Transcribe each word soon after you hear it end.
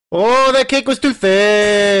Oh, that cake was too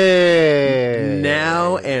thick.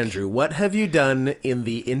 Now, Andrew, what have you done in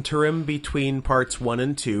the interim between parts 1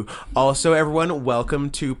 and 2? Also, everyone, welcome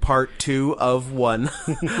to part 2 of 1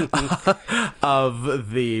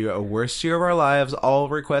 of the Worst Year of Our Lives, All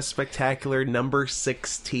Request Spectacular, number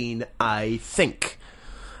 16, I think.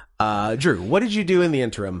 Drew, what did you do in the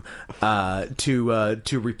interim to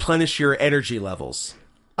replenish your energy levels?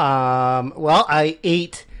 Well, I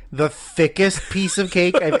ate the thickest piece of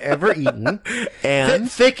cake I've ever eaten.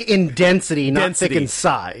 And thick in density, not thick in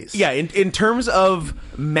size. Yeah, in terms of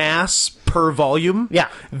mass per volume, Yeah.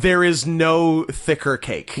 there is no thicker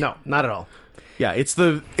cake. No, not at all. Yeah, it's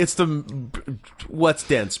the what's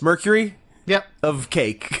dense? Mercury Yep. of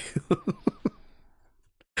cake.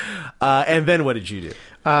 And then what did you do?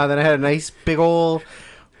 Then I had a nice big ol'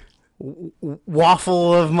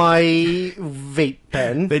 waffle of my vape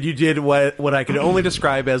pen. Then you did what I could only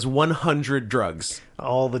describe as 100 drugs.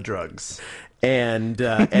 All the drugs. And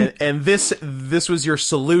and this was your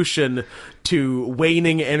solution to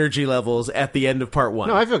waning energy levels at the end of part 1.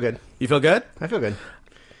 No, I feel good. You feel good? I feel good.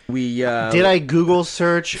 We Did I Google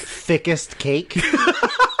search thickest cake?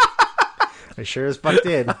 I sure as fuck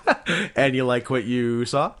did. And you like what you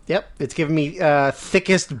saw? Yep, it's giving me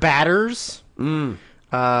thickest batters. It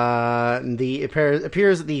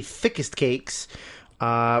appears that the thickest cakes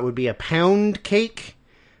would be a pound cake,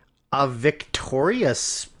 a Victoria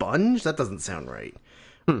sponge. That doesn't sound right.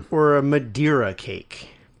 Or a Madeira cake,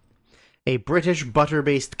 a British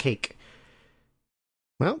butter-based cake.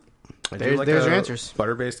 Well, there's your answers.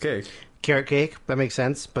 Butter-based cake. Carrot cake, that makes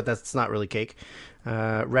sense, but that's not really cake.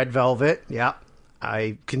 Red velvet, yeah.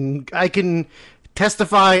 I can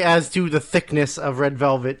testify as to the thickness of red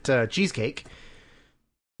velvet cheesecake.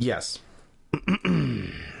 Yes.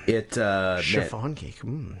 It Chiffon cake.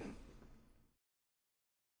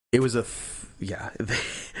 It was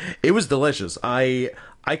it was delicious. I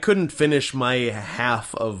couldn't finish my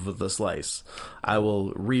half of the slice. I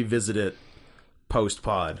will revisit it post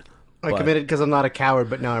pod. I committed because I'm not a coward,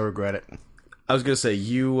 but now I regret it. I was gonna say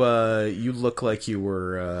you look like you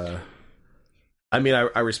were. I mean,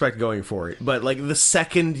 I respect going for it, but like the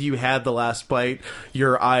second you had the last bite,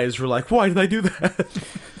 your eyes were like, "Why did I do that?"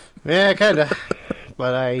 Yeah, kinda.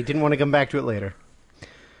 But I didn't want to come back to it later.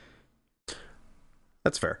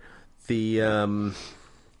 That's fair. So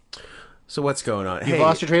what's going on? You've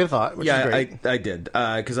lost your train of thought, which is great. I did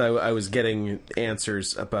because I was getting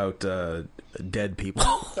answers about dead people.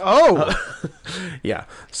 Oh, Yeah.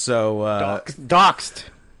 So doxed.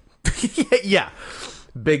 yeah,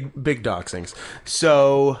 big doxings.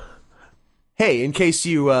 So hey, in case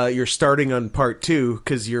you're starting on part 2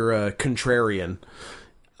 because you're a contrarian,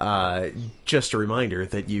 just a reminder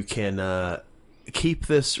that you can keep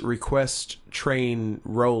this request train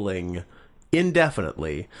rolling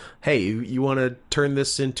indefinitely. Hey, you want to turn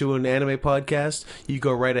this into an anime podcast? You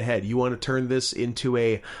go right ahead. You want to turn this into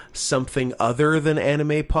a something other than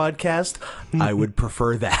anime podcast? I would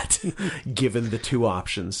prefer that, given the two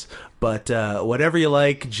options. But whatever you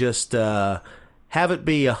like, just have it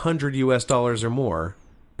be $100 or more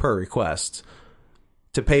per request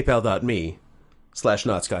to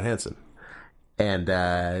paypal.me/NotScottHansen.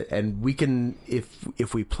 And we can,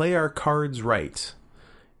 if we play our cards right,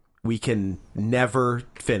 we can never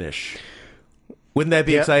finish. Wouldn't that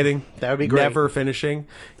be exciting? That would be great. Never finishing.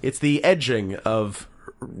 It's the edging of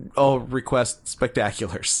all request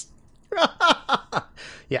spectaculars.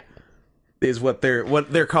 Yeah. Is what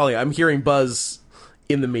they're calling it. I'm hearing buzz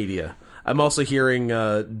in the media. I'm also hearing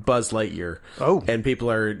Buzz Lightyear. Oh. And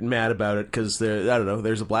people are mad about it because I don't know,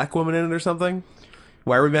 there's a black woman in it or something.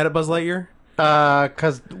 Why are we mad at Buzz Lightyear?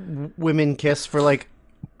 Because women kiss for like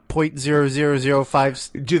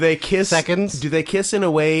 0.0005 Do they kiss seconds. Do they kiss in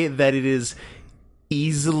a way that it is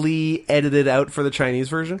easily edited out for the Chinese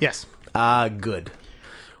version? Yes. Good.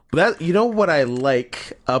 That, you know what I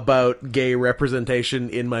like about gay representation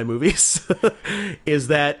in my movies is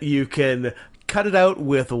that you can cut it out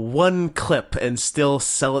with one clip and still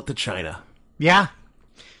sell it to China. Yeah.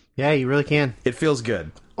 Yeah, you really can. It feels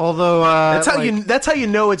good. Although That's how you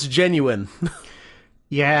know it's genuine.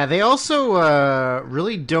 Yeah, they also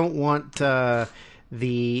really don't want the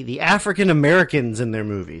African Americans in their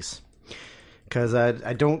movies. Because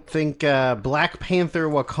I don't think Black Panther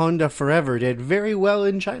Wakanda Forever did very well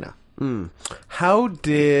in China. How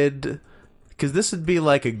did... Because this would be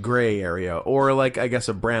like a gray area, or like, I guess,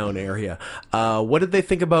 a brown area. What did they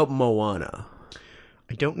think about Moana?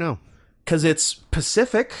 I don't know. Because it's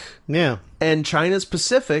Pacific, Yeah. and China's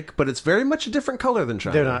Pacific, but it's very much a different color than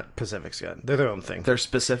China. They're not Pacific's good. They're their own thing. They're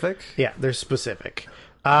specific? Yeah, they're specific.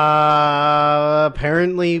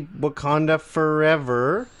 Apparently Wakanda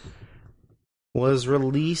Forever was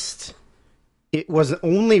released. It was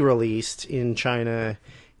only released in China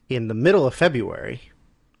in the middle of February,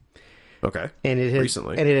 Okay. and it had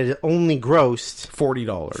Recently. and it had only grossed $40.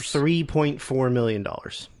 $3.4 million.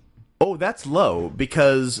 Oh, that's low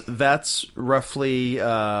because that's roughly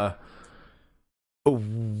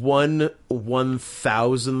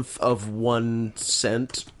 1/1000th of 1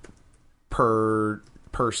 cent per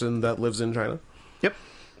person that lives in China. Yep.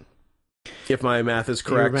 If my math is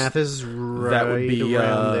Your correct, math is right that would be,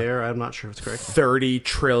 around there. I'm not sure if it's correct. 30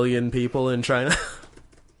 trillion people in China.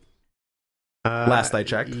 Last I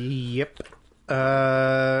checked. Yep.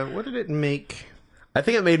 What did it make? I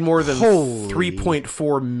think it made more than Holy.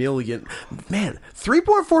 3.4 million. Man,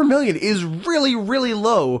 3.4 million is really, really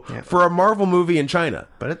low for a Marvel movie in China.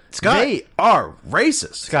 But Scott, They are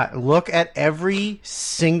racist. Scott, look at every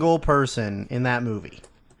single person in that movie.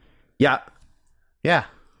 Yeah. Yeah.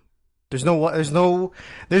 There's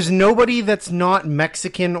nobody that's not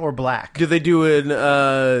Mexican or black. Do they do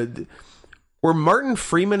were Martin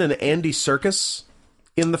Freeman and Andy Serkis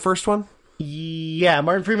in the first one? Yeah,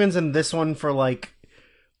 Martin Freeman's in this one for like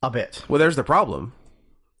a bit. Well, there's the problem.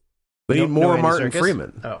 They need more Andy Martin Serkis?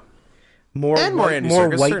 Freeman. Oh. More Andy more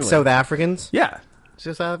Serkis, white certainly. South Africans? Yeah. Is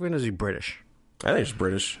he South African or is he British? I think it's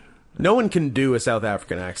British. No one can do a South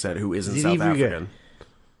African accent who isn't Is South he really good? African.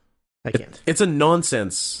 I can't. It's a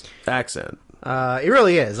nonsense accent. It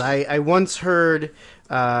really is. I once heard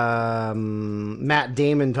Matt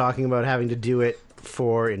Damon talking about having to do it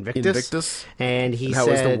for Invictus. And he How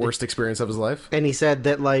said was the worst experience of his life? And he said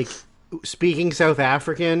that, like, speaking South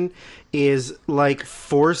African is like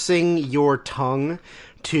forcing your tongue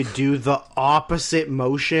to do the opposite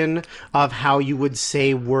motion of how you would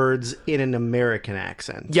say words in an American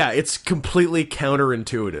accent. Yeah, it's completely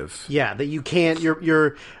counterintuitive. Yeah, that you can't,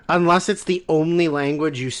 you're unless it's the only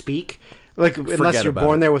language you speak, like, unless you're about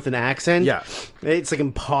born it. there with an accent, Yeah. it's like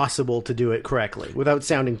impossible to do it correctly without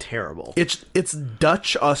sounding terrible. It's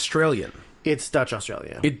Dutch Australian. It's Dutch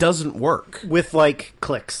Australia. It doesn't work. With, like,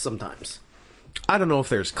 clicks sometimes. I don't know if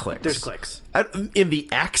there's clicks. There's clicks. In the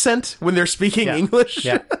accent when they're speaking Yeah. English?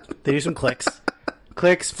 Yeah. They do some clicks.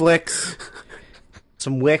 Clicks, flicks,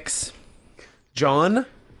 some wicks, John?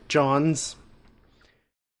 Johns.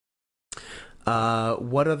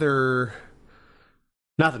 What other...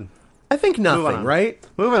 Nothing. I think Move nothing, on. right?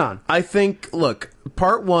 Moving on. I think, look,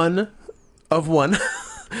 part 1 of 1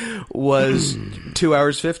 was 2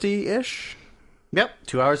 hours 50-ish. Yep.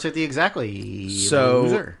 2 hours 50 exactly. So-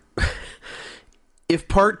 Loser. If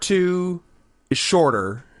part 2 is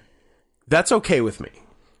shorter, that's okay with me.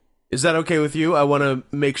 Is that okay with you? I want to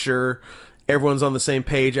make sure everyone's on the same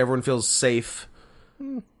page, everyone feels safe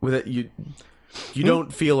with it. You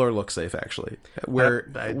don't feel or look safe, actually. Where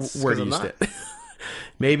do you I'm stand?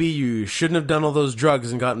 Maybe you shouldn't have done all those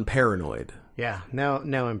drugs and gotten paranoid. Yeah. Now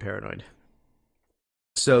I'm paranoid.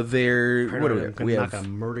 So there, what do we have? I'm We not have, gonna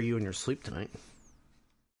murder you in your sleep tonight.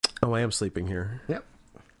 oh, I am sleeping here. Yep.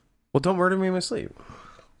 Well, don't murder me in my sleep.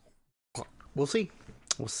 We'll see.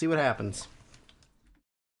 We'll see what happens.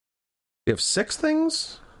 We have 6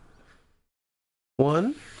 things.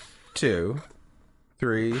 1, 2,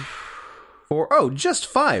 3, 4. Oh, just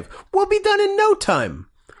 5. We'll be done in no time.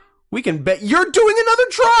 We can bet you're doing another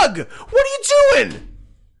drug. What are you doing?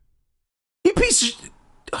 You piece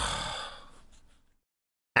of...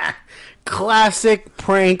 Classic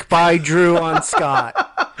prank by Drew on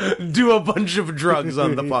Scott. Do a bunch of drugs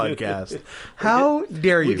on the podcast. How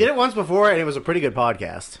dare you? We did it once before, and it was a pretty good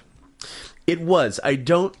podcast. It was. I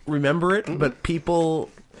don't remember it, but people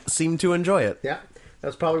seem to enjoy it. Yeah. That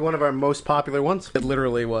was probably one of our most popular ones. It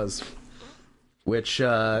literally was. Which, 2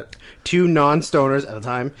 non-stoners at a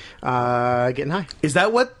time getting high. is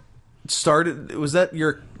that what started? Was that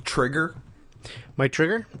your trigger? My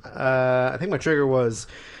trigger? I think my trigger was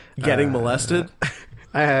Getting molested?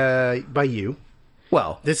 by you.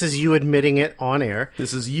 Well, This is you admitting it on air.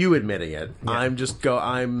 this is you admitting it. I'm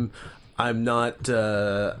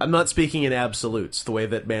not speaking in absolutes the way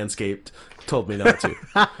that Manscaped told me not to.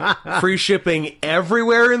 Free shipping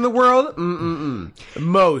everywhere in the world?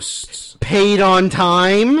 Most. Paid on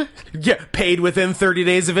time. Yeah, paid within 30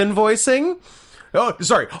 days of invoicing. Oh,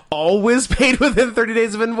 sorry, always paid within 30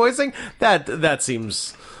 days of invoicing? That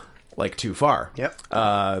seems like too far. Yep.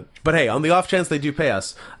 But hey, on the off chance they do pay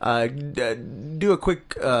us, do a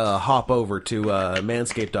quick hop over to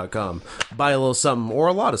manscaped.com, buy a little something or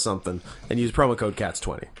a lot of something, and use promo code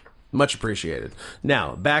CATS20. Much appreciated.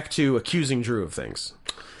 Now, back to accusing Drew of things.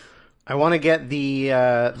 I want to get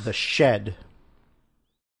the shed.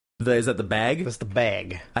 Is that the bag? That's the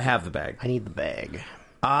bag. I have the bag. I need the bag.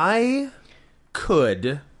 I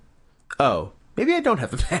could... Oh, maybe I don't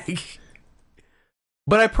have the bag.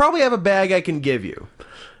 But I probably have a bag I can give you.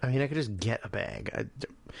 I mean, I could just get a bag.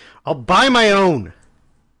 I'll buy my own.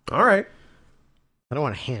 All right. I don't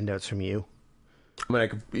want handouts from you. I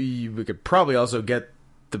mean, we could probably also get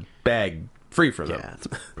the bag free from them. Yeah, that's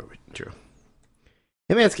probably true.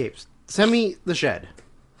 Hey, Manscapes, send me the shed.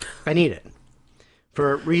 I need it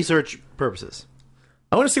for research purposes.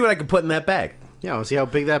 I want to see what I can put in that bag. Yeah, I want to see how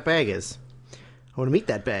big that bag is. I want to meet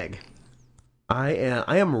that bag. I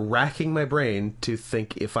am racking my brain to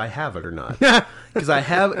think if I have it or not. Because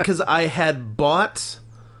I had bought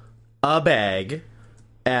a bag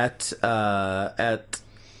at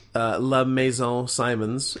La Maison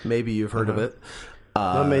Simons. Maybe you've heard of it.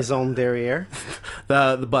 La Maison Derrière.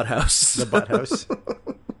 The butt house. The butt house.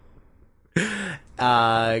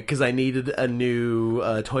 Because I needed a new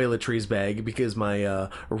toiletries bag because my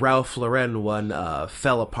Ralph Lauren one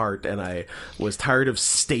fell apart and I was tired of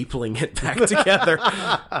stapling it back together.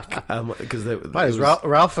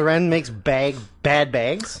 Ralph Lauren makes bad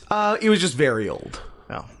bags? It was just very old.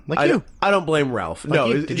 Oh, like you. I don't blame Ralph. Like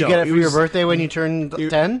you. Did you get it for your birthday when you turned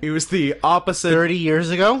 10? It was the opposite 30 years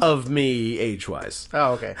ago? of me age-wise.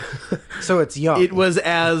 Oh, okay. So it's young. It was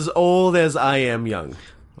as old as I am young.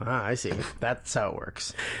 Ah, I see. That's how it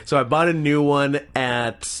works. So I bought a new one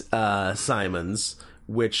at Simon's,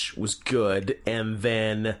 which was good, and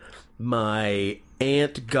then my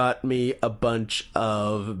aunt got me a bunch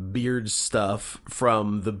of beard stuff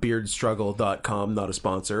from thebeardstruggle.com, not a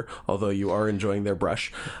sponsor, although you are enjoying their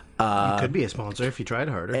brush. You could be a sponsor if you tried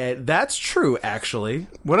harder. That's true, actually.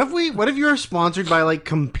 What if you're sponsored by like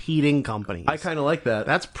competing companies? I kind of like that.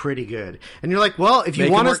 That's pretty good. And you're like, well, if you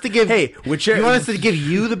Make want it us work. to give, Hey, you want us to give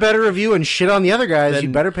you the better review and shit on the other guys, you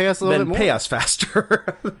better pay us a little bit more. Pay us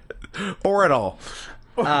faster, or at all.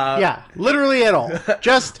 Yeah, literally at all.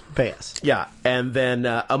 Just pay us. Yeah, and then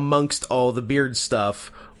amongst all the beard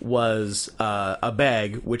stuff was a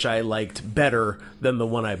bag, which I liked better than the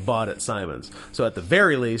one I bought at Simon's. So at the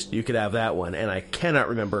very least, you could have that one, and I cannot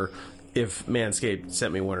remember if Manscaped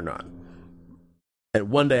sent me one or not. And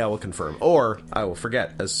one day I will confirm, or I will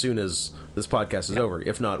forget as soon as this podcast is over,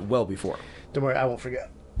 if not well before. Don't worry, I won't forget.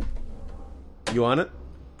 You on it?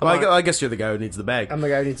 Well, I guess you're the guy who needs the bag. I'm the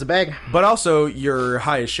guy who needs a bag. But also, you're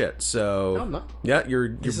high as shit, so... No, I'm not. Yeah, you're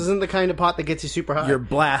This isn't the kind of pot that gets you super high. you're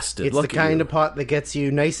blasted. It's Look the at kind you. of pot that gets you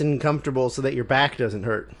nice and comfortable so that your back doesn't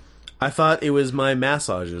hurt. I thought it was my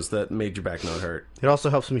massages that made your back not hurt. It also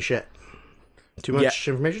helps me shit. Too much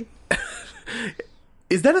information?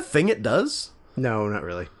 Is that a thing it does? No, not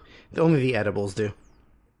really. Only the edibles do.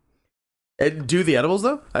 Do the edibles,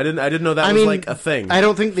 though? I didn't know that was like a thing. I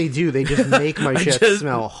don't think they do. They just make my shit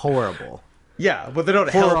smell horrible. Yeah, but they don't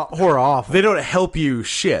help. Horror awful. They don't help you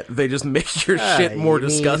shit. They just make your shit more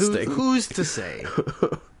disgusting. Who's to say?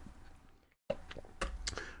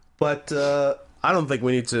 But I don't think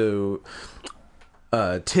we need to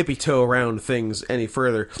tippy toe around things any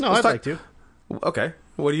further. No, I'd like to. Okay.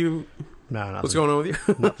 What do you? No, nothing. What's going on with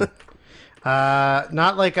you? Nothing.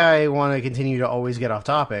 Not like I want to continue to always get off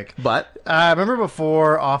topic. But remember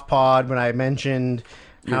before off pod when I mentioned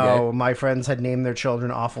how gay. my friends had named their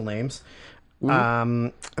children awful names.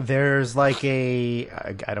 There's like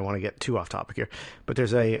I don't want to get too off topic here, but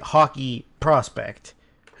there's a hockey prospect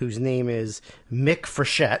whose name is Mick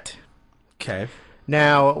Frechette. okay.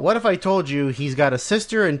 Now, what if I told you he's got a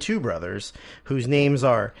sister and two brothers whose names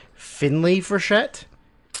are Finley Frechette,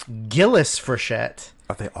 Gillis Frechette,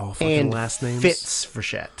 Are they all fucking and last names? Fitz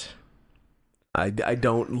Frechette? I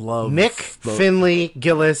don't love Mick, the- Finley,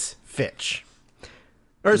 Gillis, Fitch.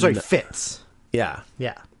 Or sorry, Fitz. Yeah.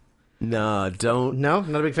 Yeah. No, don't. No,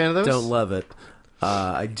 not a big fan of those. Don't love it.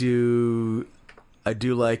 I do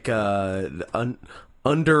like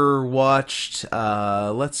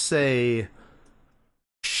underwatched. Let's say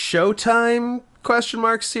Showtime ?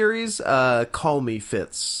 Series. Call Me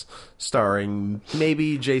Fitz, starring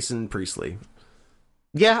maybe Jason Priestley.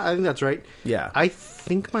 Yeah, I think that's right. Yeah, I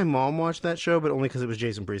think my mom watched that show, but only because it was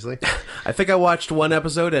Jason Priestley. I think I watched one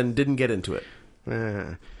episode and didn't get into it.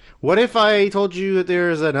 What if I told you that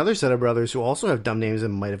there's another set of brothers who also have dumb names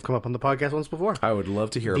and might have come up on the podcast once before? I would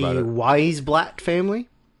love to hear about The it. Weisblatt family.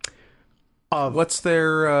 What's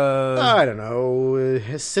their I don't know,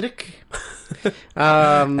 Hasidic.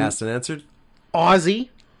 asked and answered? Ozzy,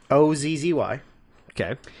 Ozzzy,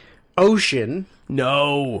 Okay. Ocean,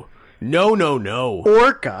 No.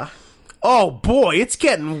 Orca, Oh boy, it's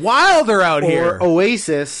getting wilder out here. or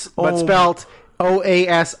Oasis, but spelt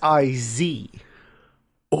Oasiz.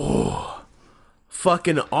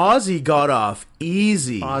 Fucking Ozzy got off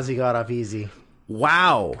easy. Ozzy got off easy.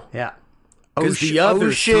 Wow. Yeah. 'Cause the other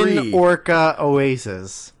Ocean, three- Orca,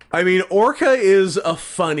 Oasis. I mean, Orca is a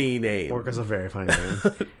funny name. Orca's a very funny name.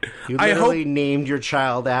 You literally named your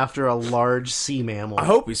child after a large sea mammal. I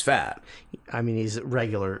hope he's fat. I mean, he's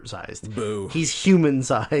regular sized. Boo. He's human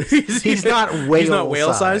sized. He's not whale. He's not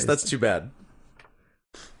whale sized. That's too bad.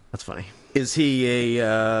 That's funny. Is he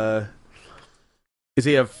a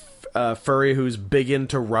furry who's big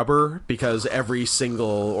into rubber? Because every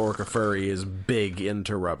single orca furry is big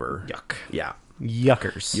into rubber. Yuck. Yeah.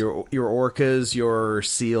 Yuckers. Your orcas, your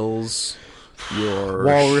seals, your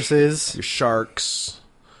walruses, your sharks.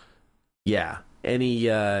 Yeah. Any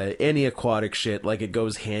aquatic shit, like it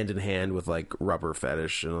goes hand in hand with like rubber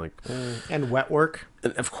fetish and like and wet work.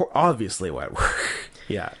 And of course, obviously wet work.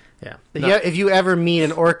 Yeah. Yeah. Yeah. If you ever meet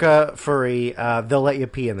an orca furry, they'll let you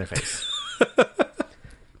pee in their face.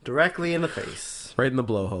 Directly in the face. Right in the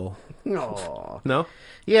blowhole. Aww. No?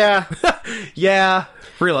 Yeah. Yeah.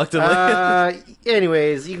 Reluctantly.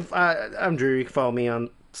 Anyways, I'm Drew. You can follow me on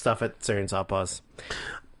stuff at Syrian Sawpaws.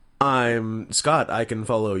 I'm Scott. I can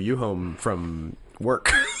follow you home from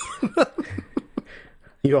work.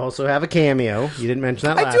 You also have a Cameo. You didn't mention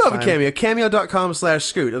that last time. I do have a Cameo.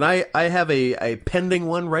 Cameo.com/scoot. And I have a pending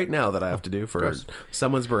one right now that I have to do for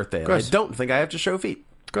someone's birthday. And I don't think I have to show feet.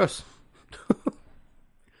 Gross.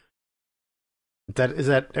 Is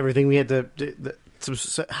that everything we had to...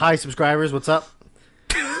 Hi, subscribers. What's up?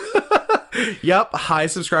 Yep. Hi,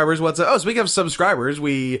 subscribers. What's up? Oh, speaking of subscribers,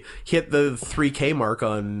 we hit the 3K mark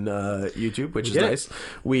on YouTube, which is nice.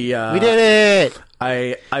 We did it.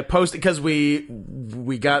 I posted because we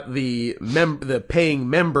got the paying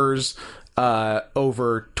members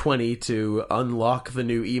over 20 to unlock the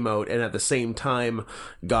new emote, and at the same time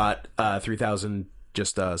got 3,000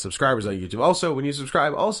 subscribers on YouTube. Also, when you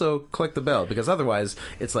subscribe, also click the bell, because otherwise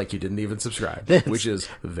it's like you didn't even subscribe, which is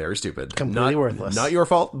very stupid. Completely worthless. Not your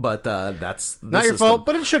fault, but that's the not your system. fault,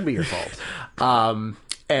 but it should be your fault.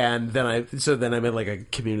 And then I made like a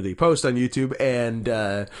community post on YouTube,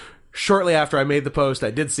 and shortly after I made the post,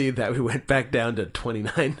 I did see that we went back down to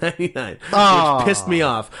 $29.99, which pissed me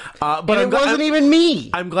off. But it wasn't even me.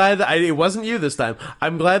 I'm glad that it wasn't you this time.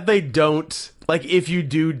 I'm glad they don't. Like, if you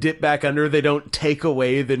do dip back under, they don't take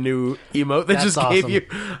away the new emote they just gave you.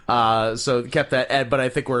 So kept that. But I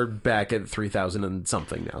think we're back at 3,000 and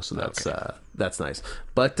something now. So that's nice.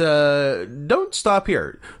 But don't stop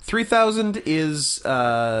here. 3,000 is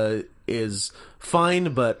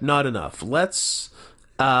fine, but not enough. Let's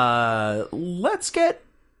get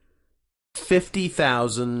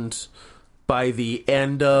 50,000 by the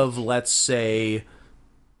end of, let's say,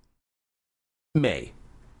 May.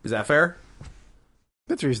 Is that fair?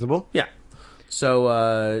 That's reasonable. Yeah.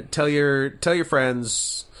 So tell your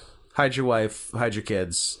friends, hide your wife, hide your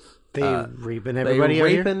kids. They raping everybody out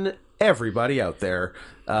here? They're raping everybody out there.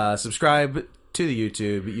 Subscribe to the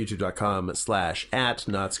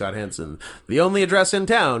youtube.com/@NotScottHenson. The only address in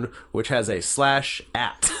town which has a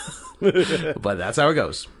 /at. But that's how it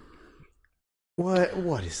goes.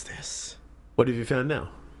 What is this? What have you found now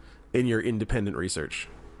in your independent research?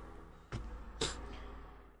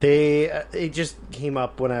 It just came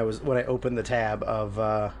up when I opened the tab of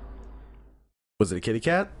Was it a kitty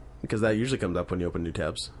cat? Because that usually comes up when you open new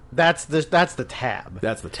tabs. That's the tab.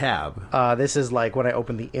 That's the tab. This is like when I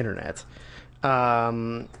open the internet.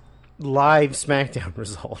 Live SmackDown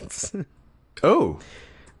results. Oh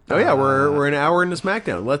yeah, we're an hour into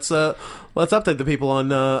SmackDown. Let's update the people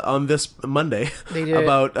on this Monday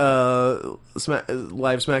about live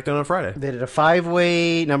SmackDown on Friday. They did a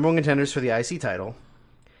 5-way number one contenders for the IC title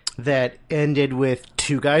that ended with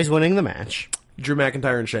 2 guys winning the match. Drew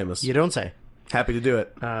McIntyre and Sheamus. You don't say. Happy to do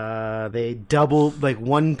it. They doubled, like,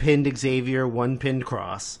 1 pinned Xavier, 1 pinned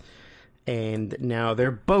Cross, and now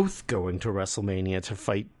they're both going to WrestleMania to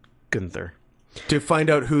fight Gunther. To find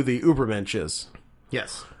out who the Ubermensch is.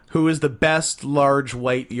 Yes. Who is the best large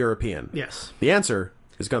white European? Yes. The answer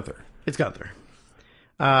is Gunther. It's Gunther.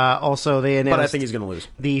 Also, they announced... But I think he's going to lose.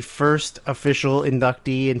 The first official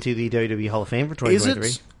inductee into the WWE Hall of Fame for 2023.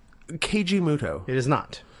 Is it Keiji Muto? It is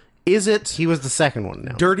not. Is it... He was the second one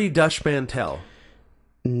now. Dirty Dutch Mantel?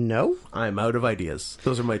 No. I'm out of ideas.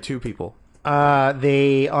 Those are my 2 people.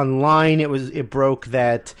 They... Online, it broke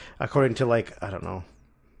that, according to, like, I don't know,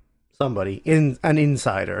 somebody, an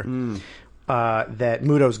insider... that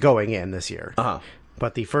Muto's going in this year.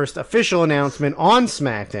 But the first official announcement on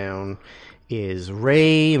SmackDown is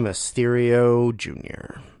Rey Mysterio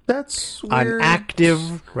Jr. That's weird. An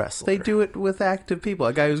active wrestler. They do it with active people.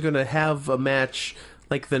 A guy who's going to have a match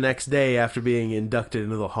like the next day after being inducted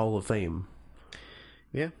into the Hall of Fame.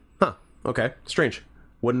 Yeah. Huh. Okay. Strange.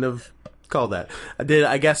 Wouldn't have called that.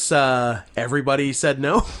 I guess everybody said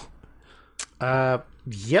no?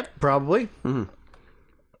 Yep, probably. Mm-hmm.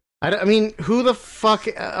 I mean, who the fuck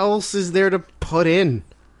else is there to put in?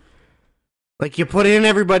 Like, you put in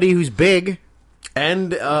everybody who's big.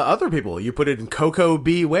 And other people. You put in Coco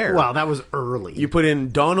Beware. Wow, that was early. You put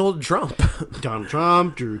in Donald Trump. Donald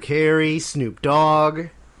Trump, Drew Carey, Snoop Dogg,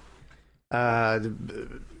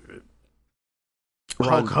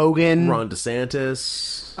 Hulk Hogan, Ron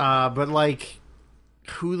DeSantis. but like,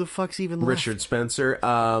 who the fuck's even left? Richard Spencer.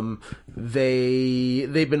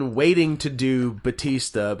 They've been waiting to do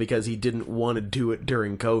Batista because he didn't want to do it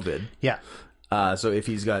during COVID. Yeah, So if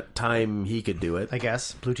he's got time, he could do it. I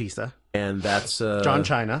guess Plutista, And that's John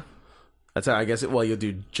China, That's how I guess it. Well, you'll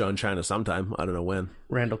do John China sometime. I don't know when.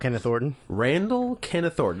 Randall Kenneth Orton. Randall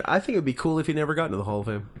Kenneth Orton. I think it would be cool if he never got into the Hall of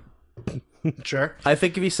Fame. Sure. I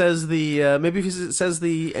think if he says the maybe if he says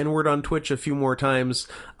the N word on Twitch a few more times,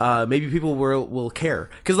 maybe people will care.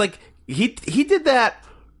 Because like he did that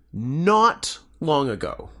not long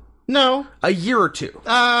ago, No. a year or two.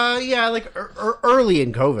 Yeah, like early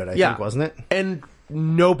in COVID, I think, wasn't it? And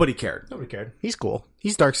nobody cared. Nobody cared. He's cool.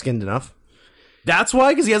 He's dark skinned enough. That's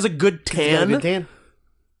why, because he has a good tan. He's got a good tan.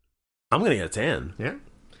 I'm gonna get a tan. Yeah.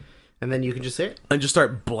 And then you can just say it. And just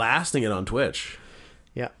start blasting it on Twitch.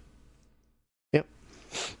 Yeah. Yep.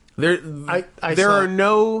 There I there saw- are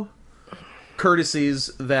no courtesies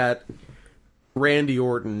that Randy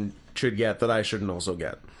Orton should get that I shouldn't also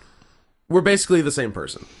get. We're basically the same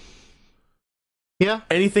person. Yeah.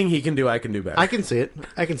 Anything he can do, I can do better. I can see it.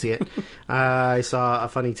 I can see it. I saw a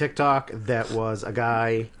funny TikTok that was a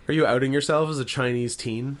guy. Are you outing yourself as a Chinese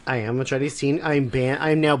teen? I am a Chinese teen. I'm banned.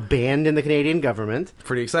 I'm now banned in the Canadian government.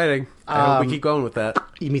 Pretty exciting. I hope we keep going with that.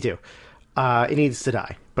 Me too. It needs to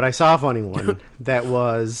die. But I saw a funny one that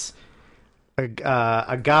was a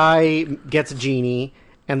guy gets a genie,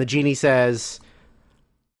 and the genie says,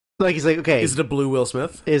 like, he's like, okay, Is it a blue Will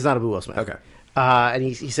Smith? it's not a Blue Will Smith. Okay. And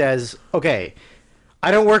he says, okay,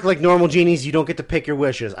 I don't work like normal genies. You don't get to pick your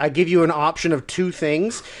wishes. I give you an option of two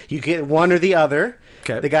things. You get one or the other.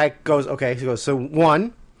 Okay. The guy goes, okay. He goes, so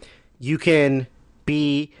one, you can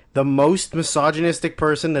be the most misogynistic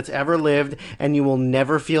person that's ever lived, and you will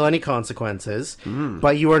never feel any consequences,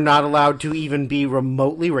 but you are not allowed to even be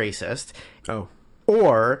remotely racist. Oh.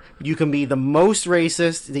 Or you can be the most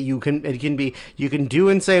racist that you can. It can be. You can do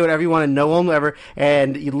and say whatever you want, and no one will ever.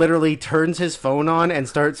 And he literally turns his phone on and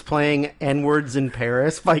starts playing "N Words in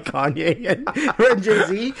Paris" by Kanye and Jay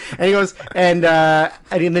Z. And he goes, and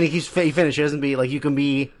then he finishes and be like, you can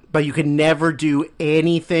be, but you can never do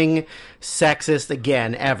anything sexist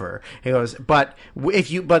again ever. He goes, but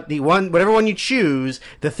whatever one you choose,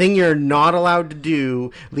 the thing you're not allowed to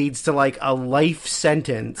do leads to like a life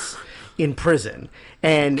sentence in prison.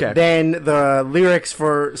 And then the lyrics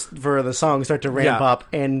for the song start to ramp up,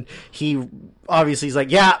 and he obviously he's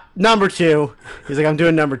like, yeah, number two. He's like, I'm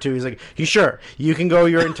doing number two. He's like, you sure you can go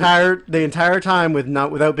the entire time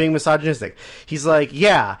without being misogynistic? He's like,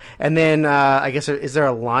 yeah. And then I guess, is there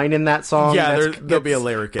a line in that song? Yeah, there'll be a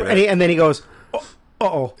lyric in it. And then he goes,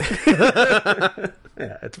 oh.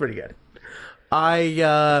 Yeah, it's pretty good.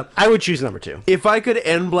 I would choose number two. If I could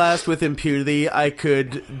end blast with impunity, I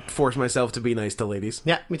could force myself to be nice to ladies.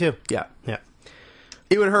 Yeah, me too. Yeah. Yeah.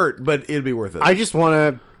 It would hurt, but it'd be worth it. I just want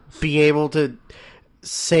to be able to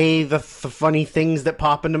say the funny things that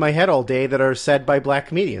pop into my head all day that are said by black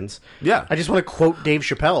comedians. Yeah. I just want to quote Dave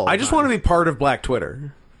Chappelle. I just want to be part of Black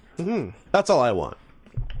Twitter. That's all I want.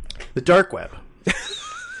 the dark web.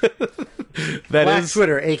 That Black is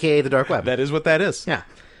Twitter, aka the dark web. That is what that is. Yeah.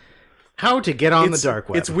 How to get on the dark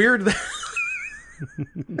web. It's weird that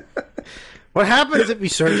What happens if you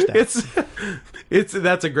search that?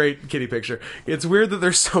 that's a great kitty picture. It's weird that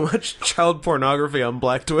there's so much child pornography on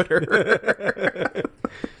Black Twitter.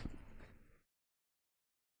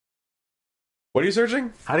 What are you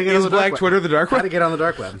searching? How to get on the dark Black web. Twitter the dark How web? to get on the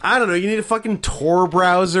dark web. I don't know. You need a fucking Tor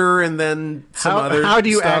browser and then some other. How do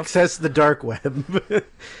you stuff. access the dark web?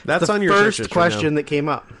 That's the on your first search history question now. that came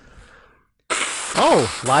up.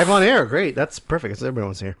 Oh, live on air. Great. That's perfect. That's what everyone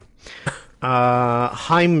wants to hear.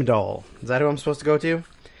 Heimdall. Is that who I'm supposed to go to?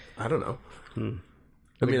 I don't know.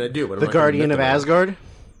 I mean, I do. But I'm The not gonna Guardian admit of that I don't. Asgard?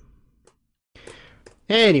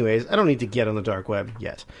 Anyways, I don't need to get on the dark web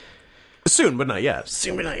yet. Soon, but not yet.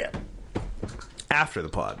 Soon, but not yet. After the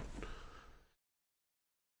pod.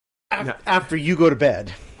 After you go to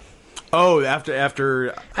bed. Oh, after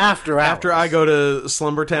After I go to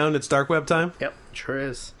Slumber Town, it's dark web time. Yep, sure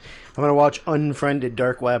is. I'm gonna watch Unfriended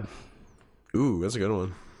Dark Web. Ooh, that's a good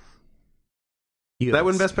one. You That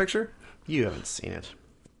haven't win Best Picture? You haven't seen it.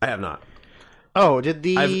 I have not. Oh, did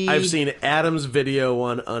the... I've seen Adam's video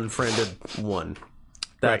on Unfriended 1.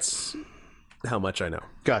 That's how much I know.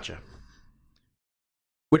 Gotcha.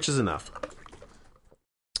 Which is enough.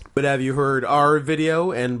 But have you heard our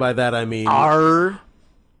video? And by that I mean Our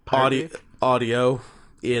audio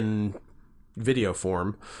in video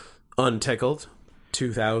form. Untickled,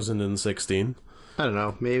 2016. I don't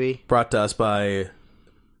know, maybe. Brought to us by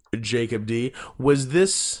Jacob D. Was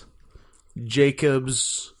this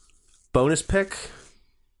Jacob's bonus pick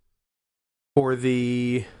for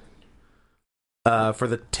the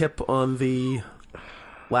tip on the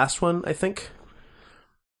last one, I think?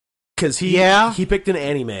 Because he picked an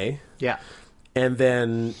anime. Yeah. And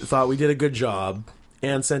then thought we did a good job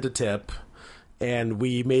and sent a tip. And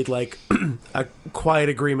we made like a quiet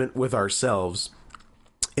agreement with ourselves.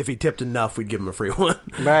 If he tipped enough, we'd give him a free one.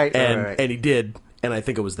 Right. And he did. And I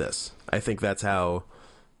think it was this. I think that's how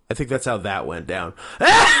that went down.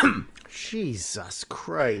 Jesus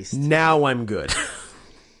Christ. Now I'm good.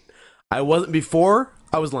 I wasn't before.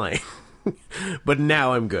 I was lying. But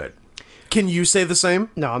now I'm good. Can you say the same?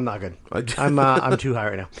 No, I'm not good. I'm too high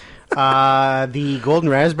right now. The golden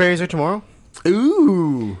raspberries are tomorrow.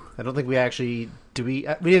 Ooh. I don't think we actually we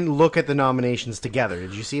didn't look at the nominations together.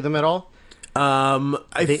 Did you see them at all?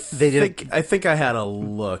 I think I had a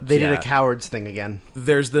look. They did a cowards thing again.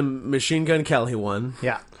 There's the Machine Gun Kelly one.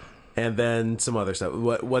 Yeah. And then some other stuff.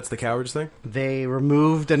 What's the cowards thing? They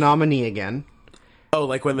removed a nominee again. Oh,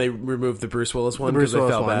 like when they removed the Bruce Willis one because they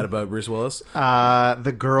felt bad about Bruce Willis?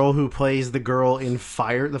 The girl who plays the girl in the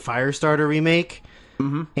Firestarter remake.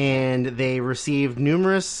 Mm-hmm. And they received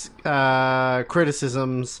numerous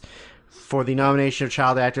criticisms for the nomination of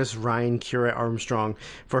child actress Ryan Cura Armstrong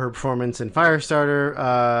for her performance in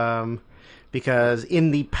Firestarter. Because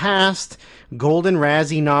in the past, Golden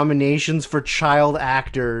Razzie nominations for child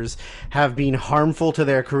actors have been harmful to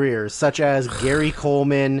their careers, such as Gary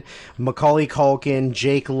Coleman, Macaulay Culkin,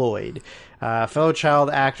 Jake Lloyd. Fellow child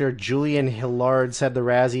actor Julian Hillard said the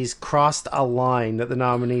Razzies crossed a line that the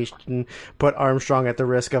nomination put Armstrong at the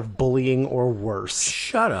risk of bullying or worse.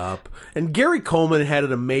 Shut up. And Gary Coleman had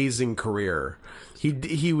an amazing career.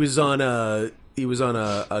 He was on a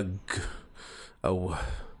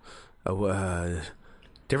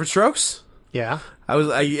Different Strokes? Yeah.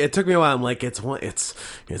 It took me a while. I'm like, it's one of the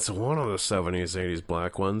 70s, 80s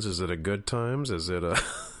black ones. Is it a Good Times? Is it a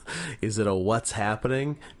What's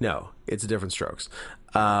Happening? No, it's Different Strokes.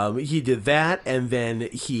 He did that, and then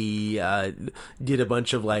he did a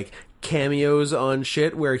bunch of like cameos on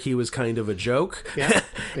shit where he was kind of a joke. Yeah.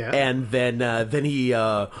 And then he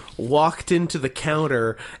walked into the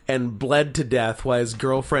counter and bled to death while his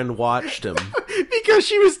girlfriend watched him. Because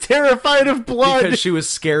she was terrified of blood. Because she was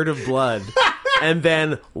scared of blood. And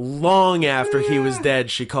then long after he was dead,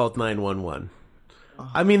 she called 911.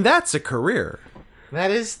 I mean, that's a career.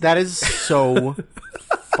 That is so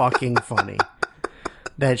fucking funny.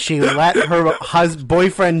 That she let her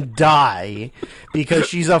boyfriend die because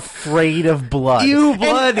she's afraid of blood. Ew,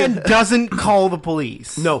 blood! And doesn't call the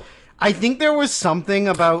police. No. I think there was something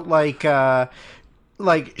about like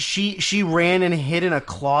she ran and hid in a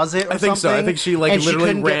closet or something. I think so. I think she like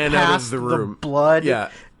literally ran out of the room. The blood,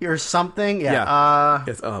 yeah, or something. Yeah.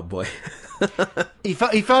 Yes. Oh boy. he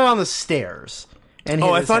fell on the stairs. And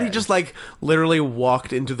I thought he just like literally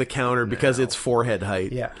walked into the counter because it's forehead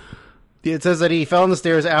height. Yeah. It says that he fell on the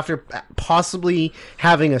stairs after possibly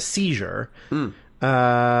having a seizure. He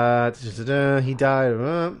died.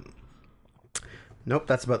 Nope,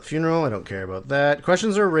 that's about the funeral. I don't care about that.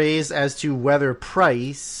 Questions are raised as to whether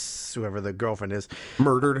Price, whoever the girlfriend is,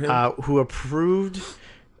 murdered him. Who approved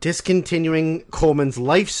discontinuing Coleman's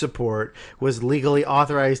life support, was legally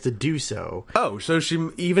authorized to do so. Oh, so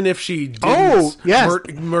even if she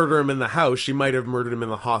didn't murder him in the house, she might have murdered him in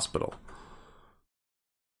the hospital.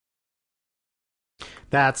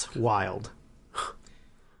 That's wild.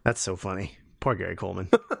 That's so funny. Poor Gary Coleman.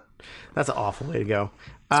 That's an awful way to go.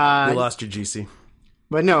 We lost you, GC.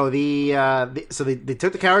 But no, so they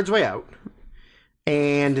took the coward's way out,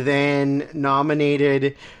 and then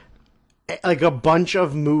nominated like a bunch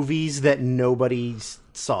of movies that nobody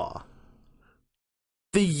saw.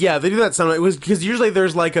 They do that sometimes. It was because usually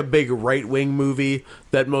there's like a big right wing movie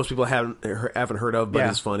that most people haven't heard of, but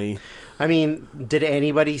is funny. I mean, did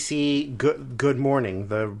anybody see Good Morning,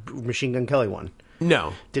 the Machine Gun Kelly one?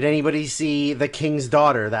 No. Did anybody see The King's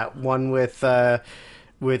Daughter, that one with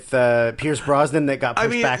Pierce Brosnan that got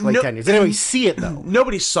pushed back 10 years? Did anybody see it though?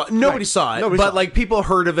 Nobody saw it. Nobody saw it. But like people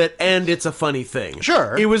heard of it, and it's a funny thing.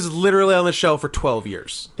 Sure. It was literally on the show for 12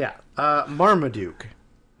 years. Yeah. Marmaduke.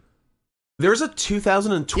 There's a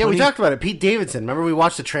 2020... Yeah, we talked about it. Pete Davidson. Remember we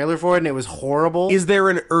watched the trailer for it and it was horrible? Is there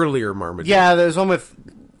an earlier Marmaduke? Yeah, there's one with...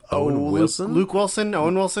 Owen Wilson? Luke Wilson?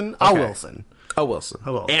 Owen Wilson? Okay. Wilson. Wilson.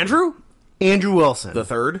 Andrew? Andrew Wilson. The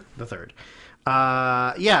third? The third.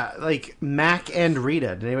 Yeah, like Mac and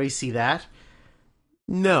Rita. Did anybody see that?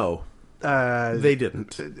 No, they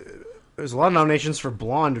didn't. There's a lot of nominations for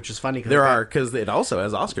Blonde, which is funny. There are, because it also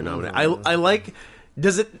has Oscar nominated. I like.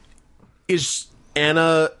 Is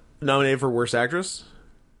Anna nominated for Worst Actress?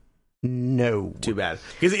 No. Too bad,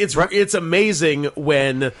 because it's amazing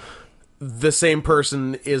when the same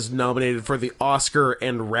person is nominated for the Oscar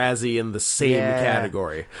and Razzie in the same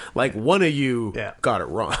category. Like, one of you got it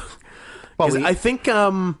wrong. Well, I think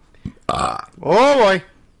oh boy,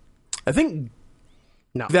 I think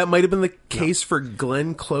that might have been the case for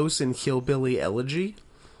Glenn Close in Hillbilly Elegy.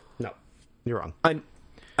 No, you're wrong.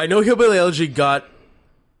 I know Hillbilly Elegy got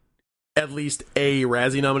at least a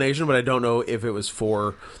Razzie nomination, but I don't know if it was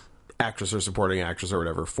for actress or supporting actress or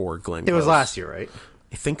whatever for Glenn Close. It was last year, right?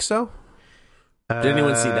 I think so. Did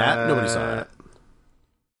anyone see that? Nobody saw that.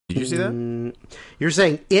 Did you see that? You're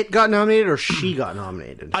saying it got nominated or she got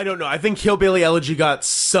nominated? I don't know. I think Hillbilly Elegy got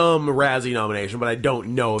some Razzie nomination, but I don't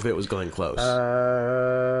know if it was Glenn Close.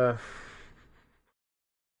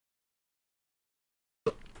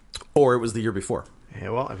 Or it was the year before. Yeah,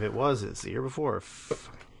 well, if it was, it's the year before.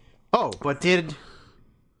 Oh, but did...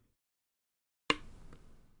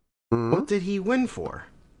 What did he win for?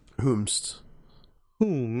 Whomst?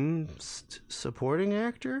 Supporting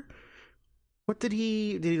actor? What did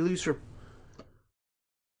he lose for?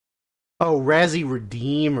 Oh, Razzie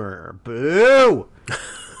Redeemer. Boo!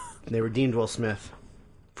 They redeemed Will Smith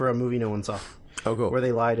for a movie no one saw. Oh, cool. Where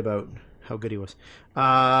they lied about how good he was.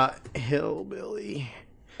 Hillbilly.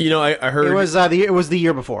 You know, I heard it was the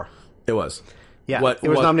year before. It was. Yeah, it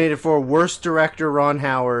was nominated for Worst Director Ron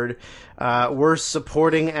Howard, Worst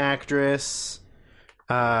Supporting Actress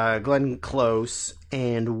Glenn Close,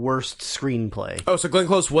 and Worst Screenplay. Oh, so Glenn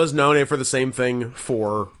Close was nominated for the same thing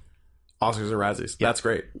for Oscars and Razzies. Yeah. That's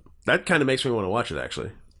great. That kind of makes me want to watch it,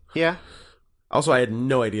 actually. Yeah. Also, I had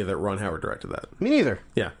no idea that Ron Howard directed that. Me neither.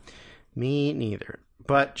 Yeah. Me neither.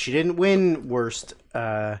 But she didn't win Worst...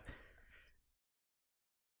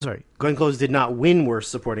 Sorry, Glenn Close did not win Worst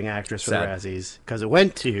Supporting Actress for the Razzies, because it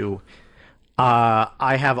went to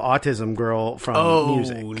I Have Autism Girl from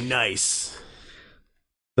Music. Oh, nice.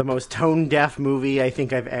 The most tone-deaf movie I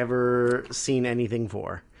think I've ever seen anything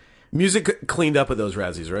for. Music cleaned up with those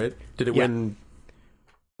Razzies, right? Did it win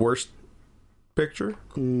Worst Picture?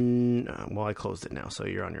 Well, I closed it now, so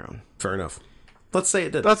you're on your own. Fair enough. Let's say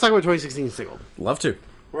it did. Let's talk about 2016 Siggled. Love to.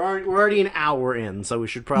 We're already an hour in, so we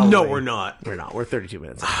should probably... No, we're not. We're not. We're 32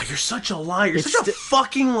 minutes. Oh, you're such a liar. You're such a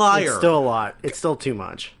fucking liar. It's still a lot. It's still too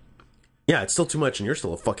much. Yeah, it's still too much, and you're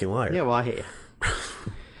still a fucking liar. Yeah, well, I hate you.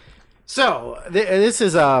 So, this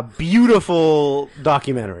is a beautiful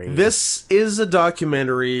documentary. This is a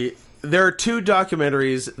documentary. There are two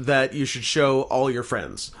documentaries that you should show all your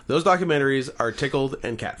friends. Those documentaries are Tickled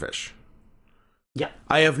and Catfish. Yeah.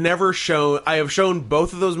 I have shown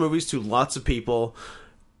both of those movies to lots of people.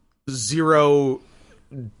 Zero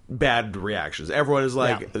bad reactions. Everyone is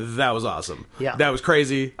like, that was awesome. Yeah. That was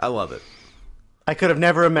crazy. I love it. I could have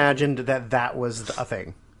never imagined that was a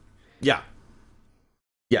thing. Yeah.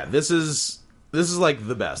 Yeah, this is like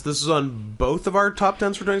the best. This is on both of our top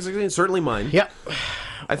 10s for 2016. Certainly mine. Yeah.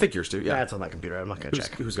 I think yours too. Yeah. That's on that computer. I'm not going to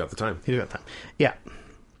check. Who's got the time? Who's got time? Yeah.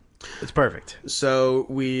 It's perfect. So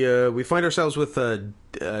we find ourselves with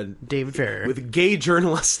David Farrier, with gay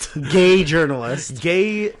journalist,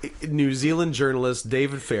 gay New Zealand journalist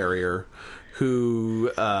David Farrier,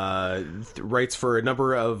 who writes for a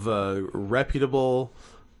number of reputable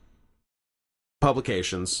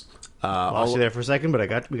publications. Lost you there for a second, but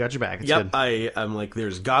we got your back. It's yep, good. I'm like,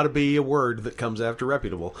 there's got to be a word that comes after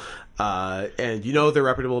reputable, and you know they're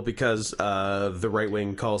reputable because the right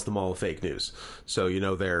wing calls them all fake news, so you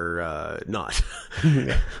know they're not.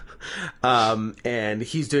 And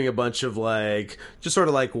he's doing a bunch of just sort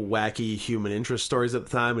of wacky human interest stories at the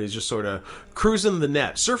time, and he's just sort of cruising the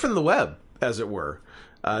net, surfing the web, as it were.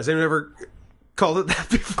 Has anyone ever called it that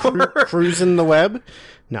before? Cruising the web?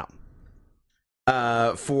 No.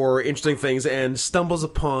 For interesting things, and stumbles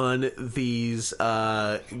upon these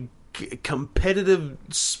competitive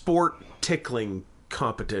sport tickling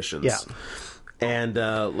competitions. Yeah. And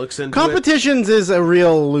looks into competitions is a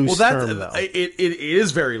real loose term, though. It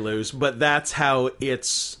is very loose, but that's how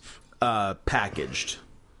it's packaged,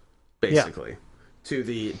 basically, to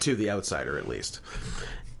the outsider at least.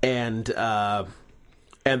 And I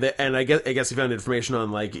guess he found information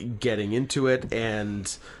on getting into it,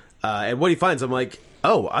 and what he finds, I'm like,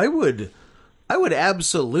 oh, I would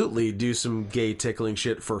absolutely do some gay tickling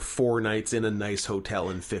shit for 4 nights in a nice hotel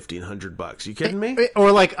and $1,500. You kidding me? Or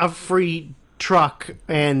a free truck,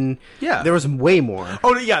 and Yeah. there was way more.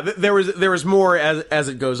 Oh yeah, there was more as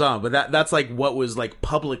it goes on, but that's like what was like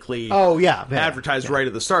publicly advertised right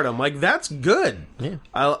at the start. I'm like, that's good. Yeah.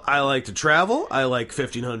 I like to travel. I like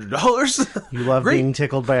 $1,500. You love being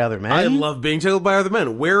tickled by other men. I love being tickled by other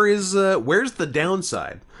men. Where's the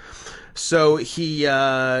downside? So he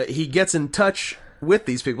gets in touch with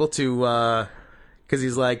these people to. Because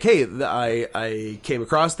he's like, hey, I came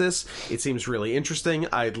across this. It seems really interesting.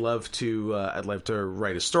 I'd love to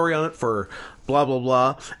write a story on it for blah blah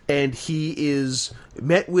blah. And he is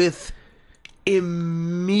met with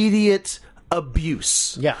immediate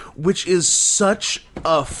abuse. Yeah, which is such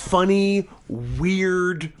a funny,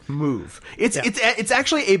 weird move. It's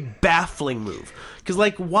actually a baffling move. Because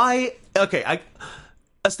like, why? Okay,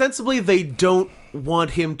 ostensibly they don't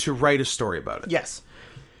want him to write a story about it. Yes.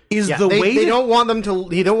 They don't want them to.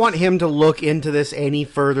 They don't want him to look into this any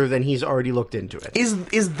further than he's already looked into it.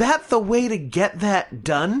 Is that the way to get that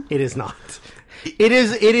done? It is not. It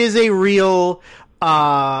is a real.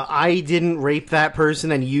 I didn't rape that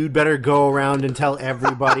person, and you'd better go around and tell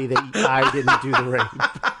everybody that I didn't do the rape.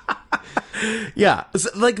 Yeah, so,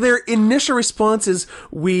 like their initial response is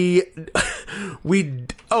we.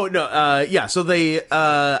 Oh no, yeah. So they,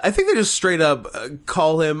 I think they just straight up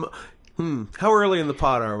call him. How early in the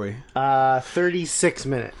pod are we? 36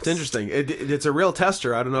 minutes. It's interesting. It's a real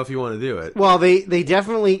tester. I don't know if you want to do it. Well, they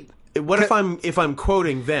definitely. What if I'm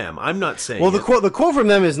quoting them? I'm not saying. Well, the quote from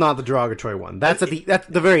them is not the derogatory one. That's that's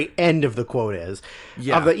the very end of the quote of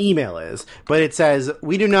the email is. But it says,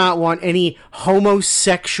 "We do not want any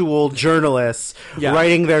homosexual journalists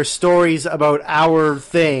writing their stories about our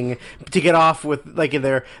thing to get off with like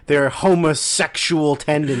their homosexual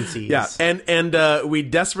tendencies." Yeah, and we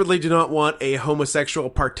desperately do not want a homosexual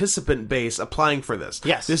participant base applying for this.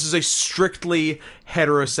 Yes, this is a strictly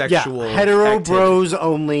heterosexual hetero activity. Bros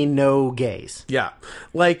only, no gays. Yeah,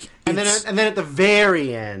 like and then at the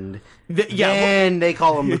very end, then they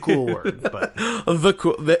call them the cool word. But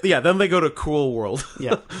then they go to Cool World.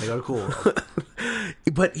 Yeah, they go to Cool World.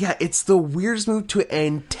 But yeah, it's the weirdest move to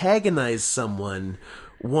antagonize someone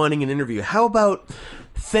wanting an interview. How about,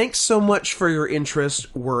 thanks so much for your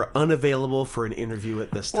interest. We're unavailable for an interview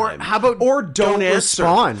at this time. Or how about don't answer.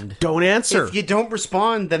 Respond. Don't answer. If you don't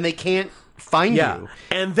respond, then they can't find you.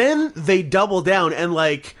 And then they double down and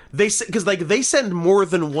like they send more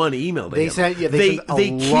than one email to him. They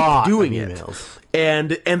keep doing it.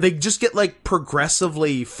 And they just get like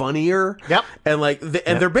progressively funnier. Yep. And like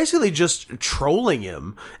they're basically just trolling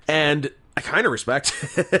him, and I kind of respect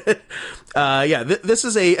it. This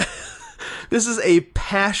is a this is a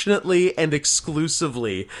passionately and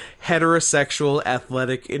exclusively heterosexual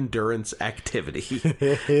athletic endurance activity.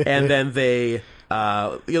 And then they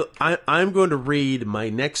I'm going to read my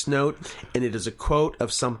next note, and it is a quote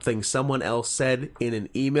of something someone else said in an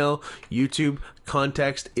email. YouTube,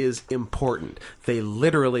 context is important. They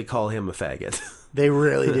literally call him a faggot. They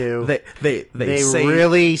really do. They say,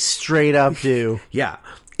 really straight up do. Yeah,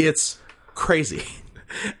 it's crazy.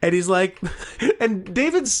 And he's like, and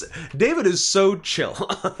David is so chill.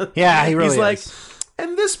 Yeah, he really is. Like,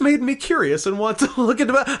 and this made me curious and want to look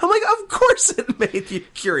into it. I'm like, of course it made you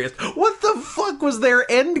curious. What the fuck was their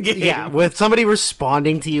end game? Yeah, with somebody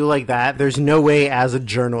responding to you like that, there's no way as a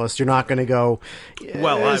journalist you're not going to go,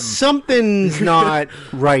 well, something's not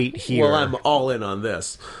right here. Well, I'm all in on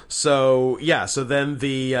this. So, yeah, so then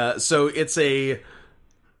so it's a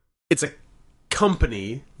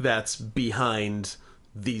company that's behind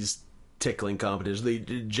these tickling competitions, the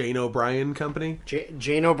Jane O'Brien company,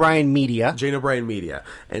 Jane O'Brien Media, and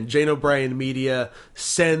Jane O'Brien Media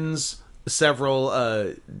sends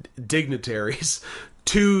several dignitaries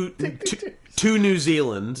to New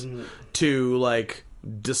Zealand to like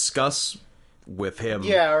discuss with him.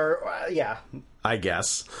 I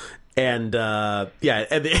guess. And and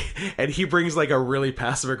he brings like a really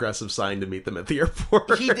passive aggressive sign to meet them at the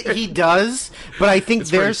airport. He does, but I think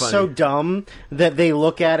they're so dumb that they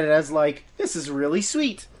look at it as like, this is really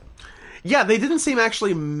sweet. Yeah, they didn't seem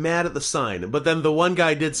actually mad at the sign, but then the one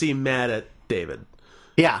guy did seem mad at David.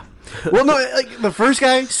 Yeah. Well, no, like the first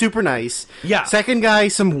guy, super nice. Yeah. Second guy,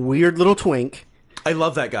 some weird little twink. I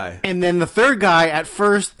love that guy. And then the third guy, at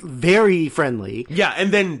first, very friendly. Yeah,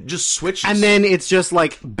 and then just switches. And then it's just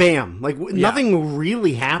like, bam. Like, nothing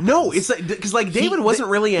really happens. No, it's like, because like David wasn't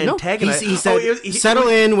really antagonized. He said, settle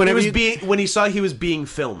in whenever when he saw he was being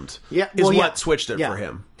filmed. Yeah. Is what switched it for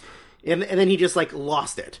him. And then he just like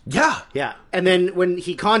lost it. Yeah. Yeah. And then when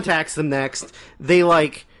he contacts them next, they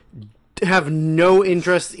like have no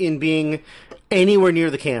interest in being anywhere near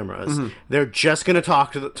the cameras. They're just going to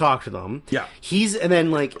talk to them. Yeah. He's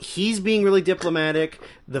being really diplomatic.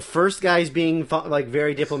 The first guy's being like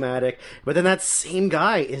very diplomatic, but then that same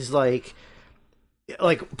guy is like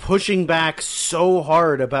pushing back so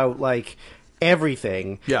hard about like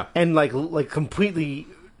everything. Yeah. And like completely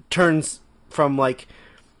turns from like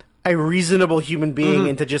a reasonable human being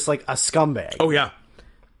into just like a scumbag. Oh yeah.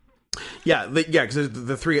 Yeah, because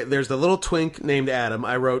there's the little twink named Adam.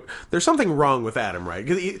 I wrote, there's something wrong with Adam, right?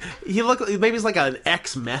 Because he maybe he's like an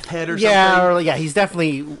ex-meth head or something. Yeah, he's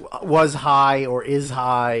definitely was high or is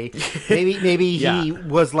high. Maybe he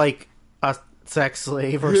was like a sex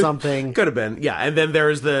slave or something. Could have been, yeah. And then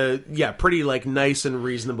there's the pretty like nice and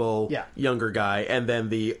reasonable younger guy, and then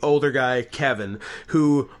the older guy Kevin,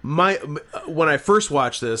 who when I first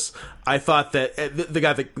watched this, I thought that the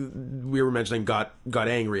guy that we were mentioning got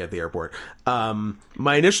angry at the airport.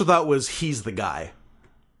 My initial thought was he's the guy.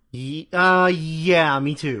 Yeah,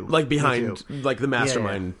 me too. Like behind, like the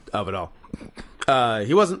mastermind of it all.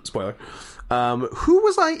 He wasn't. Spoiler. Who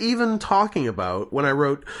was I even talking about when I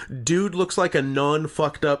wrote, dude looks like a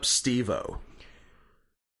non-fucked up Steve-O?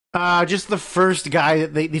 Just the first guy,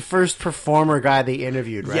 the first performer guy they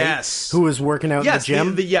interviewed, right? Yes. Who was working out in the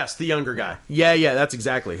gym? The younger guy. Yeah, that's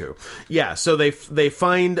exactly who. Yeah, so they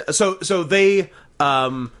find... So they...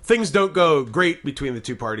 things don't go great between the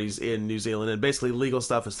two parties in New Zealand, and basically legal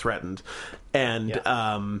stuff is threatened. And...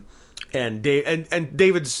 And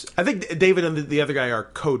David's... I think David and the other guy are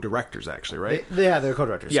co-directors, actually, right? They're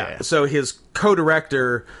co-directors. Yeah. So his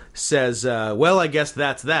co-director says, well, I guess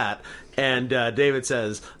that's that. And David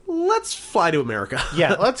says, let's fly to America.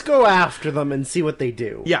 Yeah, let's go after them and see what they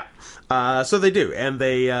do. Yeah. So they do. And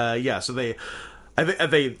they...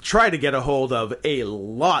 they try to get a hold of a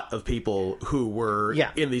lot of people who were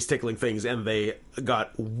in these tickling things, and they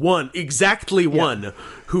got one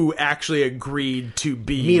who actually agreed to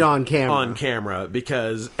meet on camera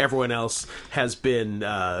because everyone else has been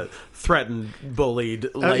threatened,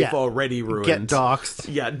 bullied, life already ruined, get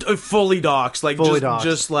doxxed, fully doxxed, like doxxed.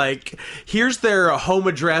 Just like, here's their home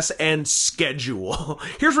address and schedule.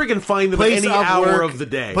 Here's where you can find them place at any hour of the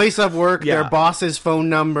day. Place of work, their boss's phone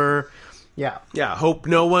number. Yeah, hope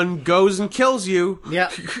no one goes and kills you. Yeah.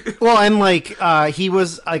 Well, and like, he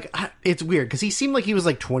was like, it's weird because he seemed like he was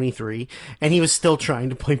like 23 and he was still trying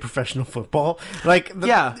to play professional football. Like,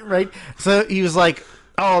 right? So he was like,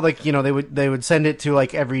 oh, like, you know, they would send it to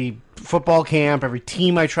like every football camp, every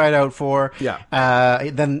team I tried out for. Yeah.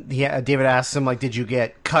 Then David asks him, like, did you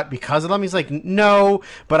get cut because of them? He's like, no,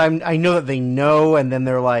 but I know that they know. And then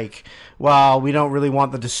they're like, well, we don't really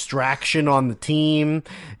want the distraction on the team.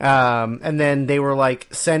 And then they were like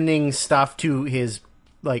sending stuff to his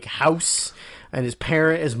like house and his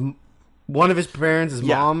parent, one of his parents, his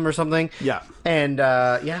mom or something. Yeah. And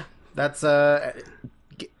that's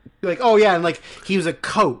like, oh yeah, and like he was a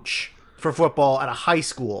coach for football at a high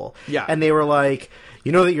school. Yeah. And they were like,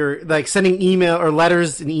 you know that you're like sending email or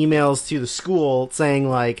letters and emails to the school saying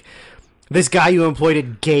like, this guy you employed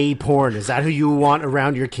at gay porn, is that who you want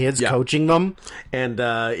around your kids coaching them? And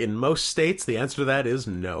in most states, the answer to that is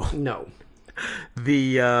no. No.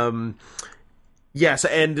 Yes,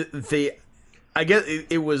 and I guess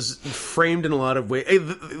it was framed in a lot of ways,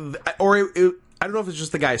 or I don't know if it's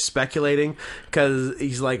just the guy speculating, because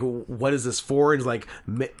he's like, what is this for? And he's like,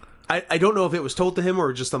 I don't know if it was told to him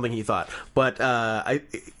or just something he thought, but I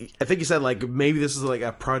think he said like maybe this is like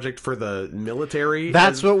a project for the military.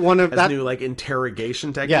 That's what one of that new like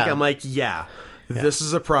interrogation technique. Yeah. I'm like, this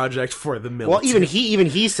is a project for the military. Well, even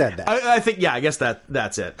he said that. I think I guess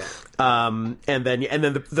that's it. And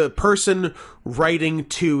then the person writing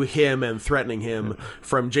to him and threatening him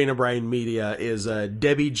from Jane O'Brien Media is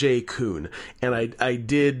Debbie J. Kuhn, and I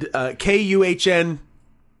did KUHN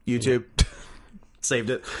YouTube.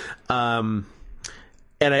 Saved it. And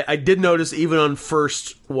I did notice even on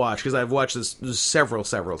first watch, because I've watched this several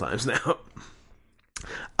times now,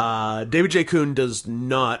 David J. Kuhn does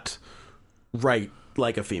not write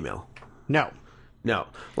like a female. No.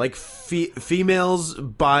 Like females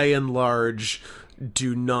by and large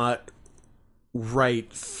do not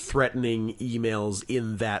write threatening emails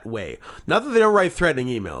in that way. Not that they don't write threatening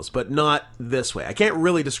emails, but not this way. I can't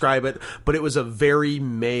really describe it, but it was a very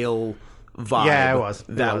male vibe. Yeah, it was.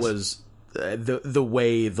 That was the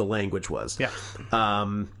way the language was. Yeah.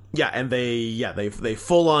 And they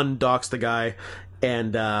full on dox the guy,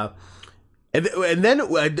 and And then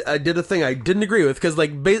I did a thing I didn't agree with, because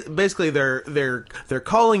like basically they're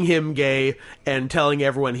calling him gay and telling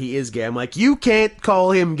everyone he is gay. I'm like, you can't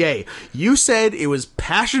call him gay. You said it was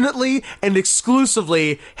passionately and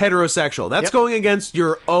exclusively heterosexual. That's going against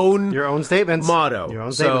your own statements, motto. Your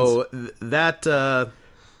own statements. So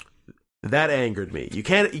that angered me. You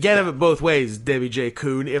can't have it both ways, Debbie J.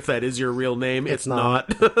 Kuhn. If that is your real name, it's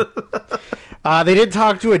not. They did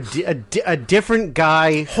talk to a different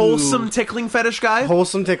guy, wholesome tickling fetish guy.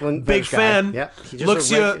 Wholesome tickling big fetish fan. Guy. Yeah, Looks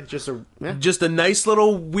just a nice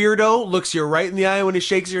little weirdo. Looks you right in the eye when he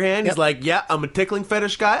shakes your hand. He's like, "Yeah, I'm a tickling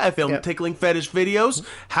fetish guy. I film tickling fetish videos.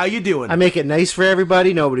 How you doing? I make it nice for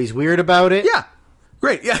everybody. Nobody's weird about it. Yeah."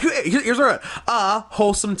 Great. Yeah, here's what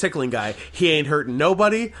wholesome tickling guy. He ain't hurting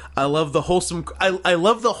nobody. I love the wholesome. I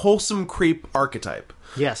love the wholesome creep archetype.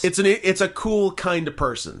 Yes, it's a cool kind of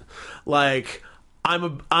person. Like, I'm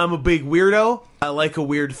a big weirdo. I like a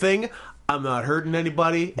weird thing. I'm not hurting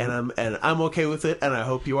anybody, and I'm okay with it, and I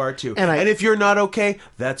hope you are too. And if you're not okay,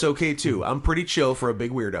 that's okay too. I'm pretty chill for a big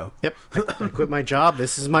weirdo. Yep. I quit my job.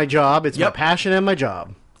 This is my job. It's my passion and my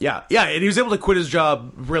job. Yeah, and he was able to quit his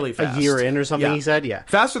job really fast. A year in or something, he said,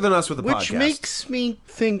 Faster than us with the podcast. Which makes me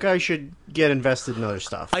think I should get invested in other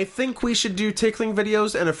stuff. I think we should do tickling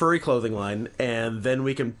videos and a furry clothing line, and then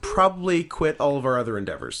we can probably quit all of our other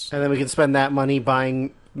endeavors. And then we can spend that money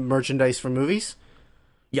buying merchandise for movies?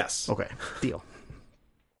 Yes. Okay, deal.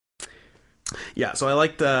 Yeah, so I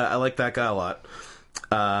like that guy a lot.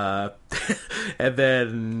 And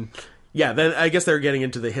then... Yeah, then I guess they're getting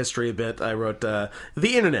into the history a bit. I wrote, the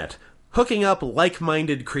internet, hooking up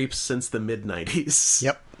like-minded creeps since the mid-90s.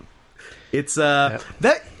 Yep. It's,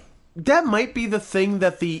 that might be the thing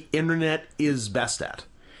that the internet is best at.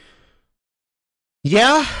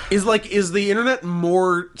 Yeah? Is the internet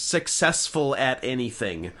more successful at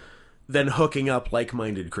anything than hooking up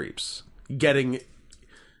like-minded creeps? Getting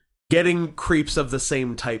creeps of the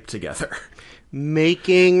same type together.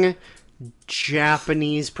 Making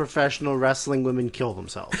Japanese professional wrestling women kill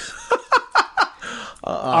themselves.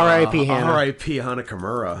 R.I.P. Hana. R.I.P. Hana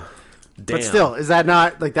Kimura. Damn. But still, is that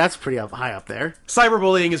not that's pretty high up there?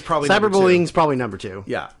 Cyberbullying is probably probably number 2.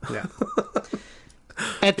 Yeah.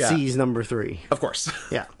 Etsy's number 3. Of course.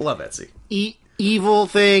 Yeah. Love Etsy. Evil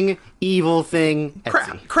thing,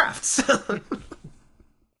 Etsy. Crafts.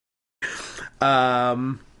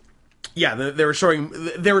 Yeah, they were showing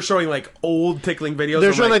like old tickling videos.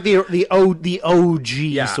 They're showing like the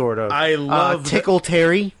OG sort of. I love Tickle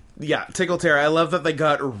Terry. Yeah, Tickle Terry. I love that they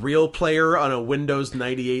got Real Player on a Windows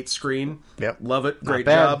 98 screen. Yep, love it. Great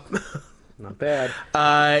job. Not bad.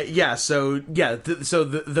 So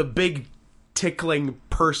the big tickling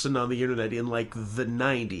person on the internet in like the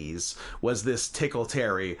 90s was this Tickle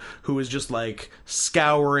Terry, who was just like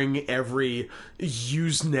scouring every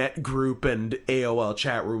Usenet group and AOL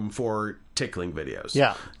chat room for tickling videos.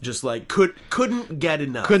 Yeah, just like couldn't get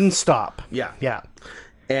enough, couldn't stop. Yeah,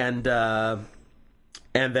 and that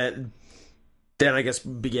then I guess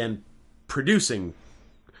began producing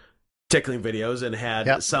tickling videos and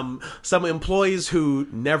had some employees who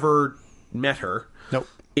never met her. Nope.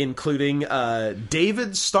 Including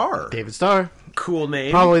David Starr. David Starr. Cool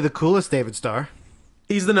name. Probably the coolest David Starr.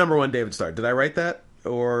 He's the number one David Starr. Did I write that?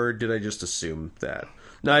 Or did I just assume that?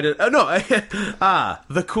 No, I did. Oh, no.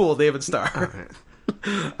 The cool David Starr.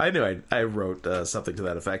 I knew I wrote something to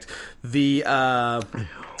that effect.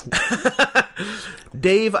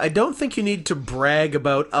 Dave, I don't think you need to brag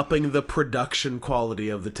about upping the production quality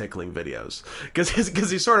of the tickling videos. Because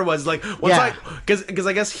he sort of was like... Because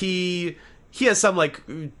I guess he has some, like,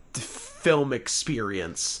 film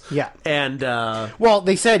experience. Yeah. And, well,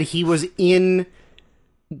 they said he was in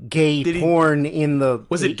gay porn in the...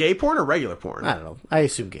 Was it gay porn or regular porn? I don't know. I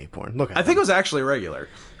assume gay porn. Look at I think it was actually regular.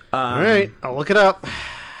 All right. I'll look it up.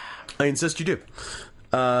 I insist you do.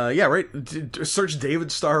 Yeah, right. Search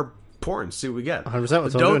David Starr porn. See what we get. 100%.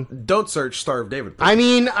 What's doing. Don't search Starr of David porn. I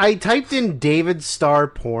mean, I typed in David Starr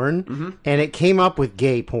porn, and it came up with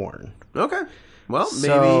gay porn. Okay. Well,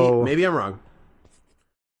 maybe I'm wrong.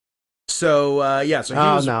 So so he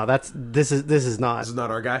was... no, this is not. This is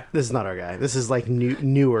not our guy. This is not our guy. This is like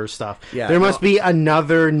newer stuff. Yeah, there must be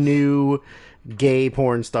another new gay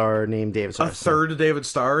porn star named David Starr. A third David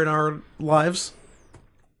Starr in our lives.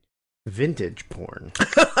 Vintage porn.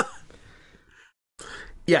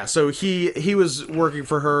 Yeah, so he was working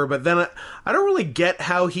for her, but then I don't really get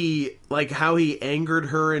how he angered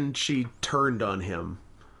her and she turned on him.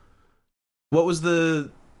 What was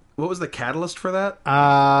the catalyst for that?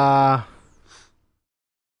 I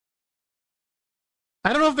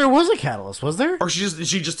don't know if there was a catalyst. Was there? Or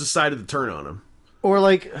she just decided to turn on him. Or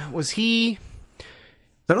like, was he?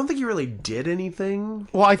 I don't think he really did anything.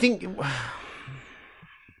 Well, I think...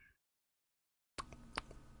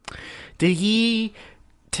 Did he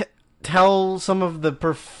tell some of the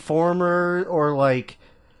performer, or like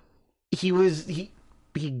he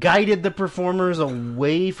guided the performers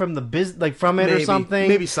away from the from it, Maybe. or something?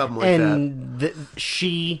 Maybe something like and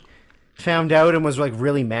she found out and was like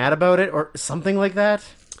really mad about it, or something like that.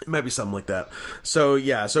 It might be something like that. So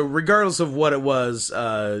yeah. So regardless of what it was,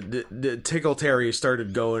 Tickle Terry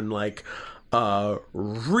started going like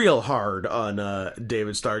real hard on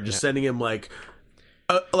David Starr, just sending him like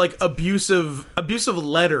abusive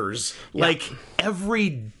letters like every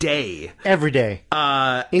day,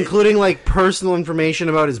 including like personal information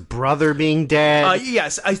about his brother being dead.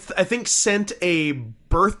 Yes, I think sent a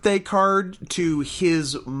birthday card to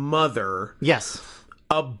his mother. Yes,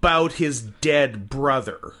 about his dead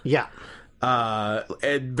brother. Yeah.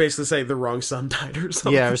 And basically saying the wrong son died or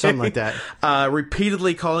something. Yeah, or something like that.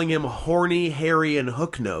 Repeatedly calling him horny, hairy, and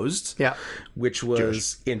hook-nosed. Yeah. Which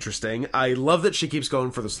was interesting. I love that she keeps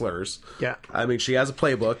going for the slurs. Yeah. I mean, she has a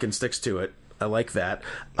playbook and sticks to it. I like that.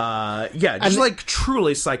 Yeah, just like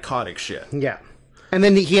truly psychotic shit. Yeah. And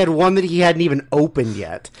then he had one that he hadn't even opened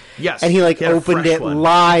yet. Yes. And he opened it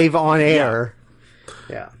live on air.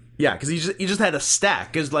 Yeah. Yeah, because he just had a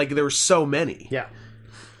stack, because like there were so many. Yeah.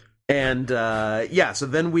 And so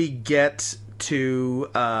then we get to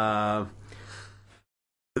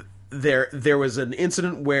there was an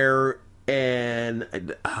incident where what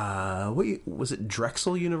was it,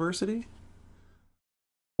 Drexel University?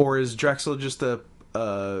 Or is Drexel just a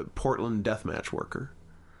Portland deathmatch worker?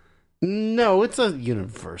 No, it's a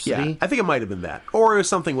university. Yeah, I think it might have been that. Or it was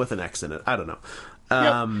something with an X in it. I don't know.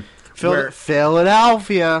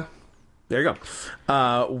 Philadelphia. There you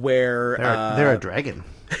go. Where they're a dragon.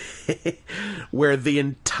 Where the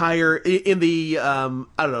entire in the I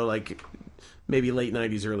don't know, like maybe late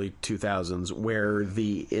 90s, early 2000s, where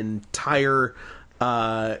the entire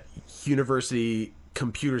university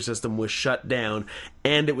computer system was shut down,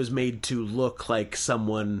 and it was made to look like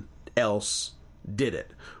someone else did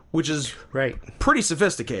it, which is pretty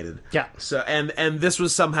sophisticated. Yeah. So and this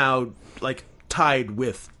was somehow like tied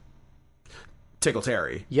with Tickle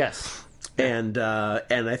Terry. Yes. And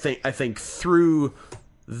I think through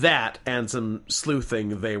that and some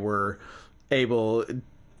sleuthing, they were able,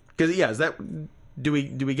 because is that, do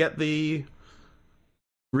we get the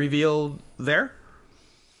reveal there,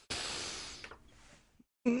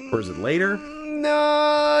 or is it later?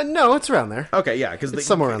 No, it's around there. Okay, yeah, because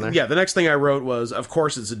somewhere around there. Yeah, the next thing I wrote was, of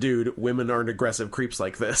course it's a dude. Women aren't aggressive creeps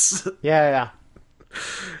like this. Yeah.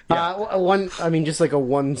 Just like a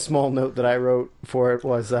one small note that I wrote for it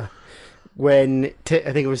was when I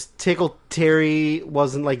think it was Tickle Terry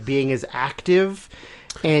wasn't like being as active,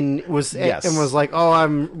 and was like, oh,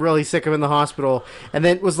 I'm really sick, I'm in the hospital, and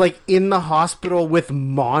then was like in the hospital with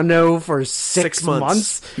mono for 6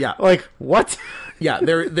 months. Yeah, like what? Yeah,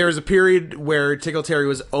 there was a period where Tickle Terry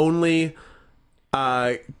was only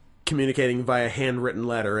communicating via handwritten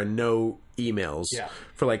letter and no emails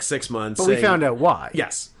for like 6 months. But we found out why.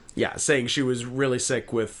 Yes. Yeah, saying she was really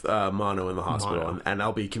sick with mono in the hospital, and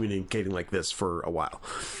I'll be communicating like this for a while.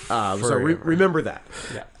 So remember that.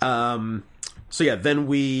 Yeah. Then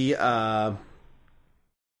we... and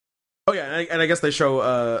I guess they show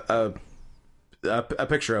a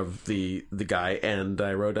picture of the guy, and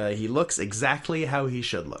I wrote, he looks exactly how he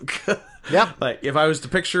should look. Yeah. Like, if I was to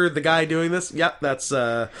picture the guy doing this, that's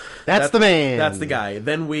the man. That's the guy.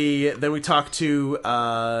 Then we talk to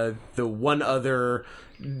the one other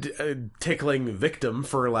tickling victim,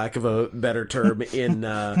 for lack of a better term,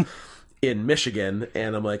 in Michigan,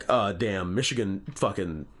 and I'm like, oh damn, Michigan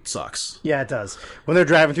fucking sucks. Yeah, it does. When they're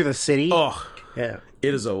driving through the city, it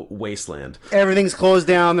is a wasteland. Everything's closed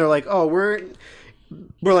down. They're like, oh, we're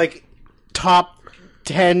like top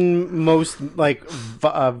 10 most like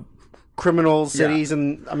criminal cities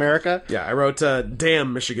in America. Yeah, I wrote,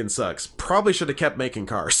 damn, Michigan sucks. Probably should have kept making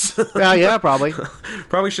cars. Yeah, probably.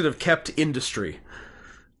 Probably should have kept industry.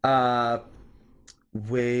 So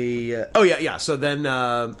then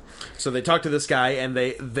so they talk to this guy, and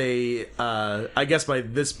they I guess by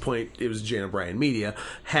this point it was Jane O'Brien Media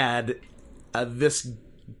had this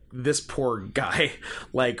poor guy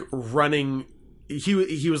like running.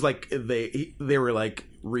 He was like they were like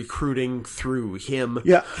recruiting through him.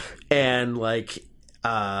 Yeah. And like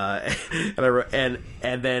and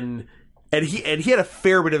then he had a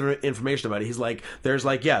fair bit of information about it. He's like, there's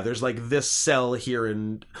like this cell here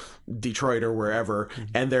in Detroit or wherever,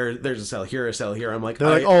 and there's a cell here, a cell here. I'm like, they're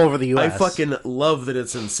like all over the US. I fucking love that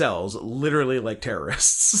it's in cells, literally like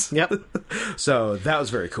terrorists. Yep. So that was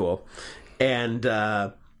very cool. And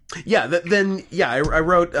Yeah, then I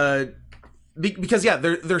wrote because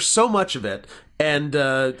there's so much of it, and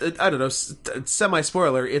I don't know, semi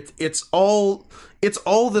spoiler. It's all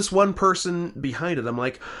this one person behind it. I'm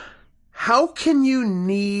like, how can you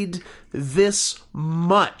need this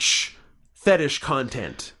much fetish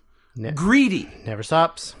content? Greedy, Never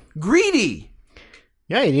stops. greedy.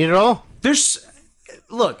 Yeah, you need it all.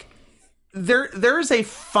 Look, there is a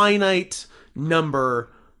finite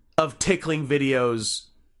number of tickling videos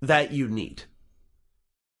that you need.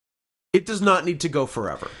 It does not need to go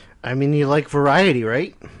forever. I mean, you like variety,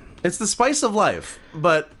 right? It's the spice of life,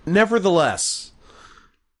 but nevertheless,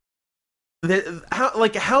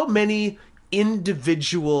 how many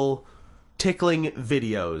individual tickling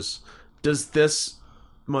videos does this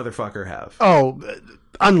motherfucker have? Oh,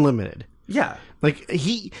 unlimited. Yeah. Like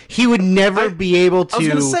he would never be able to. I was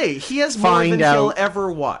going to say, he has more than he'll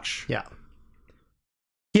ever watch. Yeah.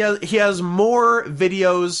 He has more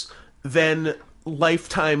videos than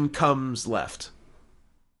lifetime comes left.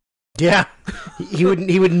 Yeah. he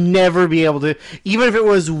would never be able to, even if it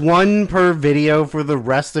was one per video for the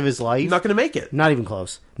rest of his life. Not going to make it. Not even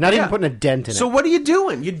close. Not even putting a dent in it. So what are you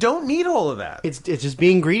doing? You don't need all of that. It's just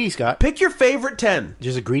being greedy, Scott. Pick your favorite 10.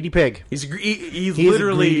 Just a greedy pig. He's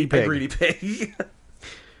literally a greedy pig.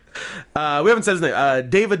 We haven't said his name.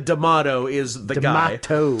 David D'Amato is the guy.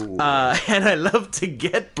 And I love to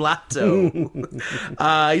get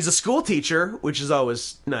Blato. He's a school teacher, which is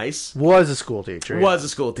always nice. Was a school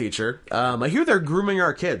teacher. I hear they're grooming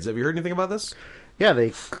our kids. Have you heard anything about this? Yeah,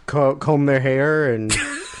 they comb their hair and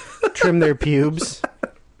trim their pubes.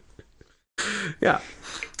 Yeah.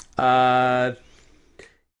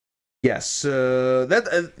 Yes. So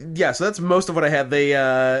that's most of what I had.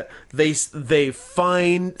 They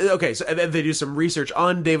find so and they do some research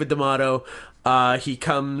on David D'Amato. He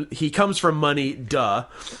comes from money, because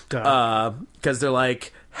they're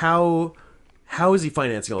like, how is he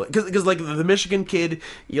financing all it? Because like the Michigan kid,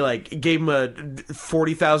 you like gave him a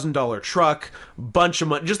 $40,000 truck, bunch of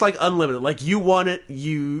money, just like unlimited. Like you want it,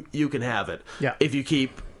 you can have it. Yeah. If you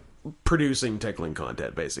keep producing tickling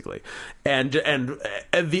content, basically. And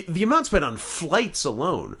the amount spent on flights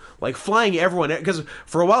alone, like flying everyone, because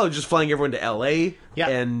for a while it was just flying everyone to LA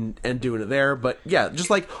and doing it there, but yeah,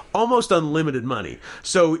 just like almost unlimited money.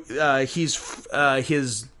 So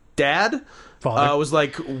his dad was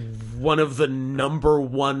like one of the number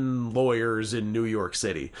one lawyers in New York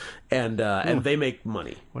City, and they make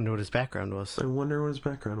money. Wonder what his background was. I wonder what his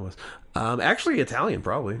background was. Actually Italian,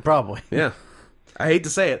 probably. Yeah. I hate to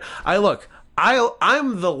say it.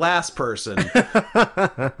 I'm the last person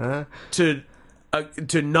to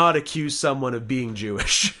not accuse someone of being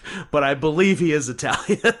Jewish, but I believe he is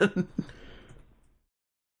Italian.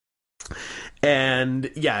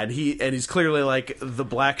 And he's clearly like the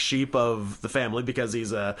black sheep of the family because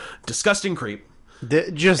he's a disgusting creep.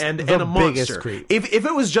 The a monster. Creep. If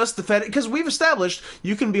it was just the fetish, because we've established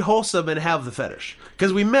you can be wholesome and have the fetish.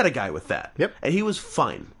 Because we met a guy with that. Yep. And he was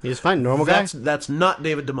fine. He was fine. Normal guy. That's not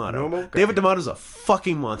David D'Amato. Normal guy. David D'Amato's a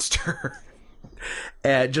fucking monster.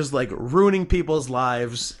 Just like ruining people's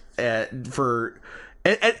lives and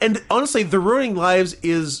honestly, the ruining lives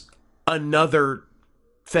is another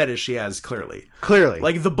fetish he has, clearly.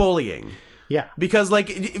 Like the bullying. Yeah. Because,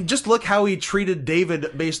 like, just look how he treated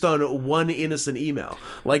David based on one innocent email.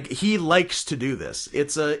 Like, he likes to do this.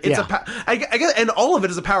 I guess, and all of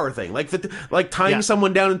it is a power thing. Like tying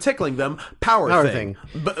someone down and tickling them, power thing.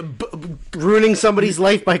 Ruining somebody's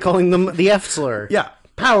life by calling them the F slur. Yeah.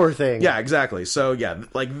 Power thing. Yeah, exactly. So, yeah,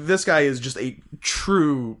 like, this guy is just a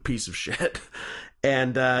true piece of shit.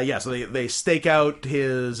 And, so they stake out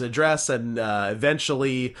his address and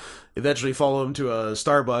eventually follow him to a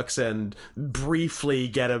Starbucks and briefly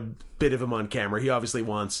get a bit of him on camera. He obviously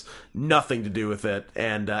wants nothing to do with it,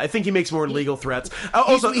 and I think he makes more legal threats.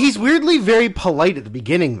 Also, he's weirdly very polite at the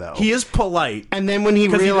beginning, though. He is polite, and then when he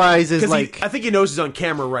realizes, I think he knows he's on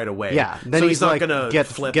camera right away. Yeah, then so he's not like, gonna get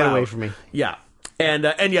away from me. Yeah. And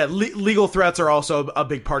legal threats are also a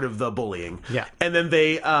big part of the bullying. Yeah. And then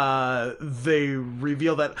they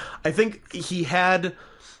reveal that I think he had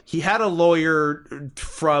a lawyer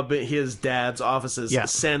from his dad's offices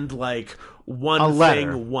send like one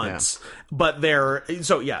thing once, but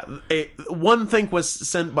one thing was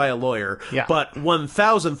sent by a lawyer, but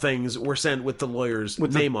 1,000 things were sent with the lawyer's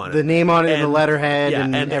name on it. The name on it and the letterhead,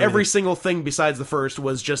 and every single thing besides the first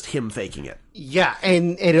was just him faking it. Yeah,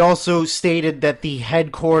 and it also stated that the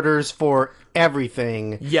headquarters for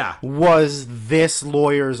everything was this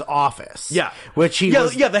lawyer's office. Yeah. Which he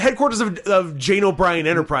the headquarters of Jane O'Brien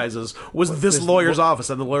Enterprises was this lawyer's office,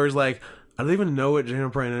 and the lawyer's like, I don't even know what Jane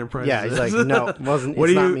O'Brien Enterprises Yeah, is. he's like, no, wasn't. What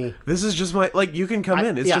It's do not you? me. This is just my like. You can come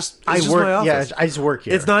in. It's Yeah, just I it's just work. my office. Yeah, I just work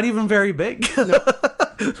here. It's not even very big.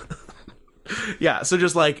 Yeah, so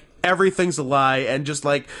just like everything's a lie, and just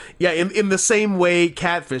like in the same way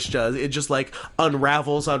Catfish does, it just like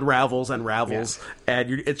unravels, and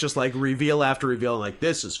it's just like reveal after reveal, and like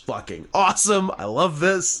this is fucking awesome. I love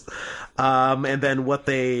this. And then what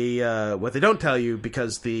they don't tell you,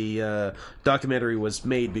 because the documentary was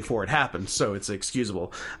made before it happened, so it's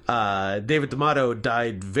excusable. David D'Amato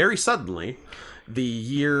died very suddenly the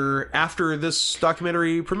year after this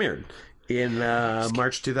documentary premiered. In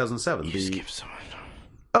March 2007. You skipped so much.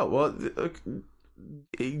 Oh, well,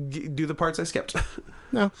 do the parts I skipped.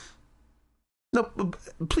 No. No,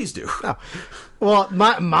 please do. Oh. Well,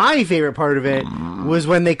 my favorite part of it was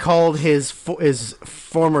when they called his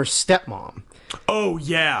former stepmom. Oh,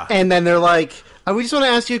 yeah. And then they're like, we just want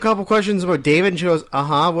to ask you a couple questions about David. And she goes,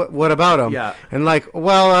 what about him? Yeah. And like,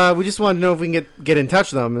 well, we just want to know if we can get in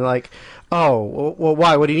touch with him. And like, oh, well,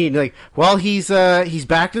 why? What do you need? And like, well, he's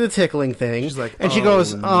back to the tickling thing. She's like, and she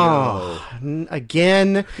goes,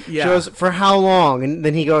 again? Yeah. She goes, for how long? And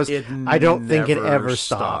then he goes, It I don't think it never ever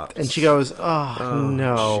stops. stopped. And she goes,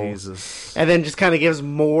 no. Jesus. And then just kind of gives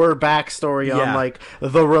more backstory on Yeah. like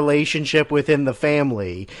the relationship within the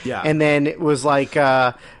family. Yeah. And then it was like,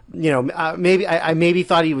 maybe I maybe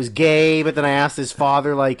thought he was gay, but then I asked his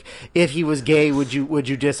father, like, if he was gay, would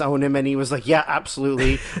you disown him? And he was like, yeah,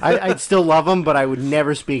 absolutely. I'd still love him, but I would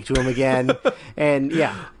never speak to him again. And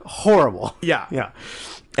yeah, horrible. Yeah. Yeah.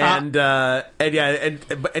 And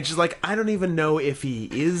she's like, I don't even know if he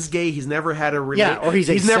is gay. He's never had a or he's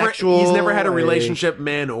asexual. He's never had a relationship,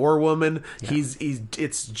 man or woman. Yeah.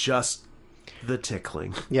 It's just the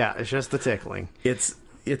tickling. Yeah, it's just the tickling.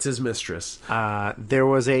 It's his mistress. There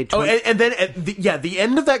was a... and then the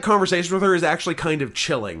end of that conversation with her is actually kind of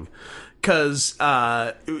chilling, because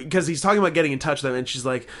he's talking about getting in touch with them, and she's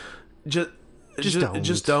like, just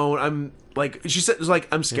don't. I'm like, she said, like,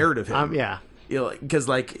 I'm scared of him. Yeah. Because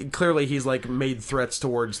like clearly he's like made threats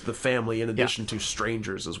towards the family in addition to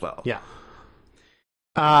strangers as well. Yeah.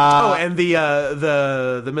 And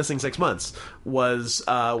the missing 6 months was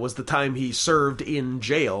the time he served in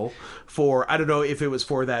jail for, I don't know if it was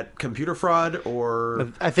for that computer fraud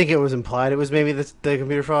or... I think it was implied it was maybe the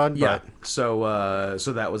computer fraud. Yeah. But... So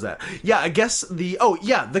that was that. Yeah, I guess the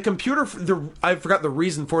computer... I forgot the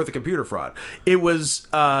reason for the computer fraud. It was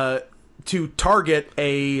to target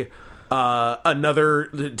another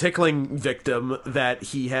tickling victim that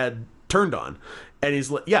he had turned on. And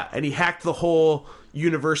and he hacked the whole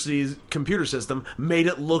university's computer system, made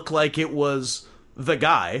it look like it was the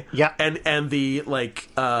guy. Yeah. And the like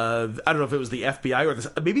I don't know if it was the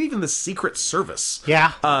FBI or maybe even the Secret Service.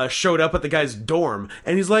 Yeah. Showed up at the guy's dorm,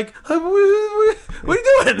 and he's like, what are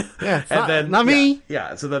you doing? Yeah, and not me.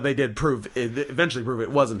 Yeah, so that they did eventually prove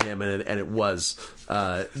it wasn't him, and it was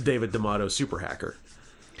David D'Amato, super hacker.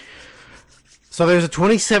 So there's a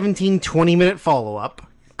 2017 20-minute follow-up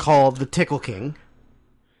called The Tickle King.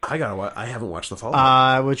 I haven't watched the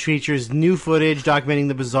follow-up. Which features new footage documenting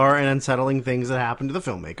the bizarre and unsettling things that happened to the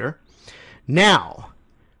filmmaker. Now,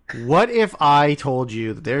 what if I told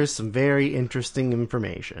you that there's some very interesting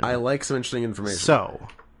information? I like some interesting information. So,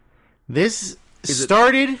 this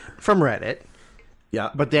started from Reddit. Yeah.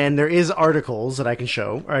 But then there is articles that I can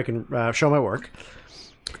show, or I can show my work.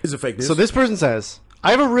 Is it fake news? So this person says, I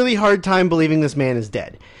have a really hard time believing this man is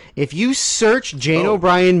dead. If you search Jane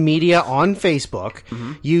O'Brien Media on Facebook,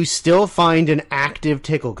 you still find an active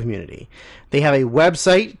Tickle community. They have a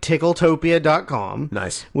website, tickletopia.com.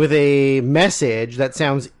 Nice. With a message that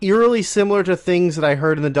sounds eerily similar to things that I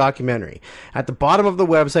heard in the documentary. At the bottom of the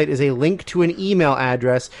website is a link to an email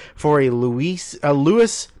address for a Louis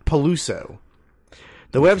Peluso.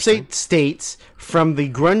 The website states, from the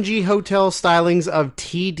grungy hotel stylings of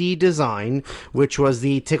TD Design, which was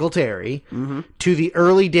the Tickle Terry, to the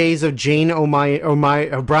early days of Jane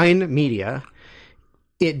O'Brien Media,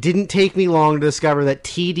 it didn't take me long to discover that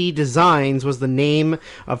TD Designs was the name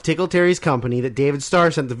of Tickle Terry's company that David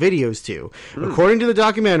Starr sent the videos to. According to the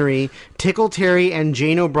documentary, Tickle Terry and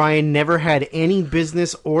Jane O'Brien never had any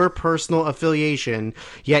business or personal affiliation,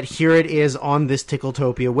 yet here it is on this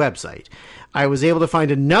Tickletopia website. I was able to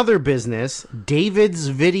find another business, David's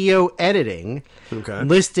Video Editing,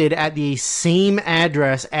 listed at the same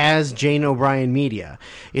address as Jane O'Brien Media.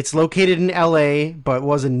 It's located in LA, but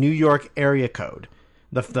was a New York area code.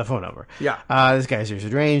 The phone number. Yeah. This guy is seriously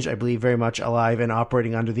deranged, I believe very much alive and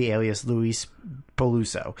operating under the alias Louis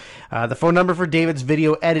Peluso. The phone number for David's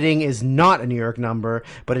video editing is not a New York number,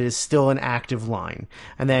 but it is still an active line.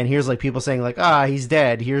 And then here's like people saying like, he's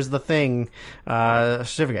dead. Here's the thing,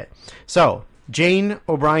 certificate. So Jane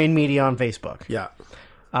O'Brien Media on Facebook. Yeah.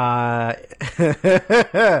 The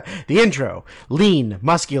intro: lean,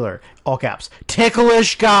 muscular, all caps,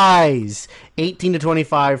 ticklish guys, 18 to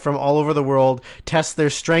 25 from all over the world, test their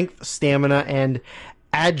strength, stamina, and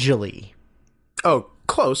agility. Oh,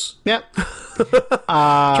 close. Yep.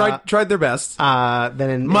 Tried their best.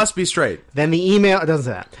 Must be straight. Then the email, it doesn't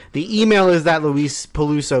say that. The email is that Luis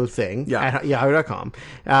Peluso thing at yahoo.com.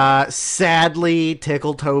 Sadly,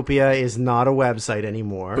 Tickletopia is not a website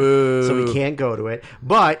anymore. Boo. So we can't go to it.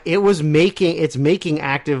 But it's making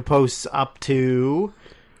active posts up to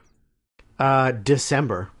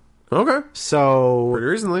December. Okay. So pretty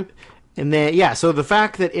recently. And then, so the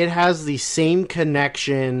fact that it has the same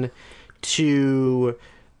connection to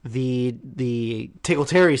the Tickle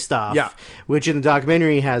Terry stuff, which in the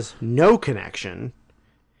documentary has no connection,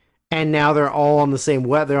 and now they're all on the same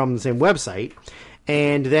website,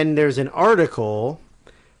 and then there's an article.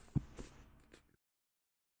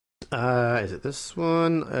 Is it this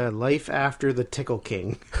one? Life After the Tickle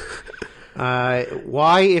King.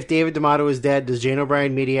 Why, if David D'Amato is dead, does Jane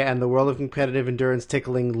O'Brien Media and the world of competitive endurance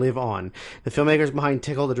tickling live on? The filmmakers behind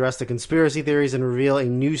Tickled address the conspiracy theories and reveal a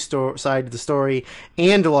new side to the story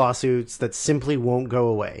and lawsuits that simply won't go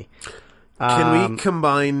away. Can we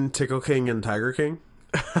combine Tickle King and Tiger King?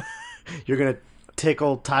 You're going to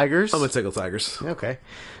tickle tigers? I'm going to tickle tigers. Okay.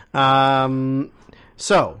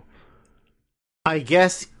 So, I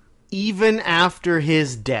guess even after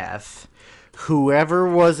his death, whoever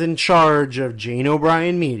was in charge of Jane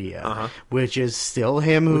O'Brien Media, which is still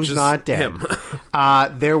him who's not dead,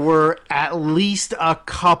 there were at least a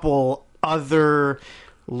couple other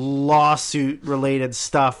lawsuit-related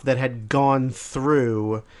stuff that had gone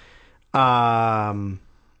through, like,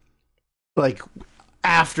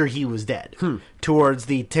 after he was dead, towards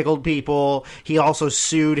the tickled people. He also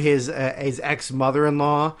sued his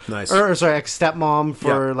ex-mother-in-law, ex-stepmom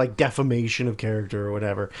for like defamation of character or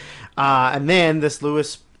whatever. And then this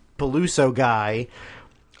Luis Peluso guy,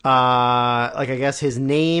 like I guess his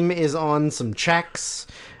name is on some checks,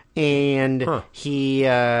 and he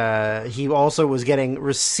also was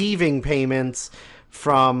receiving payments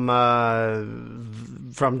from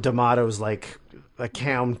D'Amato's like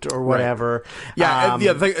account or whatever.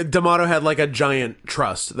 D'Amato had like a giant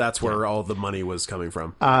trust. That's where all the money was coming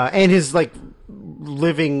from. And his like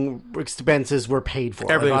living expenses were paid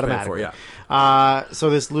for. Everything was paid for,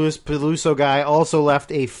 so this Luis Peluso guy also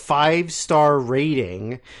left a 5-star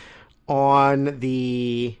rating on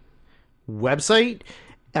the website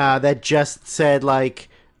that just said like,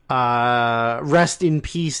 rest in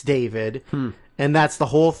peace, David. And that's the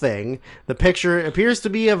whole thing. The picture appears to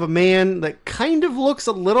be of a man that kind of looks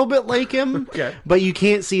a little bit like him, but you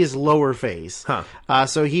can't see his lower face.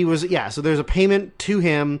 So he was, so there's a payment to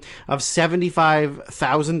him of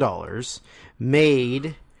 $75,000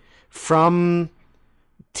 made from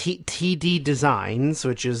TD Designs,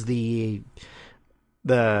 which is the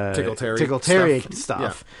Tickle Terry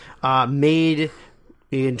stuff, made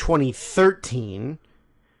in 2013.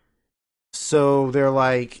 So they're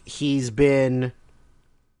like, Peluso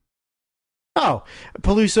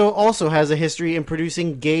also has a history in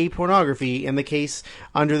producing gay pornography, in the case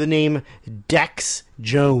under the name Dex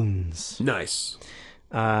Jones. Nice.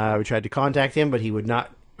 We tried to contact him, but he would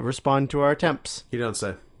not respond to our attempts. You don't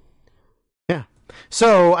say. Yeah.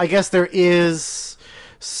 So I guess there is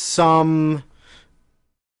some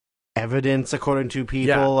evidence, according to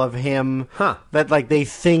people, of him that like they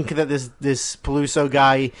think that this Peluso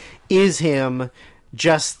guy is him,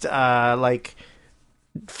 just like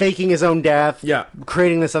faking his own death,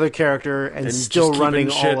 creating this other character, and still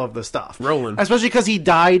running all of the stuff rolling. Especially because he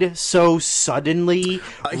died so suddenly.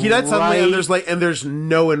 He died suddenly, and there's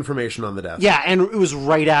no information on the death. Yeah, and it was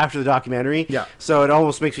right after the documentary. Yeah, so it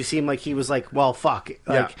almost makes me seem like he was like, well, fuck.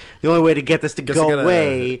 Like the only way to get this to go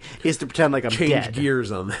away is to pretend like I'm change dead.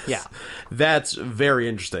 Gears on this. Yeah, that's very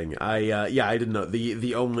interesting. I didn't know.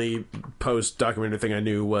 The only post documentary thing I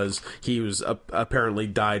knew was he was apparently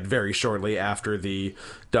died very shortly after the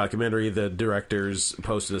documentary. The directors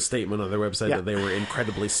posted a statement on their website that they were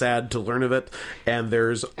incredibly sad to learn of it, and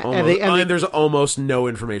there's almost no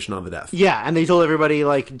information on the death. Yeah, and they told everybody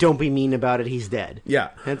like, don't be mean about it, he's dead. Yeah.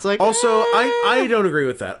 And it's like, also I don't agree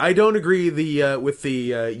with that. I don't agree with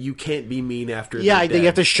the you can't be mean after you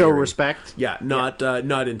have to show respect. Not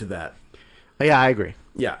into that. Yeah, I agree.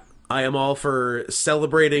 Yeah. I am all for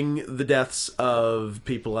celebrating the deaths of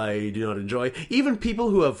people I do not enjoy, even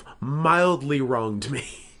people who have mildly wronged me.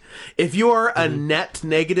 If you are a net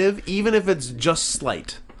negative, even if it's just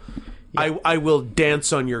slight, I will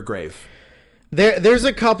dance on your grave. There's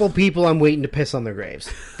a couple people I'm waiting to piss on their graves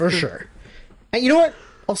for sure. And you know what?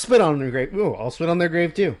 I'll spit on their grave. Ooh, I'll spit on their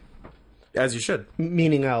grave too. As you should.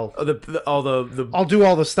 Meaning I'll I'll do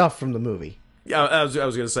all the stuff from the movie. Yeah, I was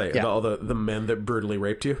going to say all the men that brutally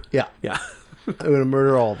raped you. Yeah. I'm going to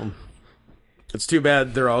murder all of them. It's too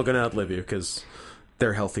bad they're all going to outlive you because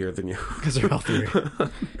they're healthier than you. Because they're healthier.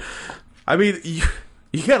 I mean, you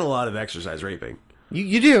get a lot of exercise raping.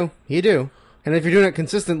 You do. And if you're doing it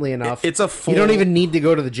consistently enough, it's a full, you don't even need to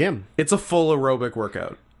go to the gym. It's a full aerobic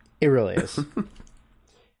workout. It really is.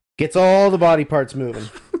 Gets all the body parts moving.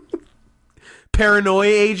 Paranoia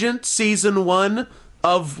Agent, season 1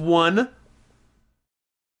 of 1.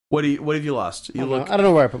 What have you lost? I don't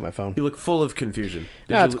know where I put my phone. You look full of confusion.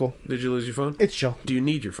 That's cool. Did you lose your phone? It's chill. Do you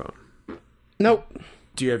need your phone? Nope.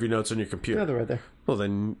 Do you have your notes on your computer? No, they're right there. Well,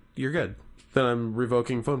 then you're good. Then I'm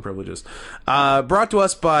revoking phone privileges. Brought to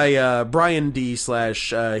us by Brian D /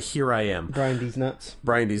 Here I Am. Brian D's nuts.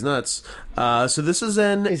 Brian D's nuts. So this is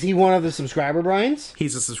Is he one of the subscriber Brians?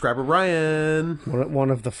 He's a subscriber Brian.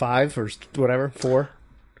 One of the 5 or whatever, 4?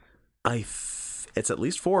 It's at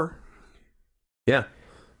least 4. Yeah.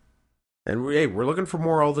 And we're looking for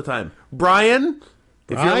more all the time. Brian,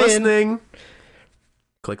 if you're listening,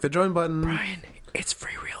 click the join button. Brian, it's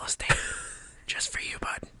free real estate. Just for you,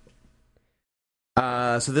 bud.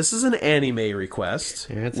 So this is an anime request,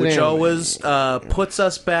 which always puts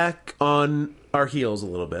us back on our heels a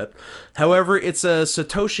little bit. However, it's a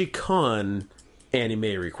Satoshi Kon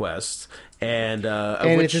anime request, and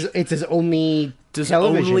it's his only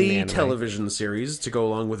television series to go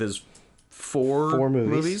along with his four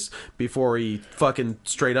movies before he fucking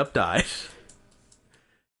straight up died.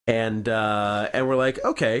 And we're like,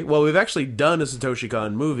 okay, well, we've actually done a Satoshi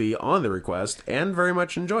Kon movie on the request and very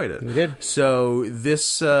much enjoyed it. We did. So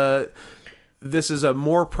this is a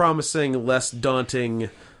more promising, less daunting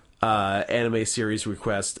anime series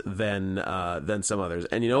request than some others.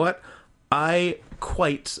 And you know what? I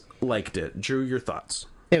quite liked it. Drew, your thoughts?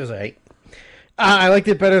 It was alright. I liked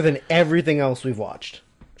it better than everything else we've watched.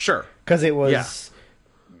 Sure. Because it was... Yeah.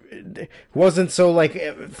 Wasn't so like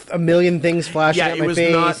a million things flashing at my face. It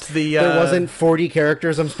was not the... there wasn't 40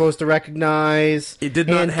 characters I'm supposed to recognize. It did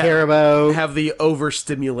not care about. Have the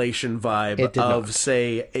overstimulation vibe of,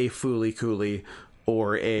 say, a Fooly Cooly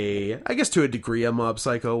or I guess to a degree, a Mob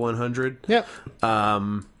Psycho 100. Yep.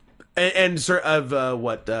 And sort of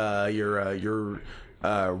your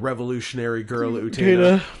revolutionary girl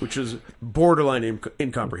Utena, which is borderline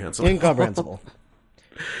incomprehensible.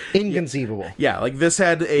 Inconceivable. Yeah, like this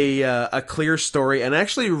had a clear story, and I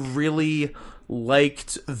actually really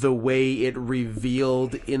liked the way it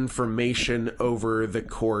revealed information over the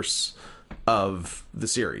course of the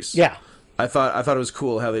series. Yeah, I thought it was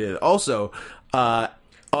cool how they did it. Also, on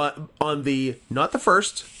the not the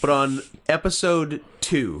first, but on episode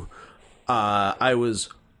 2, I was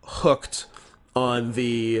hooked on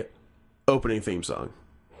the opening theme song.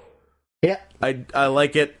 Yeah. I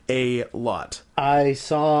like it a lot. I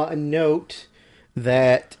saw a note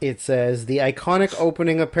that it says the iconic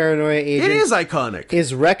opening of Paranoia Agent... It is iconic.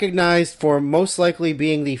 ...is recognized for most likely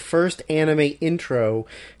being the first anime intro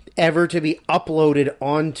ever to be uploaded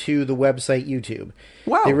onto the website YouTube.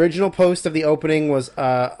 Wow. The original post of the opening was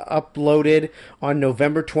uploaded on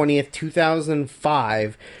November 20th,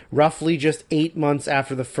 2005, roughly just 8 months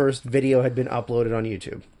after the first video had been uploaded on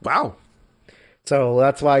YouTube. Wow. So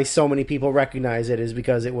that's why so many people recognize it, is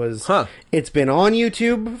because it's been on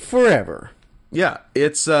YouTube forever. Yeah,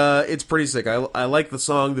 it's pretty sick. I like the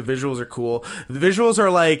song. The visuals are cool. The visuals are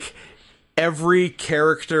like every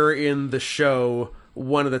character in the show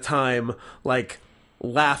one at a time, like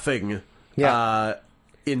laughing at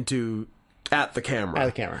the camera. At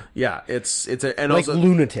the camera. Yeah, it's and like also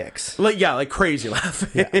lunatics. Like crazy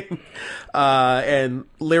laughing. Yeah. And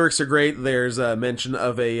lyrics are great. There's a mention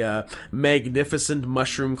of a magnificent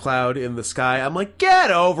mushroom cloud in the sky. I'm like,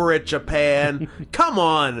 get over it, Japan. Come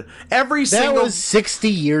on. That was 60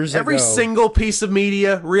 years ago. Every single piece of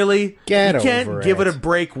media, really? You can't give it a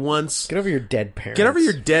break once. Get over your dead parents. Get over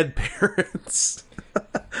your dead parents.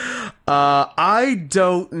 I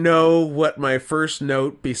don't know what my first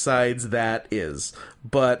note besides that is,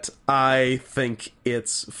 but I think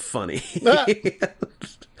it's funny.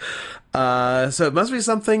 So it must be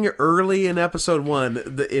something early in episode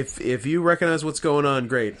 1. If you recognize what's going on,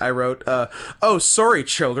 great. I wrote, oh, sorry,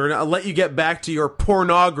 children. I'll let you get back to your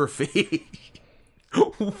pornography.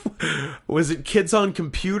 Was it Kids on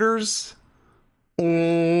Computers?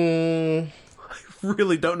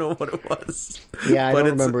 really don't know what it was. Yeah, I But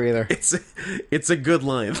don't remember either. It's a good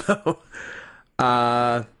line though.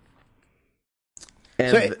 And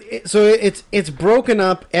So it's broken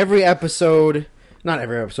up every episode. Not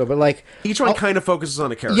every episode, but like each one kind of focuses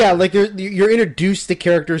on a character. yeah, like you're introduced to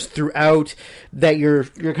characters throughout that you're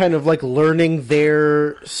kind of like learning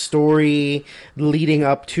their story leading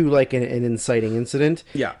up to like an inciting incident.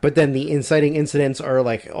 Yeah. But then the inciting incidents are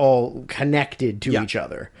like all connected to Yeah. each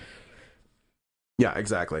other. Yeah,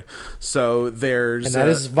 exactly. So there's And that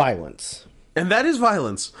is violence.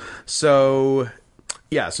 violence. So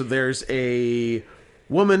yeah, so there's a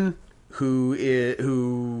woman who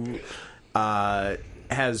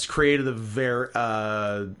has created a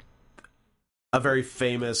very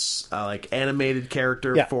famous like animated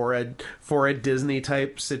character Yeah. for a Disney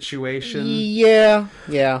type situation. Yeah.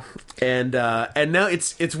 And now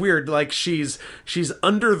it's weird, like she's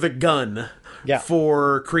under the gun Yeah.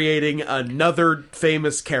 for creating another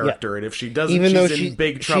famous character, and if she doesn't, Even though she's in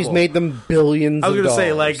big trouble. she's made them billions I was of gonna dollars.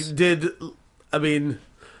 say, like,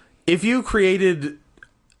 if you created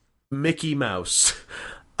Mickey Mouse,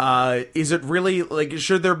 is it really, like,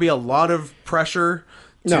 should there be a lot of pressure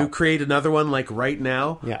to No. create another one, like, right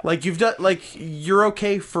now? Yeah. Like, you've done, like, you're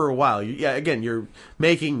okay for a while. Again, you're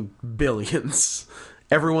making billions.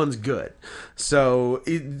 Everyone's good. So,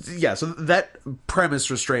 so that premise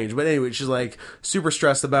was strange. But anyway, she's, like, super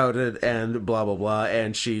stressed about it and blah, blah, blah.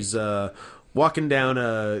 And she's walking down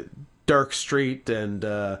a dark street and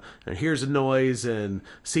hears a noise and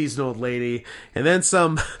sees an old lady. And then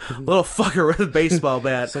some little fucker with a baseball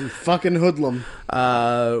bat Some fucking hoodlum.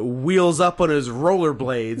 wheels up on his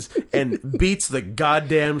rollerblades and beats the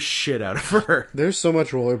goddamn shit out of her. There's so much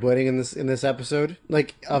rollerblading in this episode,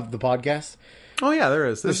 like of the podcast. Oh, yeah, there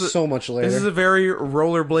is. There's so much later. This is a very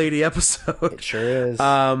rollerbladey episode. It sure is.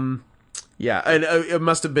 Yeah, and it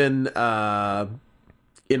must have been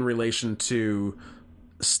in relation to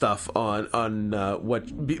stuff on what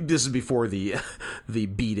this is before the the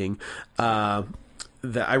beating. That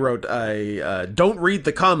I wrote, I don't read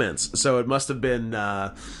the comments, so it must have been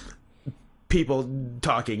people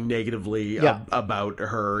talking negatively Yeah. about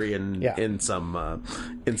her in some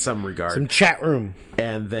regard. Some chat room.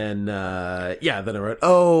 And then, then I wrote,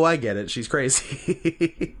 oh, I get it. She's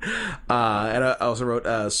crazy. And I also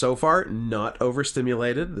wrote, so far, not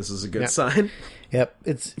overstimulated. This is a good sign. Yep,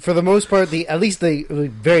 it's for the most part at least the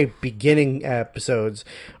very beginning episodes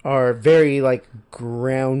are very like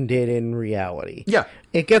grounded in reality. Yeah.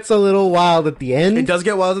 It gets a little wild at the end. It does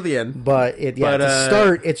get wild at the end. But to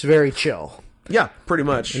start it's very chill. Yeah, pretty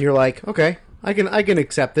much. And you're like, okay, I can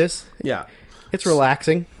accept this. Yeah. It's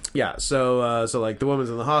relaxing. Yeah, so like the woman's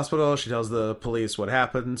in the hospital. She tells the police what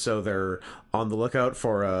happened, so they're on the lookout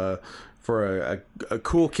for a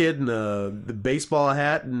cool kid in a baseball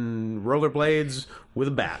hat and rollerblades with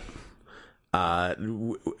a bat.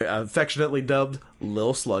 Affectionately dubbed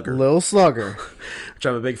Lil Slugger, which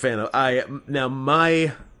I'm a big fan of.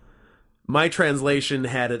 My translation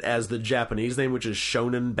had it as the Japanese name, which is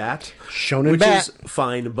Shonen Bat. Which is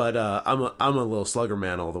fine, but I'm a Lil Slugger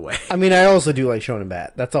man all the way. I mean, I also do like Shonen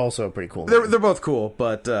Bat. That's also a pretty cool name. They're both cool,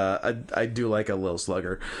 but I do like a Lil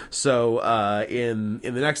Slugger. So in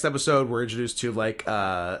the next episode, we're introduced to like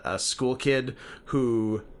a school kid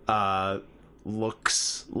who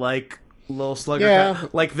looks like Lil Slugger, Yeah.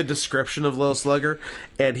 like the description of Lil Slugger,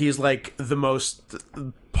 and he's like the most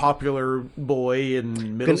popular boy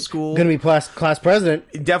in middle school. Gonna be class president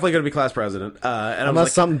Definitely gonna be class president. And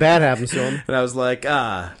unless something bad happens to him. and I was like,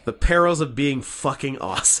 the perils of being fucking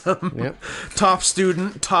awesome. Yep. Top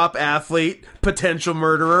student, top athlete, potential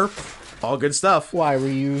murderer, all good stuff. Why were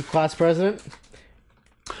you class president?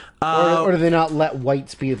 Or do they not let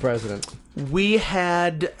whites be the president? We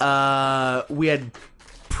had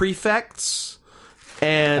prefects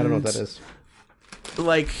and I don't know what that is.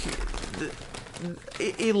 like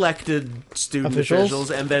elected student officials,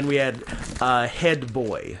 and then we had head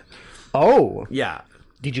boy. Oh, Yeah,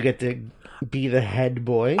 did you get to be the head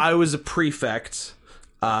boy? I was a prefect.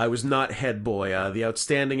 I was not head boy. The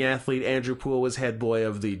outstanding athlete Andrew Poole was head boy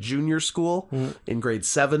of the junior school in grade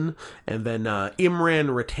 7, and then Imran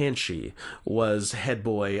Ratanchi was head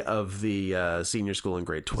boy of the senior school in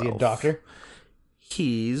grade 12. Is he a doctor?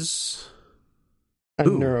 He's A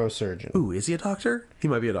neurosurgeon. Ooh, is he a doctor? He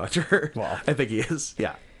might be a doctor. Well. I think he is.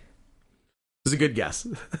 Yeah. It's a good guess.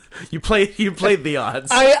 You played the odds.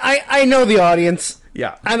 I know the audience.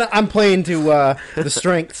 Yeah. And I'm playing to the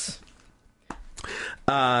strengths.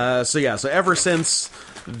 So ever since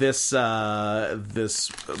this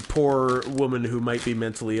poor woman who might be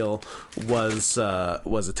mentally ill was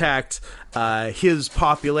attacked, his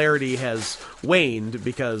popularity has waned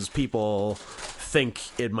because people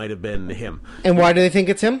think it might have been him And why do they think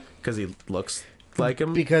it's him? because he looks like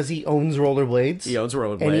him. Because he owns rollerblades. He owns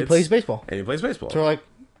rollerblades. And he plays baseball. And he plays baseball. So like,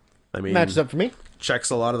 I mean, matches up for me. checks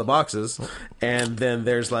a lot of the boxes. And then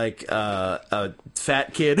there's like a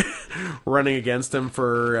fat kid running against him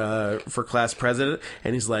for class president,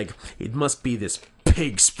 and he's like, "It must be this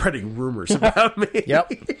pig spreading rumors about me."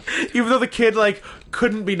 Yep. Even though the kid like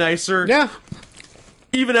couldn't be nicer. Yeah.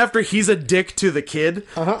 Even after he's a dick to the kid,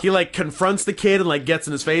 Uh-huh. he like confronts the kid and like gets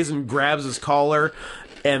in his face and grabs his collar,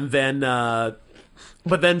 and then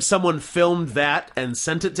but then someone filmed that and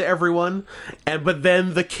sent it to everyone, but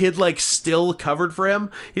then the kid like still covered for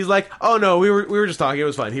him. He's like, "Oh no, we were just talking. It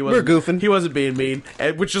was fine. He wasn't goofing. He wasn't being mean,"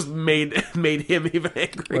 which just made him even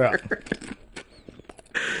angrier.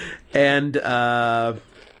 And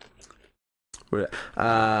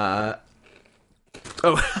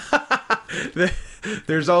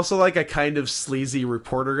there's also like a kind of sleazy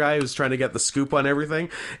reporter guy who's trying to get the scoop on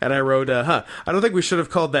everything, and I wrote, I don't think we should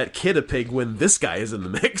have called that kid a pig when this guy is in the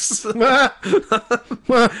mix.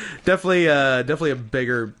 Definitely a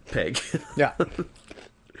bigger pig. Yeah.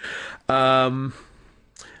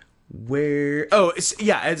 Where? Oh,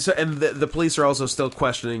 yeah, and the police are also still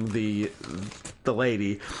questioning the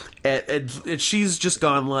lady, and she's just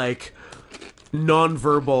gone like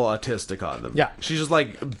non-verbal autistic on them. Yeah. She's just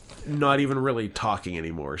like not even really talking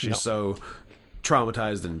anymore. She's so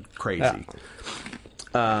traumatized and crazy.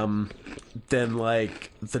 Yeah. Then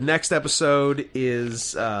like the next episode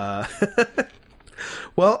is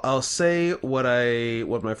well, I'll say what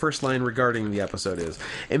my first line regarding the episode is.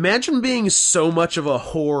 Imagine being so much of a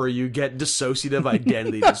whore you get dissociative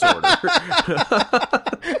identity disorder.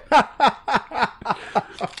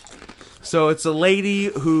 So it's a lady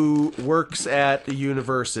who works at the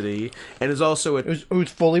university and is also who's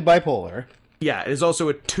fully bipolar. Yeah, is also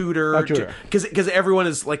a tutor. Because everyone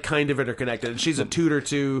is like kind of interconnected. And she's a tutor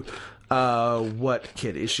to what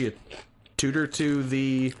kid? Is she a tutor to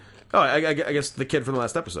the... Oh, I guess the kid from the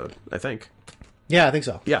last episode, I think. Yeah, I think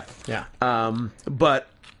so. Yeah. Yeah. But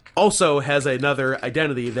also has another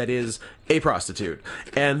identity that is a prostitute.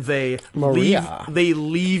 And they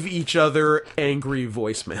leave each other angry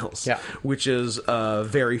voicemails. Yeah. Which is a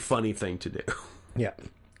very funny thing to do. Yeah.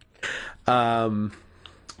 And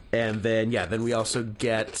then we also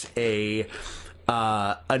get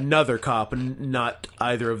another cop, not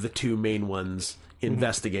either of the two main ones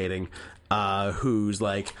investigating, who's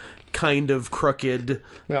like kind of crooked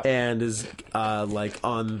and is like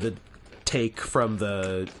on the take from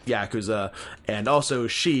the Yakuza, and also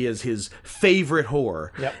she is his favorite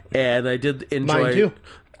whore. Yep. And I did enjoy... Mine too.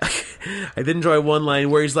 I did enjoy one line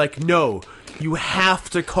where he's like, "No, you have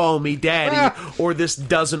to call me daddy or this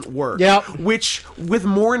doesn't work." Yep. Which, with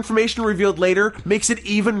more information revealed later, makes it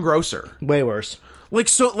even grosser. Way worse. Like,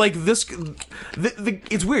 so, like, this...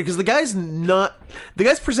 it's weird, because the guy's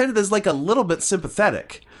presented as, like, a little bit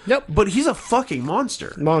sympathetic. Yep. But he's a fucking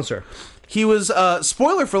monster. Monster. He was,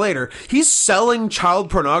 spoiler for later, he's selling child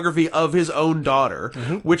pornography of his own daughter,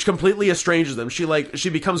 which completely estranges them. She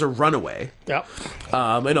becomes a runaway. Yep.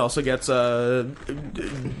 And also gets, beaten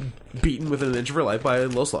within an inch of her life by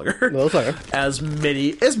Lil Slugger. Lil Slugger. As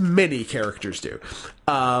many characters do.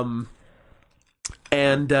 And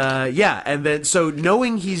then, so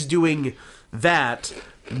knowing he's doing that,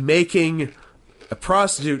 making a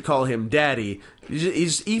prostitute call him daddy,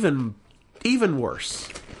 is even worse.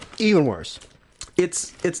 Even worse.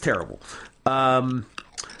 It's terrible. Then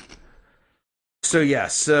I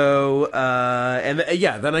guess,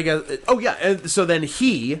 and so then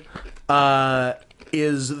he,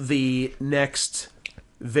 is the next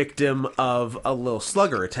victim of a Lil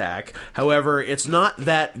Slugger attack. However, it's not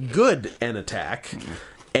that good an attack,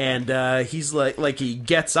 and he's like he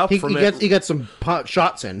gets up from it. He gets some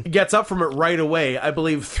shots in. Gets up from it right away. I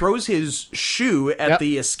believe throws his shoe at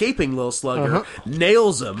the escaping Lil Slugger,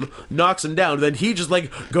 nails him, knocks him down. Then he just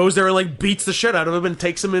like goes there and like beats the shit out of him and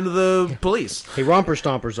takes him into the police. He romper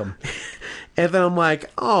stompers him. And then I'm like,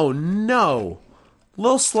 oh no.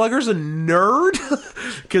 Lil Slugger's a nerd?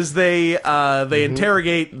 Because they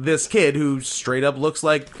interrogate this kid who straight up looks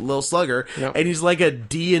like Lil Slugger, and he's like a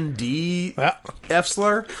D&D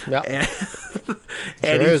F-slur. Yeah.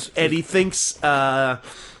 And he thinks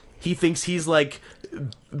he's like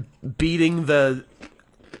beating the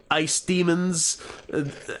ice demons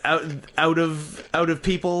out of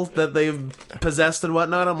people that they've possessed and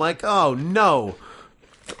whatnot. I'm like, oh no.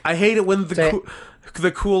 I hate it when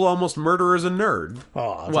the cool almost murderer is a nerd.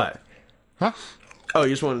 Oh, what? Huh? Oh,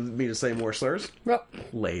 you just wanted me to say more slurs? Well,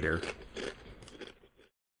 later.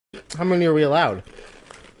 How many are we allowed?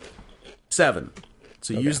 7.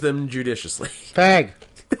 So use them judiciously. Fag.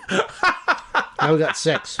 Now we got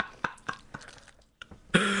 6.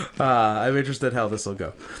 I'm interested how this will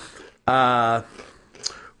go.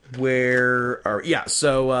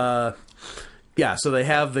 So they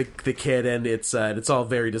have the kid, and it's all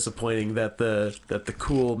very disappointing that the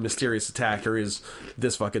cool mysterious attacker is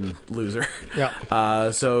this fucking loser.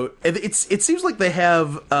 Yeah. So it seems like they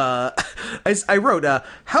have. I wrote,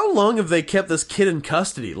 how long have they kept this kid in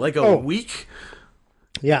custody? Like a week?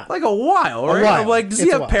 Yeah. Like a while, right? while. I'm like, does he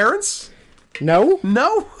It's a have while. parents? No?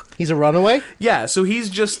 No. He's a runaway? Yeah, so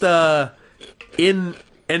he's just in,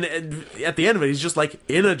 and at the end of it, he's just like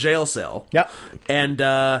in a jail cell. Yep.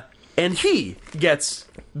 And he gets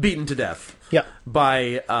beaten to death. Yep.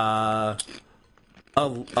 By a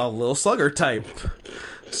little slugger type.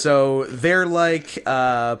 So they're like,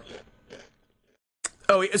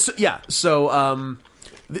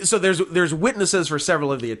 So there's witnesses for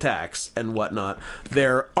several of the attacks and whatnot.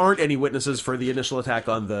 There aren't any witnesses for the initial attack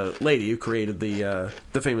on the lady who created the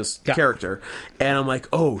famous character. And I'm like,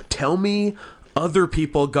 oh, tell me other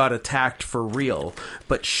people got attacked for real,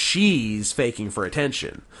 but she's faking for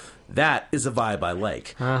attention. That is a vibe I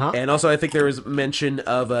like. Uh-huh. And also I think there was mention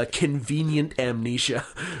of a convenient amnesia,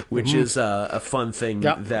 which is a fun thing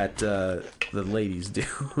that the ladies do.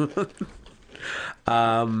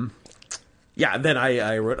 Yeah, then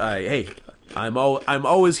I wrote, hey, I'm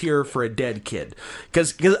always here for a dead kid,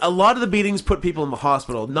 because a lot of the beatings put people in the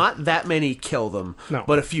hospital. Not that many kill them,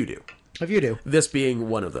 but a few do. If you do. This being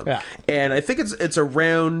one of them. Yeah. And I think it's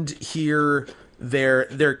around here.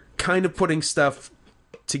 They're kind of putting stuff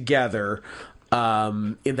together,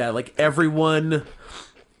 in that, like, everyone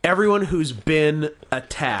who's been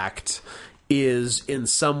attacked is in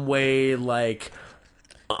some way, like,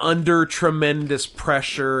 under tremendous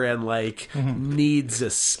pressure and, like, needs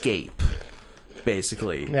escape,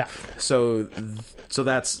 basically. Yeah. So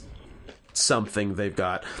that's something they've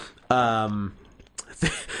got.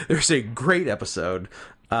 There's a great episode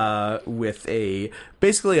with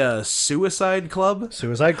basically a suicide club.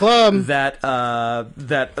 Suicide Club. That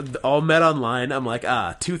all met online. I'm like,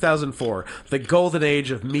 2004, the golden age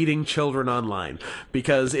of meeting children online,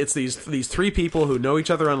 because it's these three people who know each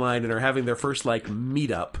other online and are having their first, like,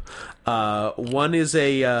 meetup. One is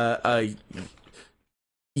a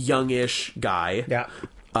youngish guy. Yeah.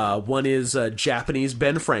 One is Japanese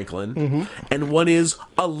Ben Franklin, and one is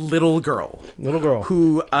a little girl. Little girl.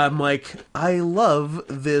 Who I'm like, I love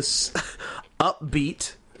this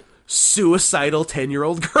upbeat, suicidal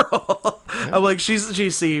 10-year-old girl. I'm like, she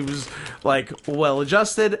seems like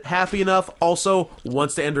well-adjusted, happy enough, also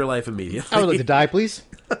wants to end her life immediately. I would like to die, please.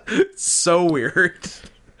 So weird.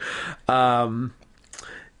 Yeah,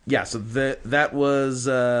 so that was...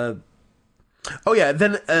 Oh yeah,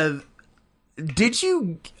 then... did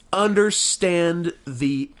you understand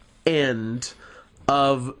the end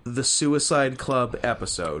of the Suicide Club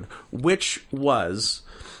episode, which was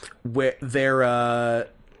where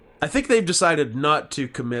I think they've decided not to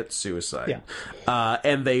commit suicide. Yeah.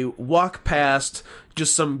 And they walk past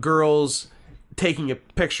just some girls taking a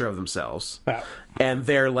picture of themselves. Wow. And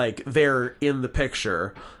they're in the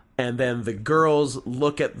picture, and then the girls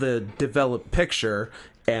look at the developed picture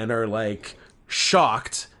and are, like,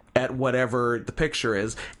 shocked at whatever the picture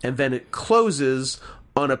is, and then it closes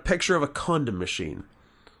on a picture of a condom machine.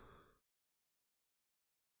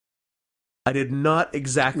 I did not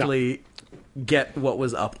exactly get what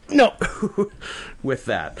was up with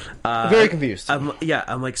that. Very confused. I'm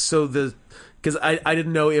like, so because I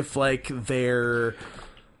didn't know if, like,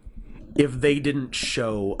 if they didn't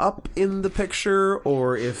show up in the picture,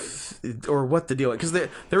 or what the deal is, because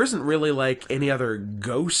there isn't really, like, any other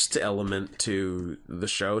ghost element to the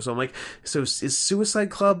show. So I'm like, so is Suicide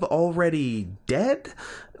Club already dead,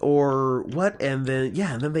 or what? And then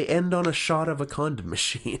they end on a shot of a condom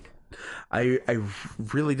machine. I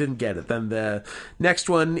really didn't get it. Then the next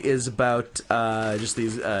one is about just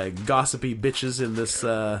these gossipy bitches in this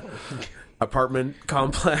apartment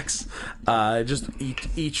complex, just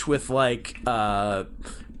each with, like,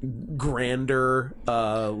 grander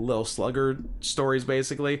little slugger stories,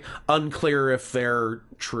 basically. Unclear if they're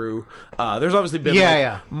true. There's obviously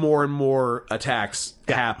been more and more attacks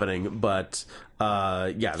happening, but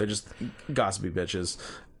they're just gossipy bitches.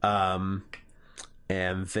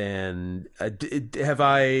 And then have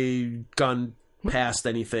I gone past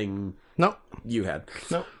anything? No. You had?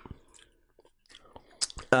 No.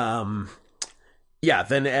 Yeah,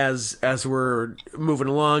 then as we're moving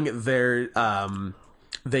along,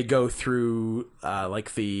 they go through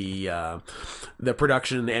like the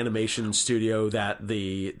production and animation studio that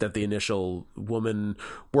the initial woman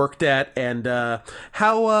worked at, and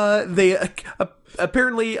how they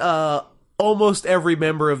apparently almost every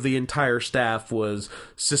member of the entire staff was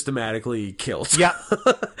systematically killed. Yeah.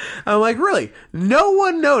 I'm like, really? No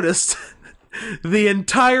one noticed the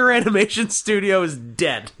entire animation studio is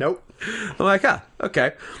dead. Nope. I'm like,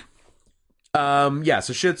 okay.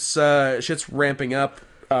 So shit's ramping up.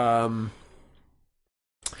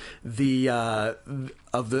 The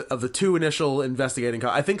of the two initial investigating,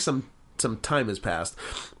 I think some time has passed.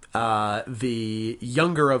 The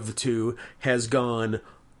younger of the two has gone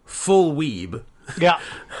full weeb. Yeah.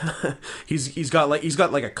 he's got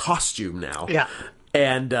like a costume now. Yeah.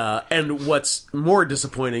 And what's more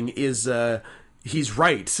disappointing is he's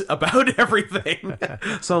right about everything.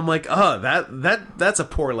 So I'm like, that's a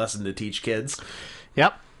poor lesson to teach kids.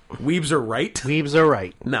 Yep. Weebs are right. Weebs are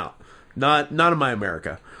right. No, not in my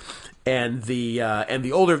America. And the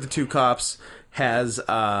older of the two cops has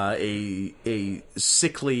a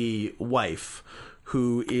sickly wife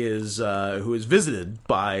who is visited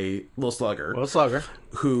by Lil Slugger. Lil Slugger.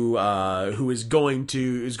 Who is going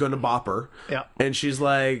to bop her. Yeah. And she's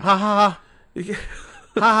like, ha ha ha.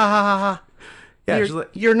 Ha ha ha ha. Yeah, she's like,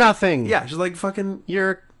 you're nothing. Yeah, she's like, fucking,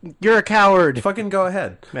 you're a coward. Fucking go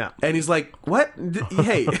ahead. Yeah. And he's like, what?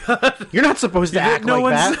 Hey, you're not supposed to act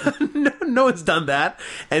like that. No one's done that.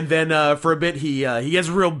 And then for a bit he gets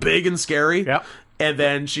real big and scary. Yep. And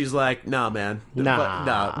then she's like, nah, man.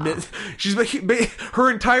 Nah. She's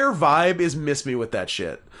her entire vibe is miss me with that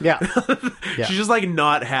shit. Yeah. She's just like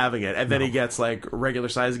not having it. And then he gets like regular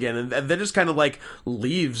size again. And then just kind of like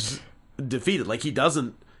leaves defeated. Like he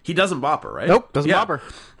doesn't bop her, right? Nope, doesn't bop her.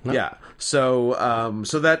 No. Yeah. So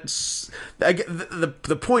that's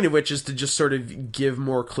the point of which is to just sort of give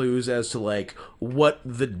more clues as to like what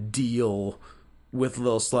the deal with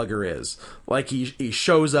Lil Slugger is. Like he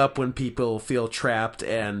shows up when people feel trapped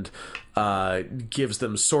and gives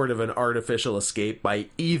them sort of an artificial escape by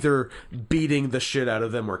either beating the shit out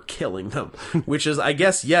of them or killing them, which is, I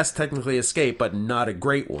guess, yes, technically escape, but not a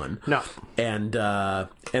great one. No. And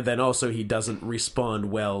then also he doesn't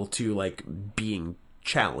respond well to like being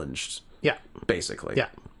challenged. Yeah. Basically. Yeah.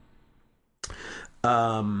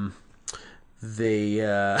 I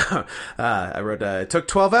wrote, it took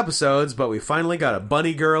 12 episodes, but we finally got a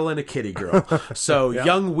bunny girl and a kitty girl. So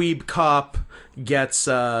young weeb cop gets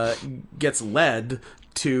led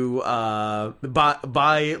to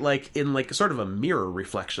by like in like sort of a mirror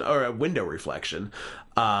reflection or a window reflection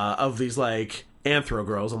of these like anthro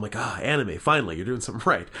girls. I'm like, anime, finally, you're doing something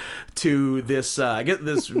right. To this I get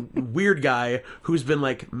this weird guy who's been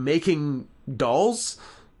like making dolls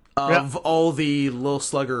of all the Lil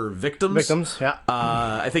Slugger victims. Yeah.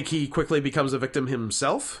 I think he quickly becomes a victim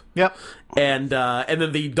himself. Yep. And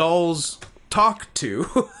then the dolls talk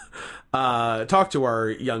to our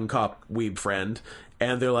young cop weeb friend,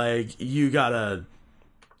 and they're like, you gotta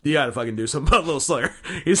fucking do something about Lil Slugger.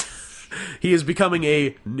 He is becoming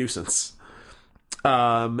a nuisance.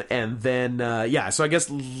 And then so I guess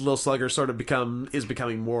Lil Slugger sort of is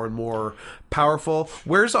becoming more and more powerful.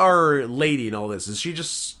 Where's our lady in all this? Is she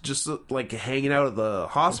just like hanging out at the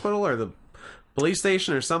hospital or the police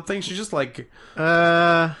station or something? She's just like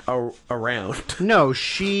around. No,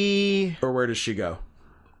 she. Or where does she go?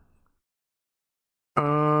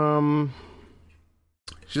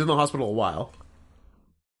 She's in the hospital a while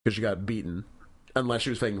because she got beaten, unless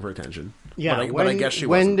she was begging for attention. Yeah, but I guess she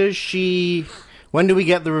wasn't. When do we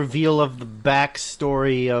get the reveal of the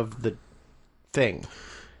backstory of the thing?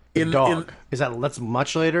 The dog. That's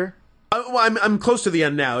much later? Well, I'm close to the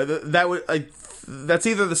end now. That's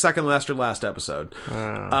either the second last or last episode.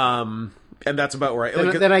 And that's about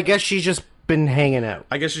where then I guess she's just been hanging out.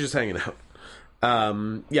 I guess she's just hanging out.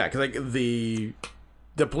 Because like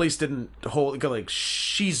the police didn't hold, like,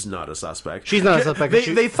 she's not a suspect. She's not a suspect.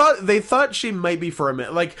 They thought she might be for a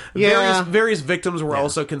minute. Like various victims were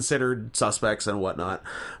also considered suspects and whatnot.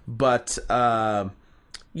 But so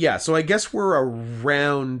I guess we're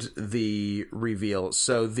around the reveal.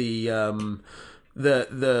 So the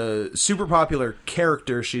super popular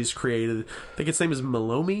character she's created, I think its name is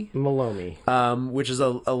Melomi. Which is a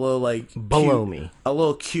little like Belomi. A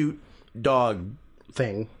little cute dog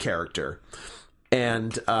thing character.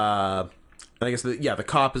 And I guess the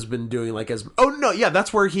cop has been doing like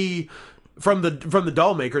that's where he from the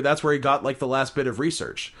doll maker, that's where he got like the last bit of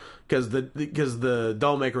research, because the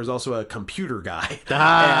doll maker is also a computer guy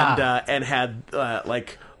and had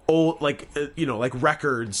like old like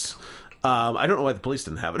records. I don't know why the police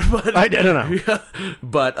didn't have it, but I don't know.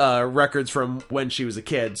 But records from when she was a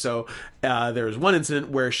kid. So there was one incident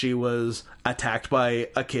where she was attacked by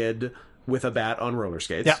a kid with a bat on roller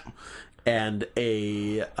skates. Yeah. And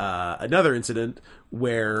another incident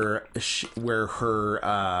where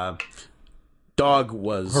her dog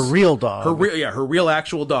was Her real dog. her real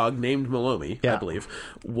actual dog named Melomi, I believe,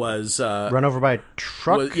 was run over by a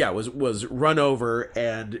truck. Was run over,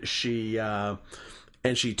 and she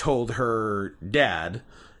told her dad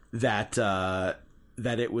that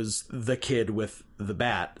that it was the kid with the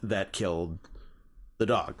bat that killed the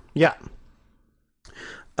dog. Yeah.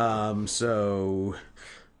 So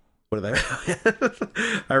what did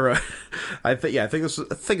I wrote? I think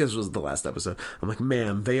this was the last episode. I'm like,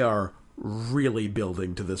 man, they are really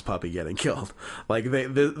building to this puppy getting killed. Like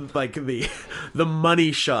the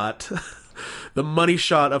money shot. The money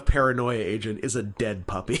shot of Paranoia Agent is a dead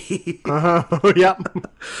puppy. Yep.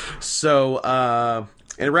 So,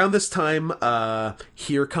 and around this time,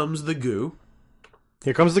 here comes the goo.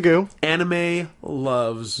 Here comes the goo. Anime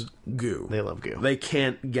loves goo. They love goo. They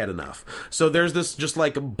can't get enough. So there's this just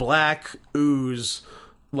like black ooze,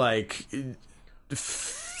 like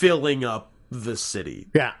filling up the city.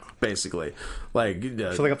 Yeah. Basically, like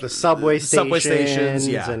filling up the subway stations,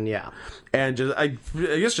 and just I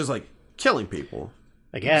guess just like killing people.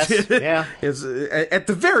 I guess, yeah. It's at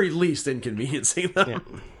the very least inconveniencing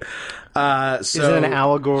them. Yeah. So is it an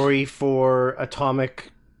allegory for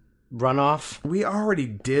atomic runoff? We already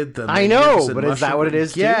did the. I know, but is that what it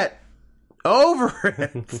is? Get over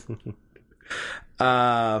it.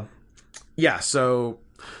 Yeah. So,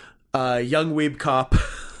 young weeb cop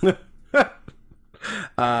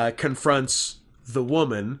confronts the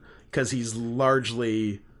woman because he's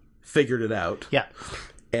largely figured it out. Yeah.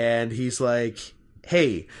 And he's like,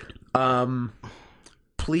 hey,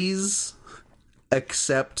 please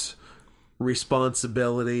accept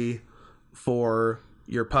responsibility for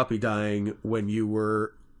your puppy dying when you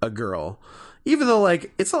were a girl. Even though,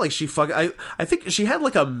 like, it's not like she I think she had,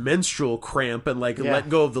 like, a menstrual cramp and, like, let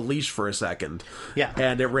go of the leash for a second. Yeah.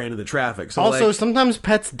 And it ran into traffic. So, also, like, sometimes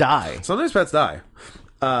pets die. Sometimes pets die.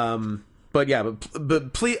 But yeah,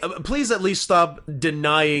 but please at least stop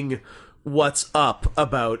denying what's up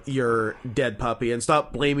about your dead puppy and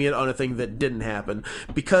stop blaming it on a thing that didn't happen,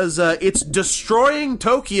 because it's destroying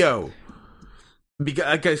Tokyo.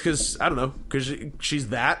 Because I don't know, because she's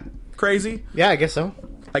that crazy. Yeah, I guess so.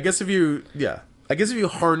 I guess if you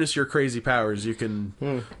harness your crazy powers, you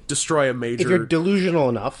can destroy a major. If you're delusional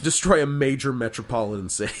enough, destroy a major metropolitan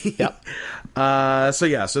city. Yep.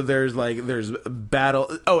 So there's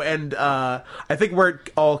battle. Oh, and I think where it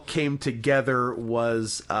all came together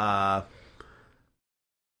was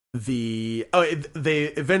they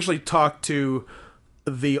eventually talked to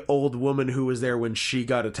the old woman who was there when she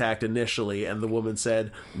got attacked initially, and the woman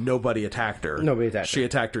said nobody attacked her. Nobody attacked her. She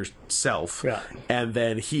attacked herself. Yeah. And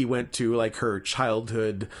then he went to like her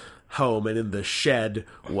childhood home, and in the shed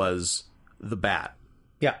was the bat.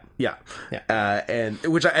 Yeah. Yeah. And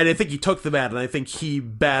I think he took the bat, and I think he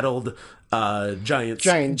battled giant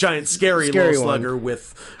scary little slugger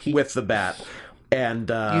with the bat, and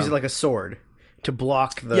use it like a sword to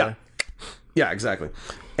block the. Yeah, exactly.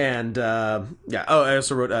 And I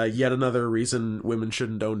also wrote yet another reason women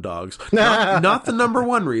shouldn't own dogs. Not the number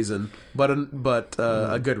one reason, but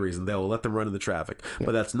a good reason. They will let them run in the traffic.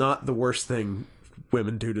 But that's not the worst thing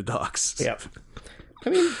women do to dogs. Yep. I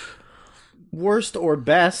mean, worst or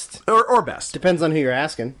best, or best, depends on who you're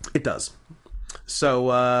asking. It does. So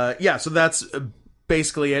so that's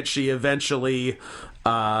basically it. She eventually,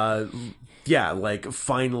 finally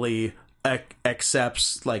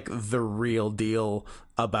accepts like the real deal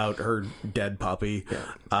about her dead puppy.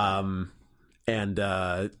 And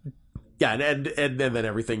then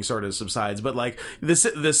everything sort of subsides, but like the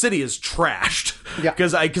city is trashed.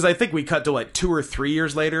 Because I think we cut to like 2 or 3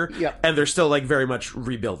 years later, and they're still like very much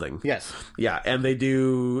rebuilding. Yes. And they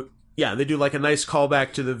do like a nice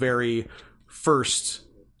callback to the very first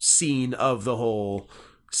scene of the whole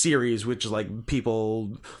series, which is like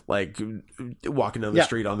people like walking down the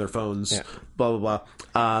street on their phones, blah blah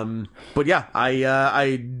blah. But yeah,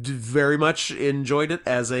 I very much enjoyed it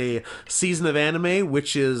as a season of anime,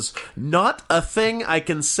 which is not a thing I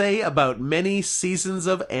can say about many seasons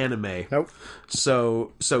of anime. Nope.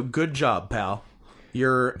 So good job, pal.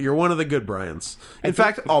 You're one of the good Bryans. In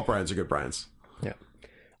fact, all Bryans are good Bryans. Yeah.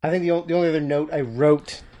 I think the only other note I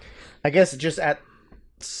wrote, I guess just at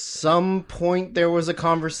some point there was a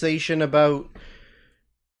conversation about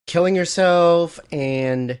killing yourself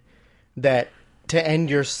and that to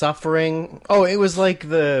end your suffering. Oh, it was like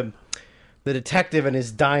the detective and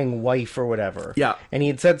his dying wife or whatever. Yeah. And he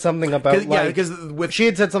had said something about she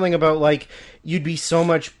had said something about like, you'd be so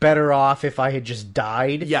much better off if I had just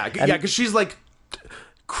died. Yeah, because she's like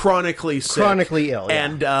chronically sick. Chronically ill.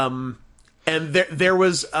 And And there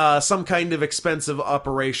was some kind of expensive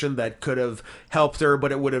operation that could have helped her,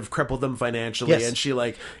 but it would have crippled them financially. Yes. And she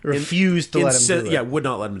like Refused to let him do it. Yeah, would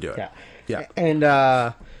not let him do it. Yeah. Yeah.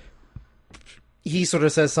 And he sort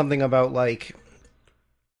of says something about like,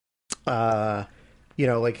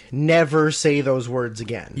 like never say those words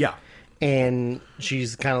again. Yeah. And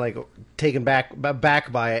she's kind of like taken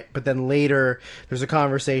back by it. But then later, there's a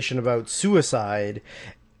conversation about suicide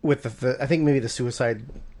with the I think maybe the suicide.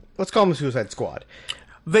 Let's call them the Suicide Squad.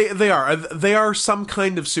 They are some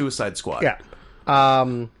kind of Suicide Squad. Yeah.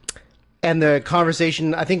 And the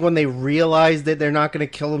conversation, I think when they realize that they're not going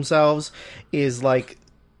to kill themselves, is like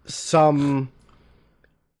some...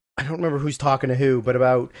 I don't remember who's talking to who, but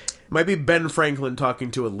about... Might be Ben Franklin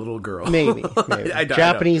talking to a little girl. Maybe.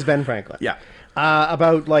 Japanese Ben Franklin. Yeah.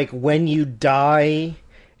 About, like, when you die,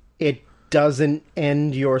 it doesn't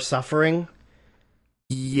end your suffering.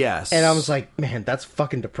 Yes. And I was like, man, that's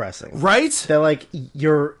fucking depressing. Right? They're like,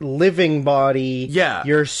 your living body, Yeah.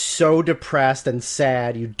 You're so depressed and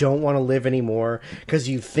sad, you don't want to live anymore because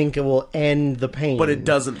you think it will end the pain. But it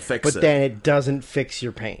doesn't fix it. But then it doesn't fix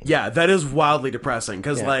your pain. Yeah, that is wildly depressing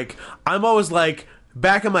because, like, I'm always like,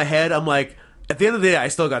 back in my head, I'm like, at the end of the day, I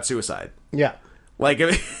still got suicide. Yeah. Like,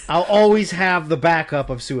 I'll always have the backup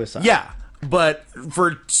of suicide. Yeah, but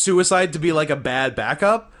for suicide to be like a bad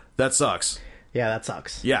backup, that sucks. Yeah, that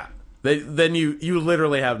sucks. Yeah. Then you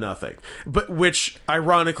literally have nothing. But which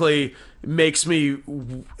ironically makes me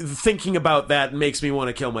thinking about that makes me want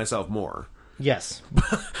to kill myself more. Yes.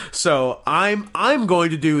 So I'm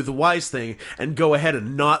going to do the wise thing and go ahead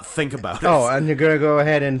and not think about it. Oh, and you're gonna go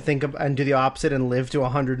ahead and and do the opposite and live to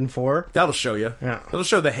 104. That'll show you. Yeah. That'll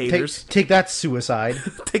show the haters. Take that, suicide.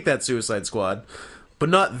 Take that, Suicide Squad. But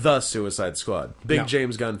not the Suicide Squad. Big No.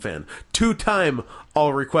 James Gunn fan. 2-time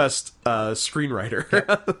All Request screenwriter.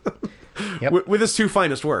 Yep. With his 2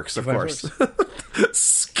 finest works, of course.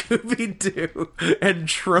 Scooby-Doo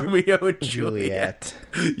and Romeo and Juliet.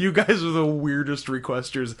 You guys are the weirdest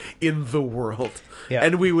requesters in the world. Yeah.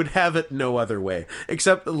 And we would have it no other way.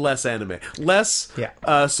 Except less anime. Less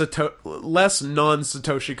less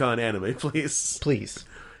non-Satoshi Kon anime, please. Please.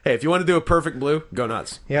 Hey, if you want to do a Perfect Blue, go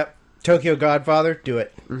nuts. Yep. Tokyo Godfather, do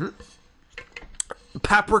it. Mm-hmm.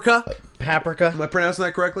 Paprika. Paprika. Am I pronouncing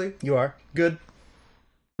that correctly? You are. Good.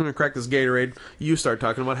 I'm going to crack this Gatorade. You start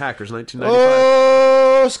talking about Hackers 1995.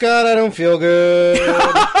 Oh, Scott, I don't feel good.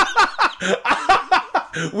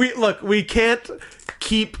 We can't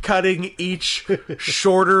keep cutting each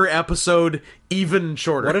shorter episode even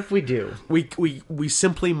shorter. What if we do? We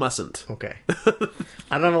simply mustn't. Okay.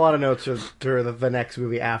 I don't have a lot of notes for the next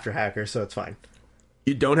movie after Hackers, so it's fine.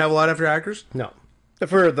 You don't have a lot after Hackers? No.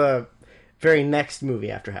 For the very next movie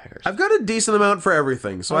after Hackers. I've got a decent amount for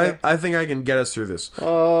everything, so Okay. I think I can get us through this.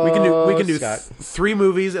 Oh, we can do Scott. 3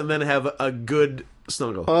 movies and then have a good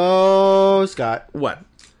snuggle. Oh, Scott. What?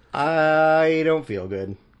 I don't feel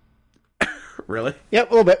good. Really? Yep,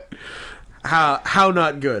 a little bit. How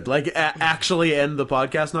not good? Like actually end the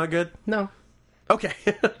podcast not good? No. Okay.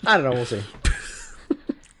 I don't know, we'll see.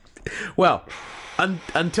 Well,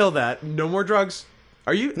 until that, no more drugs.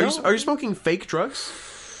 Are you smoking fake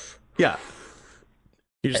drugs? Yeah.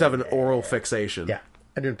 You just have an oral fixation. Yeah,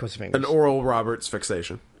 I did pussy fingers. An Oral Roberts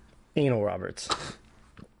fixation. Anal Roberts.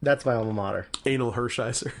 That's my alma mater. Anal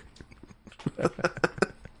Hershiser.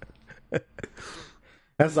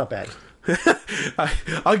 That's not bad.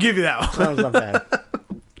 I'll give you that one. That was not bad.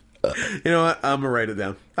 You know what? I'm going to write it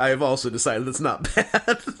down. I have also decided it's not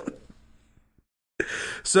bad.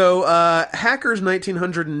 So, Hackers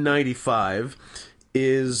 1995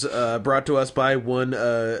 is brought to us by one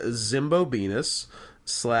Zimbo Venus /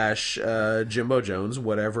 Jimbo Jones,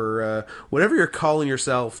 whatever you're calling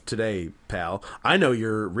yourself today, pal. I know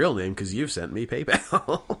your real name because you've sent me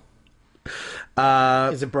PayPal.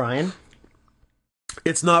 Is it Brian?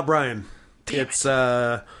 It's not Brian. It's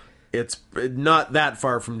not that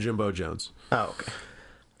far from Jimbo Jones. Oh, okay.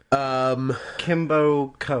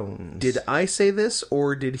 Kimbo Cones. Did I say this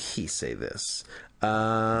or did he say this?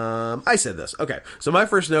 I said this. Okay. So my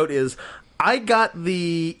first note is I got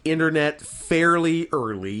the internet fairly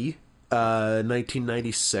early,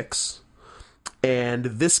 1996, and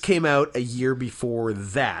this came out a year before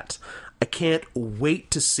that. I can't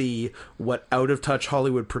wait to see what out-of-touch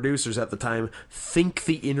Hollywood producers at the time think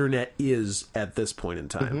the internet is at this point in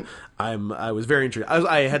time. I was very intrigued.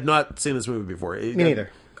 I had not seen this movie before. Me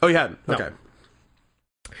neither. Oh, you hadn't? No. Okay.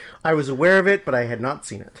 I was aware of it, but I had not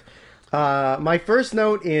seen it. My first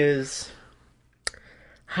note is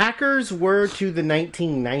hackers were to the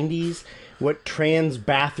 1990s what trans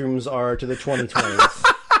bathrooms are to the 2020s.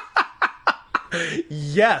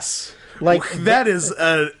 Yes. Like That is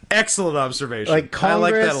an excellent observation. like I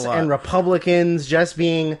like that a Congress lot. and Republicans just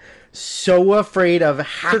being so afraid of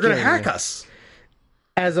hacking. They're going to hack us.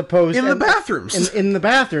 As opposed In the bathrooms. in the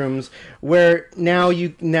bathrooms, where now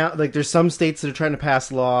like there's some states that are trying to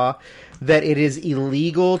pass law that it is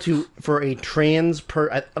illegal for a trans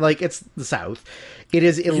like it's the South. It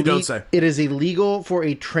is illegal. You don't say. It is illegal for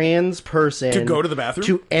a trans person To go to the bathroom?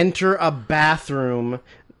 to enter a bathroom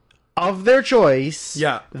of their choice.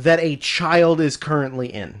 Yeah. That a child is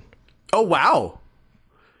currently in. Oh, wow.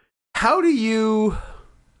 How do you...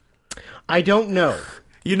 I don't know.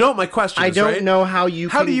 You know what my question is, I don't right? know how you.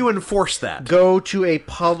 How can do you enforce that? go to a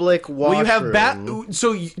public washroom? Well, you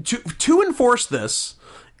have to enforce this.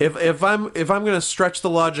 If I'm going to stretch the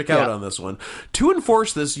logic out Yeah. on this one, to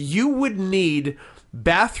enforce this, you would need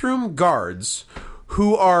bathroom guards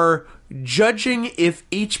who are judging if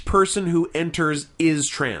each person who enters is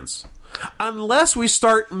trans. Unless we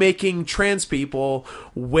start making trans people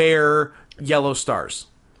wear yellow stars,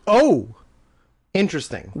 Oh,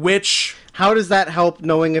 interesting. which, How does that help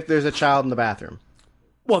knowing if there's a child in the bathroom?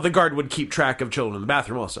 well, the guard would keep track of children in the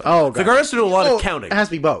bathroom also. Oh, the gotcha. guard has to do a lot of counting. It has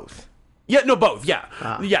to be both. Yeah, no, both. Yeah,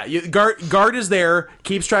 yeah. Guard is there,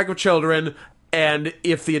 keeps track of children, and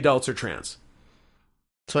if the adults are trans.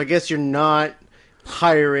 So I guess you're not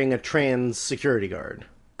hiring a trans security guard.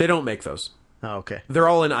 They don't make those. Oh, okay. They're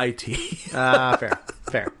all in IT.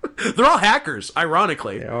 Fair. They're all hackers,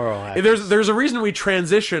 ironically. They are all hackers. There's a reason we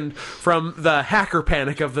transitioned from the hacker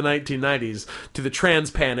panic of the 1990s to the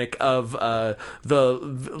trans panic of the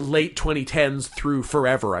late 2010s through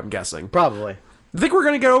forever, I'm guessing. Probably. Think we're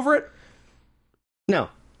going to get over it? No.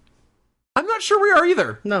 I'm not sure we are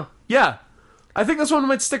either. No. Yeah. I think this one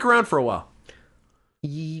might stick around for a while.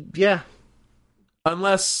 Yeah.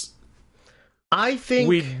 Unless I think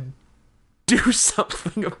we do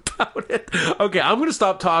something about it. Okay, I'm going to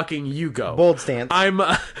stop talking. You go. bold stance.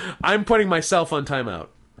 I'm putting myself on timeout.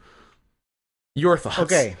 Your thoughts?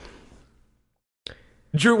 Okay.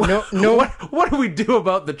 Drew. No. What do we do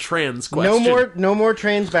about the trans question? No more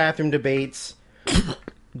trans bathroom debates.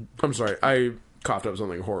 I'm sorry. I coughed up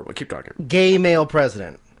something horrible. Keep talking. Gay male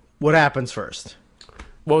president. What happens first?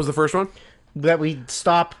 What was the first one? That we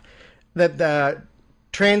stop that the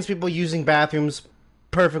trans people using bathrooms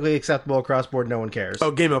perfectly acceptable across board. No one cares.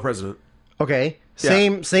 Oh, gay male president. Okay.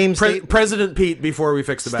 Same President Pete before we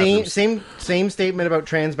fix the bathrooms. same statement about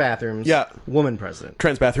trans bathrooms. Yeah. Woman president.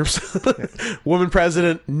 Trans bathrooms. Woman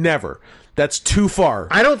president, never. That's too far.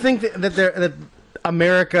 I don't think that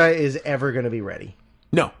America is ever going to be ready.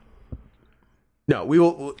 No. No, we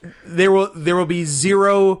will. There will be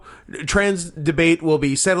zero. Trans debate will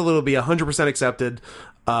be settled. It'll be 100% accepted.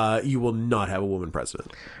 You will not have a woman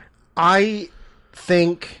president. I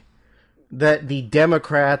think that the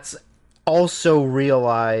Democrats also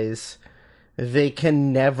realize they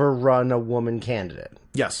can never run a woman candidate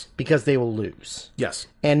Yes. because they will lose. Yes.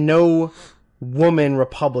 And no woman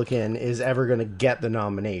Republican is ever going to get the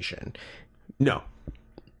nomination. No.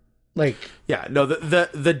 Like, Yeah. No.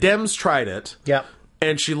 The Dems tried it, yep.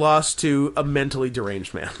 and she lost to a mentally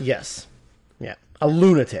deranged man. Yes. Yeah. A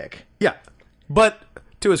lunatic. Yeah. But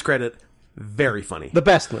to his credit, very funny. The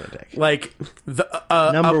best lunatic. Like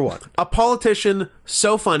Number one. A politician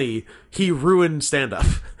so funny he ruined stand-up.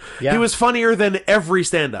 Yeah. He was funnier than every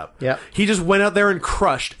stand-up. Yeah. He just went out there and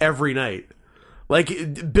crushed every night.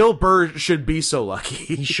 Like Bill Burr should be so lucky.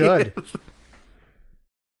 He should.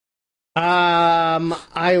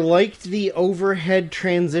 I liked the overhead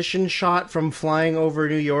transition shot from flying over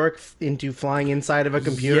New York into flying inside of a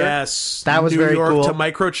computer. Yes, That was New very York cool. to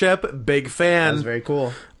microchip. Big fan. That was very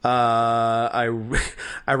cool. I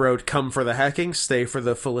wrote "Come for the hacking, stay for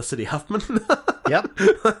the Felicity Huffman." Yep.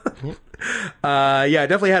 Yeah, I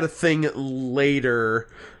definitely had a thing later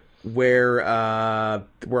where I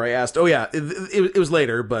asked. Oh yeah, it was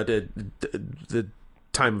later, but the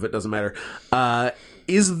time of it doesn't matter.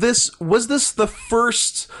 Was this the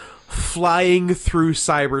first flying through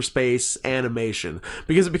cyberspace animation?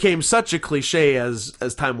 Because it became such a cliche as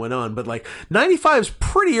time went on. But like 95 is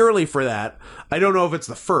pretty early for that. I don't know if it's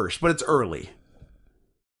the first, but it's early.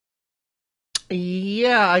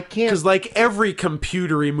 Yeah, I can't. Because like every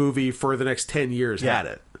computery movie for the next 10 years had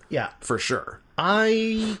it. Yeah. For sure.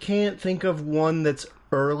 I can't think of one that's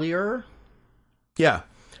earlier. Yeah.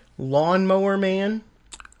 Lawnmower Man.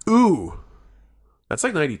 Ooh. That's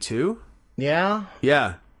like 92? Yeah.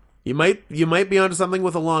 Yeah. You might be onto something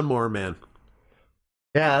with a Lawnmower Man.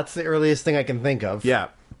 Yeah, that's the earliest thing I can think of. Yeah.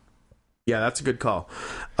 Yeah, that's a good call.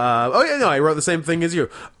 Oh, yeah, no, I wrote the same thing as you.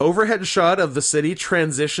 Overhead shot of the city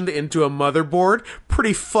transitioned into a motherboard.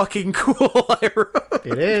 Pretty fucking cool, I wrote.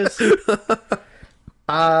 It is.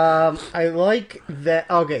 I like that.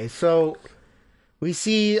 Okay, so we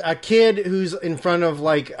see a kid who's in front of,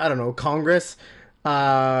 like, I don't know, Congress,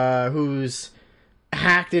 who's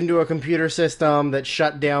hacked into a computer system that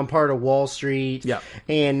shut down part of Wall Street. Yeah.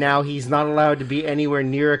 And now he's not allowed to be anywhere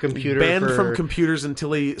near a computer. Banned from computers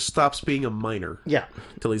until he stops being a minor. Yeah.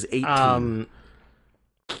 Until he's 18.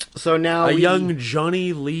 So now young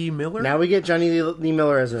Johnny Lee Miller? Now we get Johnny Lee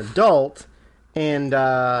Miller as an adult, and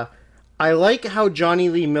I like how Johnny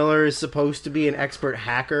Lee Miller is supposed to be an expert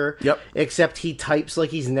hacker. Yep. Except he types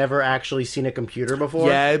like he's never actually seen a computer before.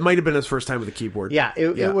 Yeah, it might have been his first time with a keyboard. Yeah,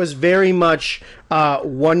 it was very much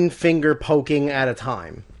one finger poking at a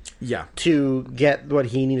time. Yeah. To get what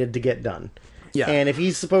he needed to get done. Yeah. And if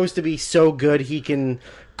he's supposed to be so good he can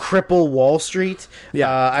cripple Wall Street,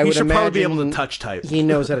 I would should imagine probably be able to touch type. He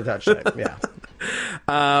knows how to touch type, yeah.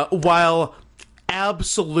 While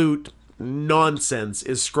absolute nonsense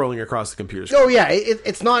is scrolling across the computer screen. Oh yeah,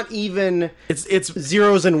 it's not even it's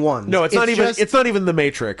zeros and ones. No, it's not even the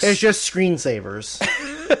Matrix. It's just screensavers.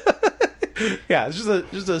 Yeah, it's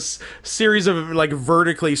just a series of like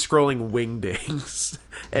vertically scrolling wingdings.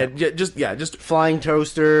 And just flying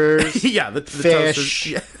toasters. Yeah, the fish. Toasters.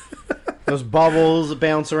 Yeah. Those bubbles that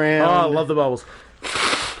bounce around. Oh, I love the bubbles.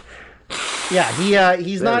 Yeah,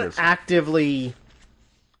 he's not actively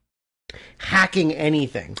hacking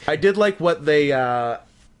anything. I did like what they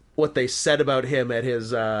said about him at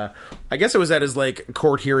his I guess it was at his like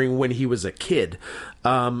court hearing when he was a kid.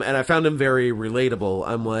 And I found him very relatable.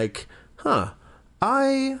 I'm like,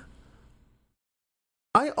 I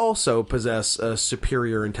also possess a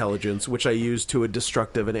superior intelligence which I use to a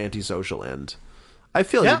destructive and antisocial end. I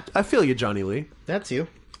feel you, Johnny Lee. That's you.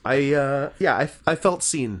 I felt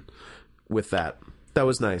seen with that. That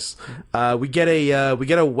was nice. We get a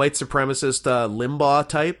white supremacist Limbaugh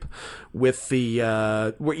type with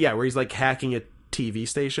the where he's like hacking a TV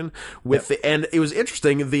station with and it was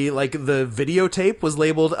interesting. The videotape was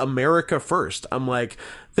labeled America First. I'm like,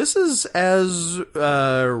 this is as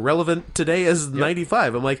relevant today as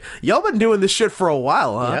 '95. I'm like, y'all been doing this shit for a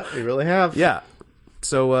while, huh? Yeah, we really have. Yeah.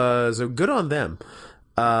 So good on them.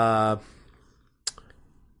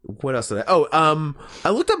 What else did I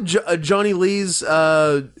looked up Johnny Lee's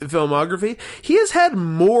filmography. He has had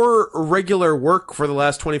more regular work for the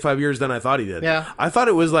last 25 years than I thought he did. Yeah. I thought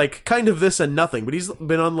it was like kind of this and nothing, but he's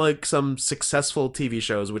been on like some successful TV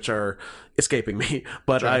shows which are escaping me.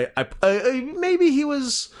 But sure. I maybe he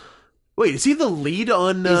was. Wait, is he the lead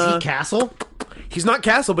on? Is he Castle? He's not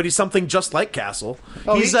Castle, but he's something just like Castle.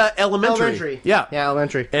 Oh, he's Elementary. Yeah,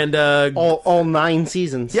 Elementary. And all 9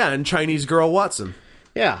 seasons. Yeah, and Chinese Girl Watson.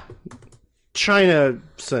 Yeah.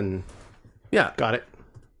 China-son. Yeah. Got it.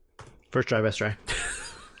 First try, best try.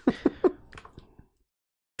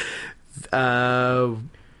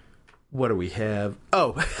 What do we have?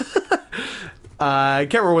 Oh. I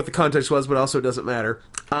can't remember what the context was, but also it doesn't matter.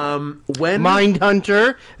 When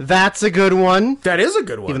Mindhunter, that's a good one. That is a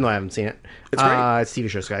good one. Even though I haven't seen it. It's great. It's a TV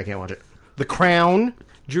show, so I can't watch it. The Crown.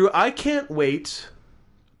 Drew, I can't wait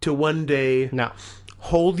to one day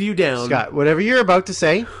hold you down. Scott, whatever you're about to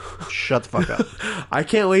say, shut the fuck up. I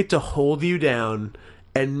can't wait to hold you down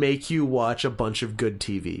and make you watch a bunch of good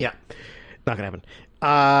TV. Yeah. Not gonna happen.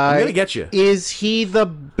 I'm gonna get you. Is he the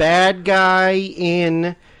bad guy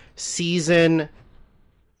in season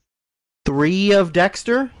 3 of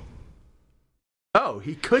Dexter? Oh,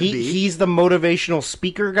 he could be. He's the motivational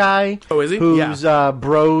speaker guy. Oh, is he? Whose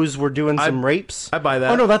bros were doing some rapes. I buy that.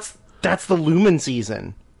 Oh no, that's the Lumen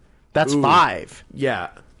season. That's 5.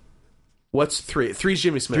 Yeah. What's 3? 3's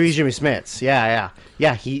Jimmy Smith. 3's Jimmy Smith's. Yeah.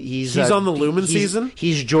 He's on the Lumen season.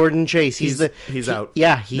 He's Jordan Chase. He's out.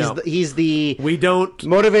 Yeah, he's the we don't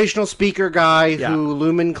motivational speaker guy who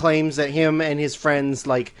Lumen claims that him and his friends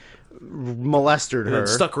like molested her, and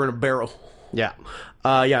stuck her in a barrel. Yeah.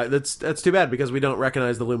 That's too bad because we don't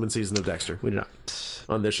recognize the Lumen season of Dexter. We do not.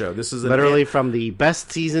 On this show. This is literally from the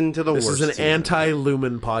best season to the worst. This is an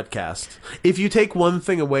anti-Lumen podcast. If you take one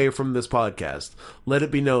thing away from this podcast, let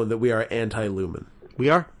it be known that we are anti-Lumen. We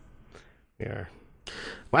are.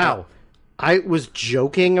 Wow. I was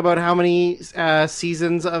joking about how many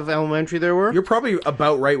seasons of Elementary there were. You're probably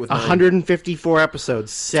about right with 154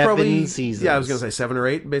 episodes, 7 seasons. Yeah, I was going to say 7 or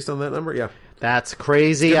 8 based on that number. Yeah. That's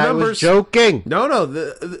crazy. I was joking. No.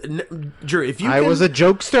 Drew, if you I was a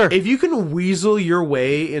jokester. If you can weasel your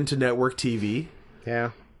way into network TV,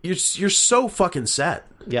 you're so fucking set.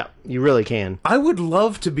 Yeah, you really can. I would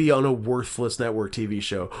love to be on a worthless network TV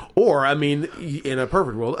show. Or, I mean, in a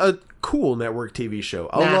perfect world, a cool network TV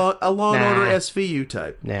show. A Law and Order SVU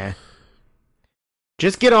type. Nah.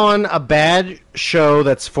 Just get on a bad show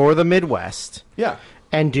that's for the Midwest. Yeah.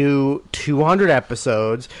 and do 200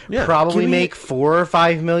 episodes. Yeah, probably give me- make $4 or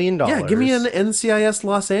 $5 million. Yeah, give me an NCIS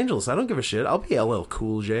Los Angeles. I don't give a shit. I'll be LL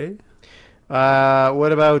Cool J.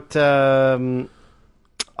 What about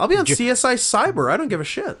I'll be on CSI Cyber. I don't give a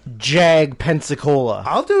shit. Jag Pensacola?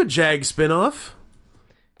 I'll do a Jag spinoff.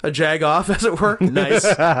 A Jag off, as it were. Nice.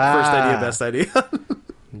 First idea, best idea.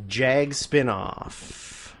 Jag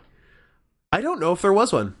spinoff. I don't know if there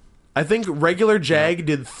was one. I think regular Jag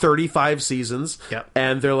did 35 seasons. Yep.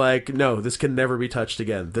 And they're like, no, this can never be touched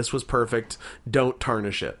again. This was perfect. Don't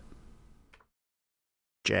tarnish it.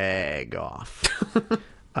 Jag off.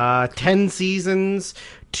 10 seasons,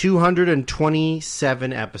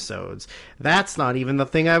 227 episodes. That's not even the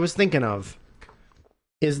thing I was thinking of.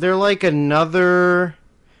 Is there like another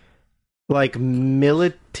like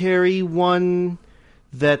military one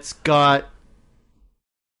that's got...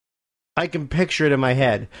 I can picture it in my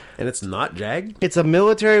head. And it's not Jag? It's a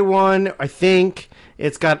military one, I think.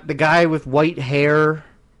 It's got the guy with white hair.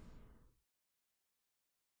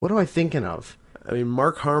 What am I thinking of? I mean,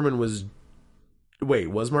 Mark Harmon was...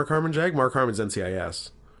 Wait, was Mark Harmon Jag? Mark Harmon's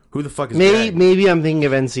NCIS. Who the fuck is Jag? Maybe I'm thinking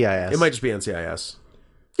of NCIS. It might just be NCIS.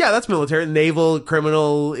 Yeah, that's military. Naval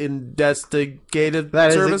Criminal Investigative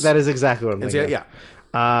Service. That is exactly what I'm thinking. NCIS, of.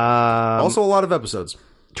 yeah. Also a lot of episodes.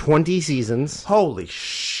 20 seasons. Holy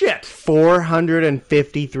shit.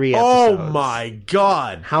 453 episodes. Oh my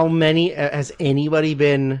god. How many has anybody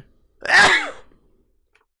been?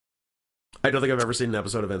 I don't think I've ever seen an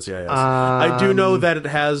episode of NCIS. I do know that it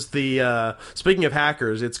has the, speaking of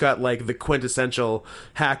hackers, it's got like the quintessential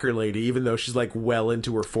hacker lady, even though she's like well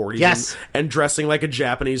into her 40s. Yes. And dressing like a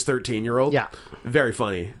Japanese 13-year-old. Yeah. Very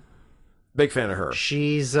funny. Big fan of her.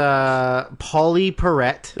 She's Polly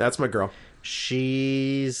Perrette. That's my girl.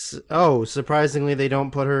 She's... surprisingly they don't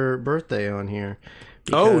put her birthday on here.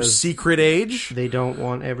 Secret age? They don't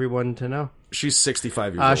want everyone to know. She's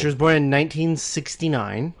 65 years old. She was born in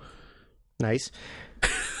 1969. Nice.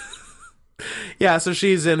 Yeah, so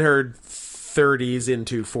she's in her 30s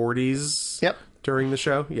into 40s. Yep. During the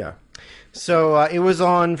show. Yeah. So it was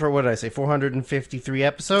on for, what did I say, 453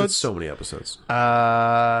 episodes? That's so many episodes.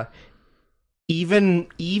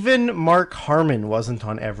 Even Mark Harmon wasn't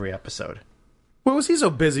on every episode. What was he so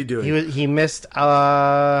busy doing? He missed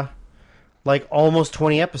like almost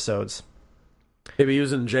 20 episodes. Maybe he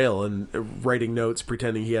was in jail and writing notes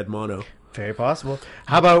pretending he had mono. Very possible.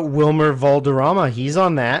 How about Wilmer Valderrama? He's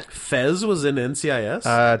on that. Fez was in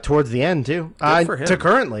NCIS? Towards the end, too. Good for him. To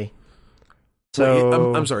currently. So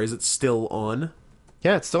wait, I'm sorry, is it still on?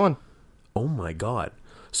 Yeah, it's still on. Oh my god.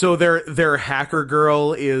 So their hacker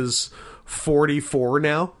girl is 44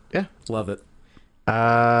 now? Yeah. Love it.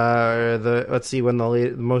 Let's see when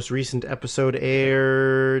the most recent episode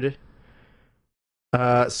aired.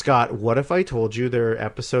 Scott, what if I told you there are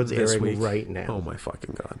episodes This airing week. right now? Oh my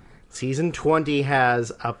fucking god. Season 20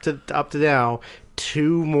 has up to now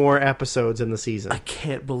 2 more episodes in the season. I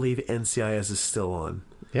can't believe NCIS is still on.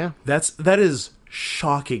 Yeah. That is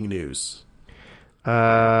shocking news.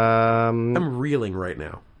 I'm reeling right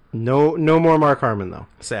now. No more Mark Harmon though.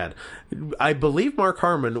 Sad. I believe Mark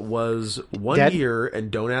Harmon was one Dead? year, and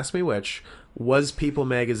don't ask me which, was People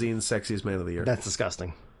Magazine's Sexiest Man of the Year. That's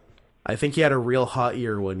disgusting. I think he had a real hot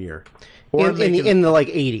year one year. Or In the like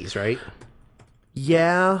 80s, right?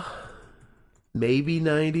 Yeah. Maybe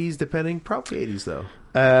 90s, depending. Probably 80s, though.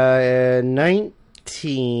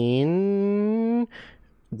 19...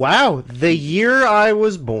 Wow, the year I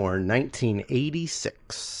was born,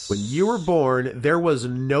 1986. When you were born, there was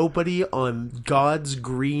nobody on God's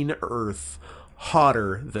green earth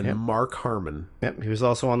hotter than Mark Harmon. Yep, he was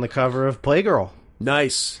also on the cover of Playgirl.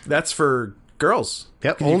 Nice. That's for girls.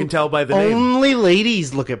 Yep. 'Cause you can tell by the name. Only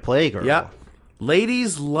ladies look at Playgirl. Yeah.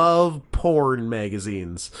 Ladies love porn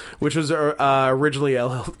magazines, which was originally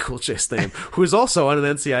LL Cool J's name, who was also on an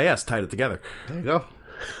NCIS, tied it together. There you go.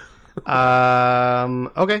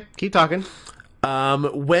 Okay, keep talking.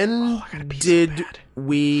 When did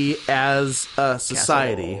we as a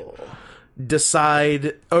society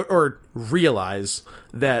decide or realize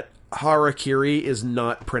that Harakiri is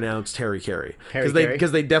not pronounced Harry-Carry?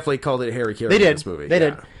 Because they definitely called it Harry-Carry in this movie. They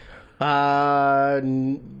did.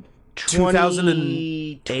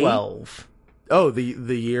 2008? 2012. Oh, the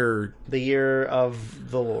year. The year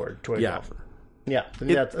of the Lord, 2012. Yeah.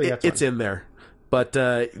 It's in there. But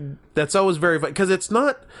that's always very fun, because it's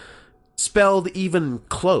not spelled even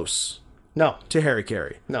close No. to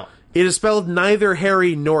Harry-Carry. No. It is spelled neither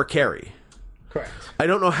Harry nor Carry. Correct. I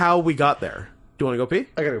don't know how we got there. Do you want to go pee?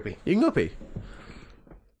 I gotta go pee. You can go pee.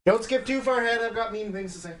 Don't skip too far ahead. I've got mean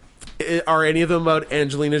things to say. Are any of them about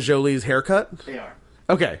Angelina Jolie's haircut? They are.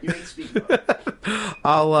 Okay.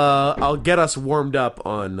 I'll get us warmed up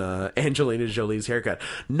on Angelina Jolie's haircut.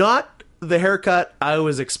 Not the haircut I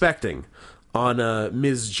was expecting on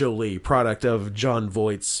Ms. Jolie, product of John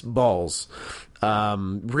Voight's balls.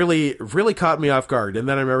 Really caught me off guard. And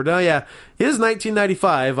then I remembered, oh yeah, it is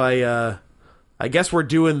 1995. I guess we're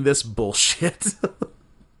doing this bullshit.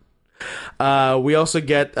 We also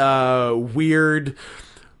get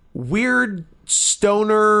weird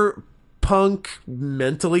stoner punk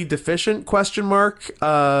mentally deficient Matthew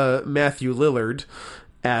Lillard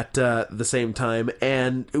at the same time,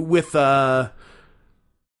 and with what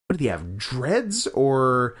did he have, dreads?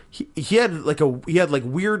 Or he had like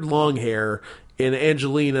weird long hair, and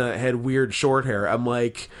Angelina had weird short hair. I'm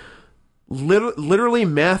like, literally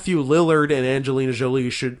Matthew Lillard and Angelina Jolie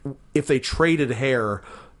should, if they traded hair,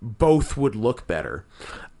 both would look better.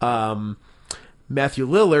 Matthew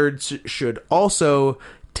Lillard should also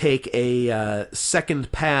take a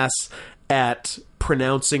second pass at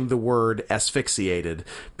pronouncing the word asphyxiated,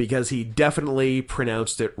 because he definitely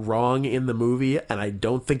pronounced it wrong in the movie, and I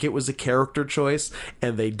don't think it was a character choice,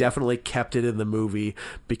 and they definitely kept it in the movie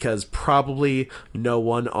because probably no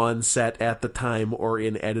one on set at the time or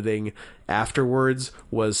in editing afterwards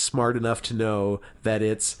was smart enough to know that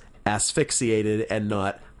it's asphyxiated and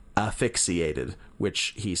not asphyxiated,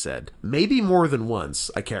 which he said maybe more than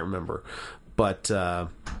once. I can't remember, but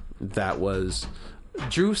that was...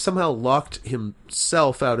 Drew somehow locked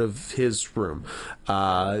himself out of his room.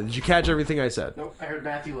 Did you catch everything I said? Nope, I heard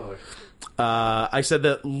Matthew Lillard. I said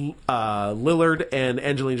that Lillard and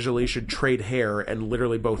Angelina Jolie should trade hair, and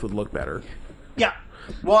literally both would look better. Yeah.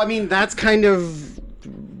 Well, I mean, that's kind of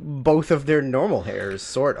both of their normal hairs,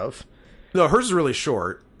 sort of. No, hers is really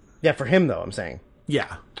short. Yeah, for him, though, I'm saying.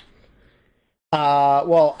 Yeah.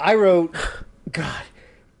 Well, I wrote... God...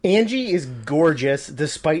 Angie is gorgeous,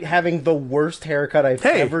 despite having the worst haircut I've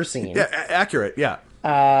ever seen. Yeah, accurate, yeah.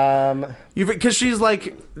 Because she's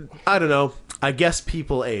like, I don't know, I guess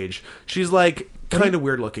people age. She's like kind of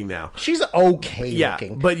weird looking now. She's okay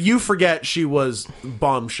looking. But you forget she was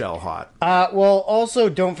bombshell hot. Well, also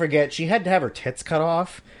don't forget, she had to have her tits cut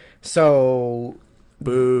off, so...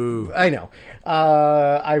 Boo. I know.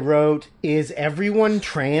 I wrote, is everyone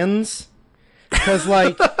trans? Because,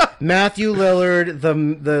 like, Matthew Lillard,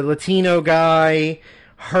 the Latino guy,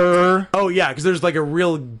 her... Oh, yeah, because there's, like, a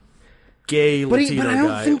real gay Latino guy. But I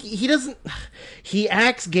don't think... He doesn't... He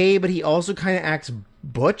acts gay, but he also kind of acts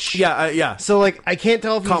butch. Yeah. So, like, I can't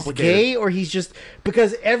tell if he's gay or he's just...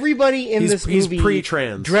 Because everybody in this movie... He's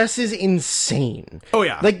pre-trans. Dresses insane. Oh,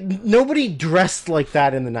 yeah. Like, nobody dressed like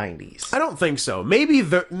that in the 90s. I don't think so. Maybe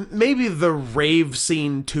the rave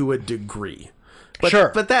scene to a degree. But,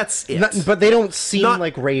 sure. But that's it. But they don't seem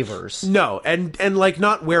like ravers. No, and like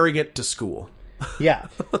not wearing it to school. Yeah.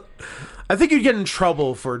 I think you'd get in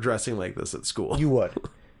trouble for dressing like this at school. You would.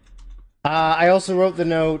 I also wrote the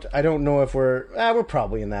note, I don't know if we're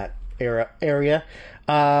probably in that area,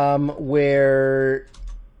 where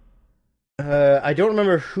I don't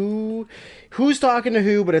remember who's talking to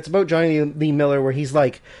who, but it's about Johnny Lee Miller, where he's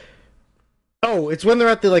like, oh, it's when they're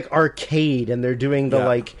at the, like, arcade and they're doing the,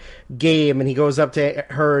 like, game, and he goes up to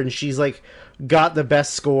her and she's, like, got the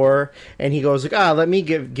best score, and he goes, like, let me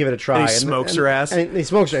give it a try. And he smokes her ass. And he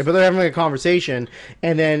smokes her, but they're having a conversation,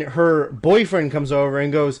 and then her boyfriend comes over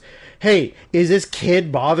and goes, hey, is this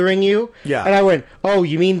kid bothering you? Yeah. And I went, oh,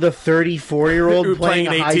 you mean the 34-year-old playing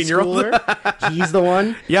an a high 18-year-old? schooler? He's the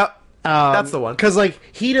one? Yep. That's the one. Because, like,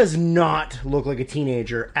 he does not look like a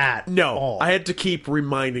teenager at all. I had to keep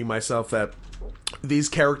reminding myself that these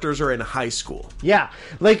characters are in high school. Yeah.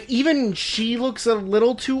 Like, even she looks a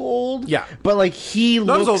little too old. Yeah. But, like, he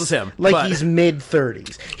not looks as old as him, like but... he's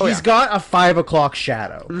mid-30s. Oh, he's got a 5 o'clock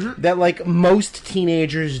shadow that, like, most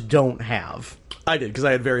teenagers don't have. I did, because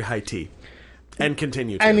I had very high T. And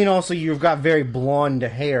continue to. I mean, also, you've got very blonde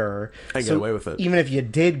hair. I get away with it. Even if you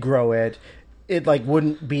did grow it, it, like,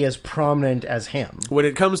 wouldn't be as prominent as him. When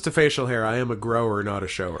it comes to facial hair, I am a grower, not a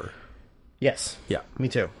shower. Yes. Yeah. Me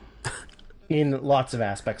too. In lots of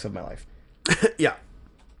aspects of my life. Yeah.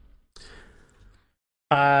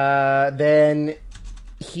 Then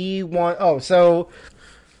he So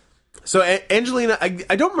Angelina,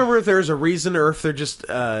 I don't remember if there's a reason or if they're just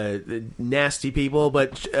nasty people,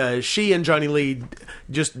 but she and Johnny Lee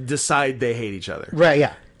just decide they hate each other. Right,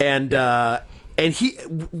 yeah. And he,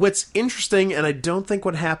 what's interesting, and I don't think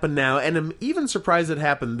what happened now, and I'm even surprised it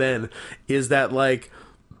happened then, is that, like,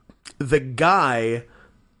 the guy...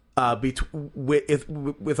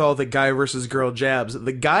 with all the guy versus girl jabs,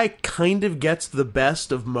 the guy kind of gets the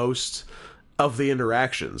best of most of the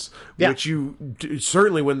interactions, Yeah. which you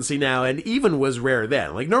certainly wouldn't see now, and even was rare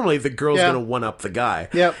then. Like normally the girl's Yeah. gonna one up the guy.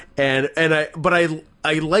 Yep.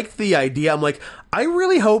 I liked the idea. I'm like, I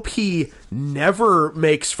really hope he never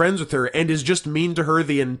makes friends with her and is just mean to her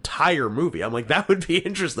the entire movie. I'm like, that would be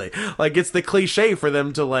interesting. Like, it's the cliche for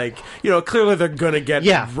them to, like, clearly they're gonna get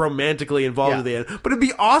romantically involved at the end. But it'd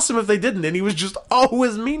be awesome if they didn't, and he was just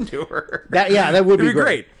always mean to her. That would It'd be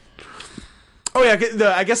great. Oh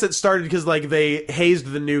yeah, I guess it started because like they hazed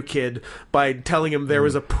the new kid by telling him there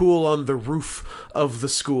was a pool on the roof of the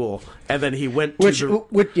school, and then he went to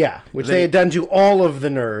which they had done to all of the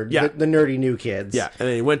nerds, Yeah. the nerdy new kids. Yeah, and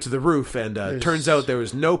then he went to the roof, and turns out there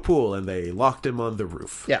was no pool, and they locked him on the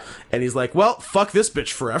roof. Yeah. And he's like, well, fuck this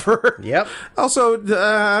bitch forever. Yep. Also,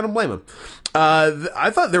 I don't blame him. I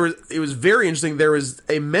thought it was very interesting. There was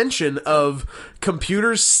a mention of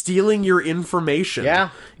computers stealing your information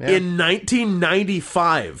in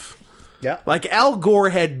 1995. Yeah. Like, Al Gore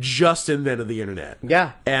had just invented the internet.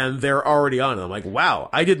 Yeah. And they're already on it. I'm like,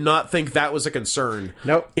 wow, I did not think that was a concern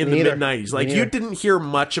in the mid-90s. Like, you didn't hear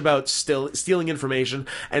much about stealing information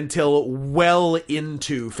until well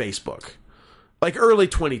into Facebook. Like, early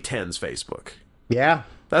 2010s Facebook. Yeah.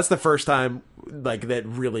 That's the first time, like, that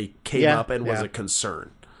really came up and was a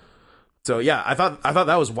concern. So, yeah, I thought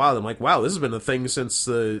that was wild. I'm like, wow, this has been a thing since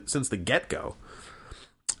the get-go.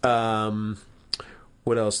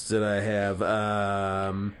 What else did I have?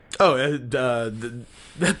 The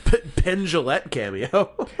Penn Jillette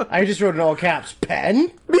cameo. I just wrote in all caps,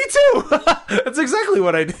 Penn? Me too! That's exactly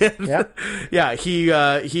what I did. Yeah. Yeah,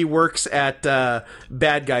 he works at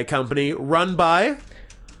Bad Guy Company, run by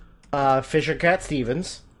Fisher Cat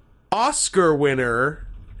Stevens. Oscar winner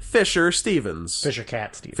Fisher Stevens. Fisher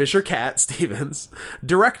Cat Stevens. Fisher Cat Stevens,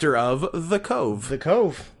 director of The Cove. The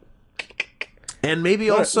Cove. And maybe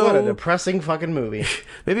What also a depressing fucking movie.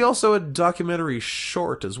 maybe also a documentary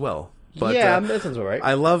short as well. But, that sounds all right.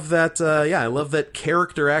 I love that. I love that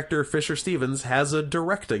character actor Fisher Stevens has a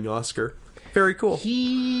directing Oscar. Very cool.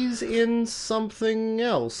 He's in something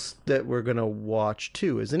else that we're gonna watch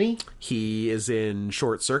too, isn't he? He is in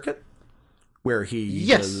Short Circuit, where he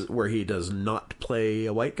does not play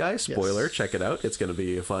a white guy. Spoiler, check it out. It's going to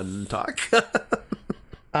be a fun talk.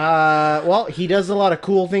 Well, he does a lot of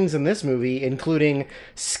cool things in this movie, including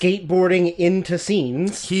skateboarding into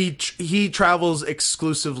scenes. He travels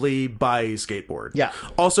exclusively by skateboard. Yeah.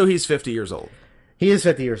 Also, he's 50 years old. He is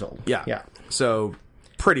 50 years old. Yeah. Yeah. So,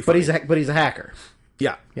 pretty funny. But he's a hacker.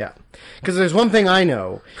 Yeah. Yeah. Because there's one thing I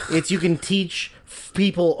know. It's you can teach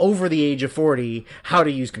people over the age of 40 how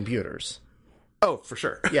to use computers. Oh, for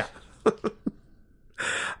sure. Yeah.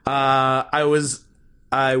 I was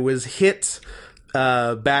hit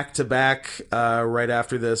back to back right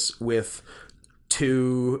after this with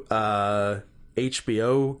two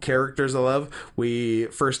HBO characters I love. We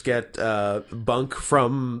first get Bunk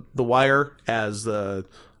from The Wire as I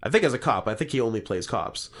think as a cop. I think he only plays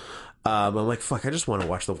cops. I'm like, fuck, I just want to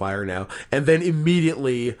watch The Wire now. And then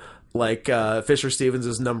immediately, like, Fisher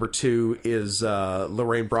Stevens' number 2 is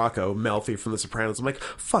Lorraine Bracco, Melfi from The Sopranos. I'm like,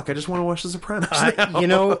 fuck, I just want to watch The Sopranos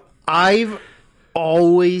now. I've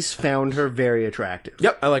always found her very attractive.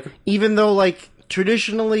 Yep, I like her. Even though, like,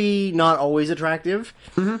 traditionally not always attractive.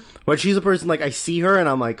 Mm-hmm. But she's a person, like, I see her and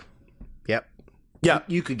I'm like, yep. Yeah.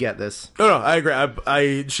 You could get this. No, I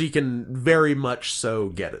agree. She can very much so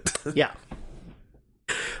get it. Yeah.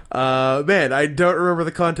 Man, I don't remember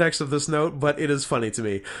the context of this note, but it is funny to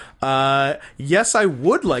me. Yes, I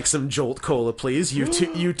would like some Jolt Cola, please. You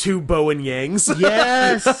two Bo and Yangs.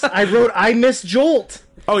 Yes, I wrote I miss Jolt.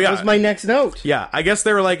 Oh yeah, that was my next note. Yeah, I guess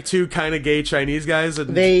they were like two kind of gay Chinese guys,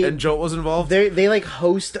 and Jolt was involved. They like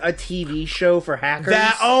host a TV show for hackers.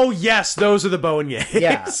 Oh yes, those are the Bo and Yangs.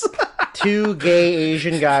 Yeah, two gay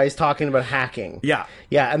Asian guys talking about hacking. Yeah,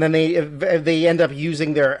 yeah, and then they end up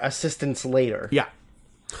using their assistants later. Yeah.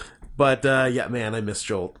 But, yeah, man, I miss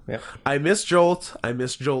Jolt. Yep. I miss Jolt. I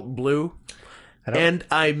miss Jolt Blue. And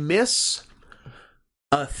I miss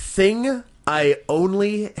a thing I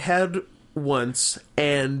only had once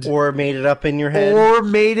and... Or made it up in your head. Or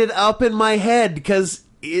made it up in my head, because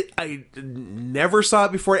I never saw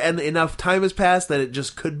it before, and enough time has passed that it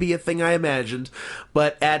just could be a thing I imagined.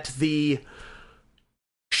 But at the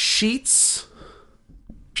Sheetz...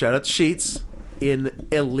 Shout out to Sheetz. In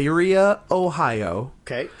Elyria, Ohio.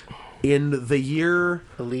 Okay. In the year...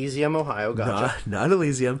 Elysium, Ohio, gotcha. Not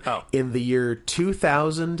Elysium. Oh. In the year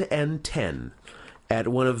 2010, at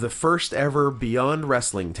one of the first ever Beyond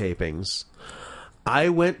Wrestling tapings, I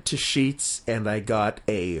went to Sheetz and I got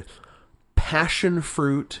a passion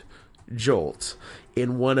fruit Jolt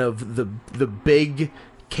in one of the big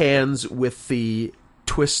cans with the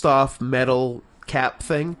twist off metal cap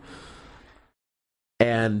thing.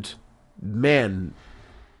 And man,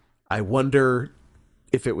 I wonder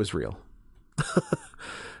if it was real.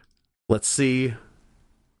 Let's see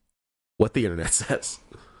what the internet says.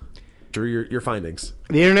 Drew, your findings.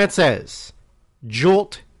 The internet says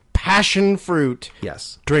Jolt passion fruit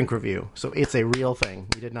Yes. drink review. So it's a real thing.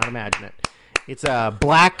 You did not imagine it. It's a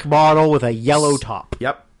black bottle with a yellow top.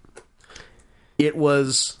 Yep. It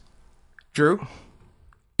was, Drew,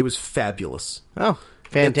 it was fabulous. Oh,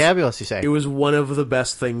 fantabulous, you say. It was one of the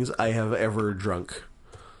best things I have ever drunk.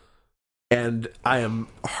 And I am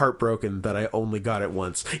heartbroken that I only got it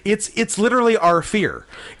once. It's literally our fear.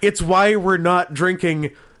 It's why we're not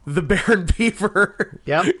drinking the Baron Beaver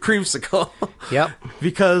Yep. creamsicle. Yep.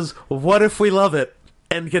 Because what if we love it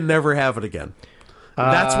and can never have it again?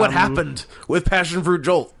 That's what happened with Passion Fruit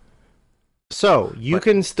Jolt. So, you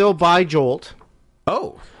can still buy Jolt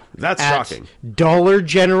Oh, that's at shocking. Dollar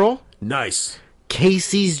General, Nice.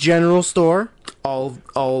 Casey's General Store, All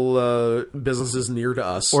businesses near to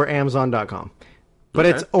us. or Amazon.com. But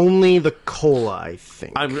Okay. it's only the cola, I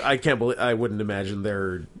think. I can't believe, I wouldn't imagine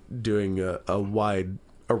they're doing a wide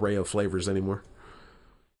array of flavors anymore.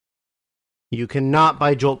 You cannot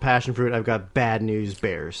buy Jolt Passion Fruit. I've got bad news,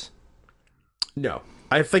 bears. No,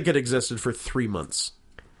 I think it existed for 3 months.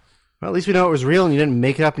 Well, at least we know it was real and you didn't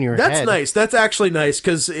make it up in your head. That's nice. That's actually nice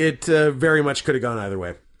because it very much could have gone either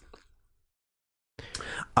way.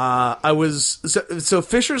 So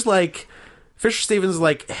Fisher Stevens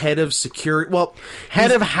like head of security. Well,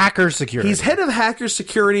 Head of hacker security. he's head of hacker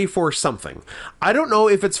security for something. I don't know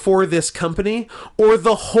if it's for this company or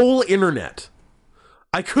the whole internet.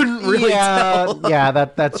 I couldn't really tell. Yeah,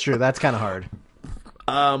 that's true. That's kind of hard.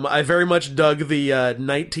 I very much dug the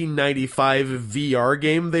 1995 VR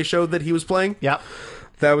game they showed that he was playing. Yep.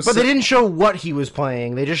 That was But they didn't show what he was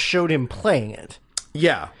playing. They just showed him playing it.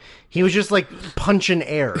 yeah. He was just like punching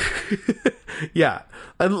air. Yeah.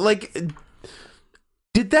 And like,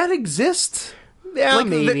 did that exist? Yeah, Like,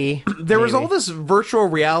 maybe. There was Maybe. all this virtual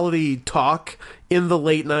reality talk in the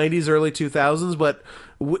late 90s, early 2000s, but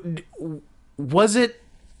was it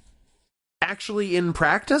actually in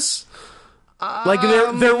practice? Like,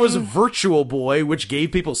 there was Virtual Boy, which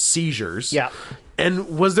gave people seizures. Yeah.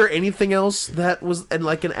 And was there anything else that was, and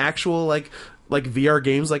like an actual, like VR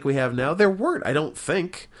games like we have now? There weren't, I don't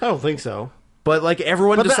think. I don't think so. But like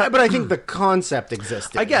everyone But, decided. but I think the concept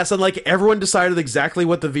existed. I guess, and like everyone decided exactly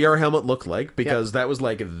what the VR helmet looked like because that was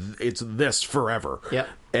like it's this forever. Yep.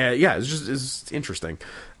 Yeah, it's interesting.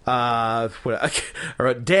 I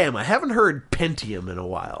wrote, damn, I haven't heard Pentium in a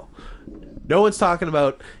while. No one's talking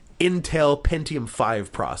about Intel Pentium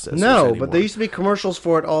 5 processors No, anymore. but there used to be commercials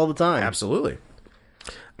for it all the time. Absolutely.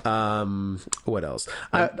 What else?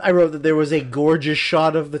 I wrote that there was a gorgeous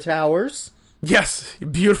shot of the towers. Yes,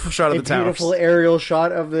 beautiful shot of the towers. Beautiful aerial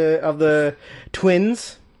shot of the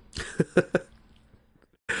twins.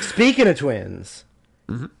 Speaking of twins,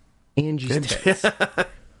 Angie's tits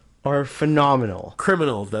are phenomenal.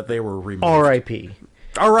 Criminal that they were removed. R.I.P.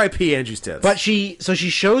 R.I.P. Angie's tits. But she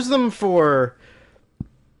shows them for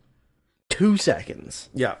 2 seconds.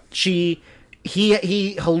 yeah, He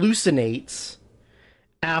hallucinates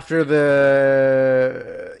after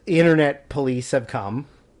the internet police have come.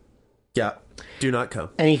 yeah. Do not come.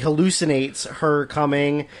 And he hallucinates her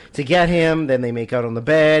coming to get him. Then they make out on the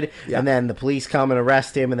bed, and then the police come and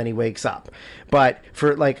arrest him, and then he wakes up. But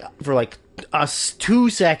for 2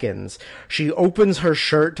 seconds, she opens her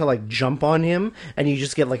shirt to like jump on him, and you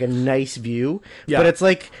just get like a nice view. Yeah. But it's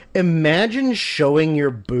like, imagine showing your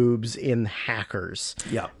boobs in Hackers.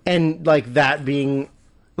 Yeah. And like that being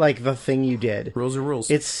like the thing you did. Rules are rules.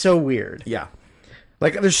 It's so weird. yeah.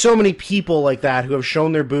 Like, there's so many people like that who have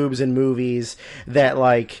shown their boobs in movies that,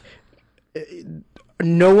 like,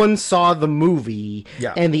 no one saw the movie,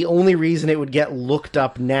 Yeah. and the only reason it would get looked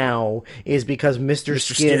up now is because Mr.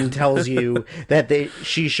 Skin tells you that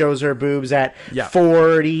she shows her boobs at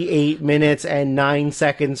 48 minutes and 9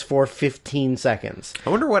 seconds for 15 seconds. I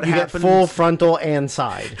wonder what You get happened. full frontal and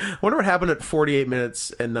side. I wonder what happened at 48 minutes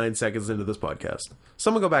and 9 seconds into this podcast.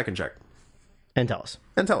 Someone go back and check And tell us.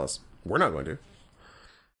 and tell us. We're not going to.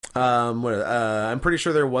 I'm pretty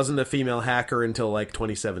sure there wasn't a female hacker until like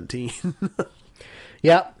 2017.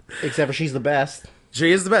 Yep. Except for she's the best.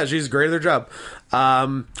 She is the best. She's great at her job.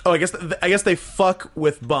 I guess they fuck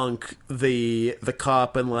with Bunk, the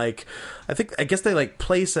cop, and like I guess they like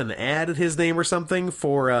place an ad at his name or something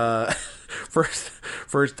for I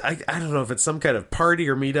don't know if it's some kind of party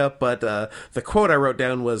or meetup, but the quote I wrote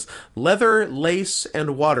down was leather, lace,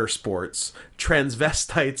 and water sports.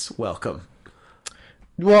 Transvestites welcome.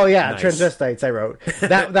 Well, yeah, Nice. transvestites. I wrote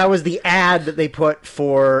that was the ad that they put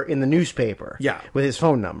for in the newspaper. Yeah. with his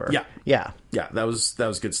phone number. Yeah. yeah. Yeah, that was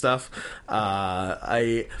good stuff.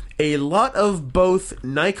 A lot of both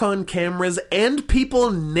Nikon cameras and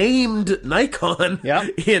people named Nikon Yeah.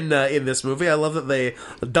 in this movie. I love that they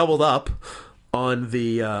doubled up on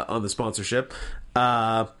the sponsorship.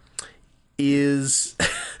 Is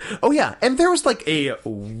oh yeah, and there was like a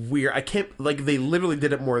weird, I can't, like, they literally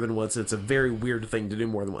did it more than once. It's a very weird thing to do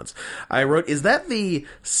more than once. I wrote, is that the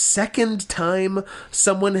second time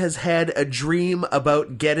someone has had a dream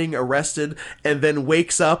about getting arrested and then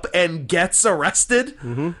wakes up and gets arrested?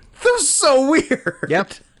 Mm-hmm. That was so weird.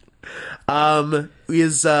 Yep.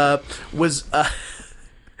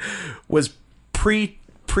 Was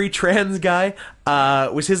pre-trans guy,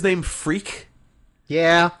 was his name Freak?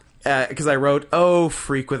 Yeah. Because I wrote, "Oh,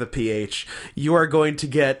 freak with a PH, you are going to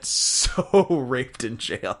get so raped in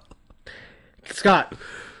jail." Scott.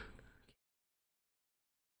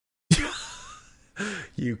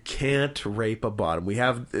 You can't rape a bottom. We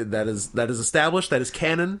have that is established. That is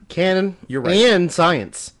canon. Canon. You're right. And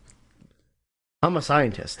science. I'm a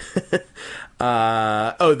scientist.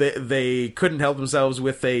 They couldn't help themselves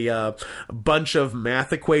with a bunch of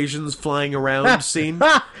math equations flying around scene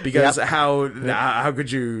because Yep. how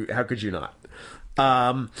could you not?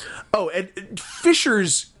 And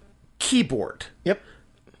Fisher's keyboard. Yep.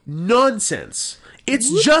 Nonsense.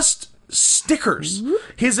 It's just stickers.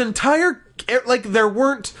 His entire, like, there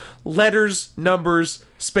weren't letters, numbers,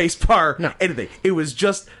 spacebar, anything. It was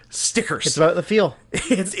just stickers. It's about the feel.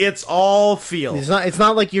 It's all feel. It's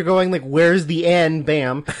not like you're going like, where's the N?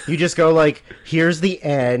 Bam. You just go like, here's the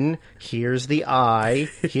N, here's the I,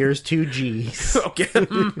 here's two G's. Okay.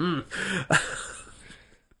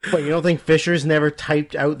 But you don't think Fisher's never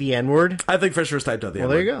typed out the N word? I think Fisher's typed out the Well,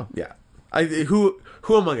 there you go. Yeah. Who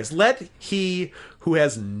among us? Let he who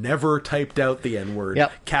has never typed out the N-word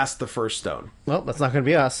cast the first stone. Well, that's not going to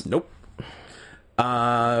be us. Nope.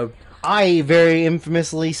 I very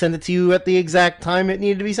infamously sent it to you at the exact time it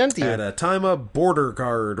needed to be sent to you. At a time a border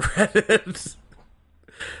guard read it.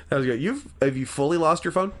 That was good. Have you fully lost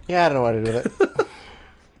your phone? Yeah, I don't know what to do with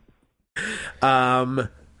it.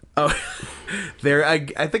 There,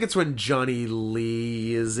 I think it's when Johnny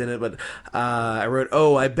Lee is in it, but I wrote,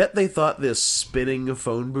 I bet they thought this spinning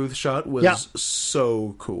phone booth shot was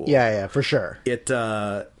so cool. Yeah, for sure. It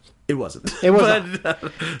wasn't. It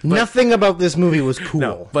wasn't. Nothing about this movie was cool.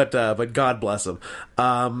 No, but God bless him.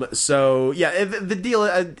 So yeah, the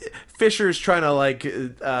deal. Fisher's trying to like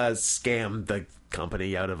scam the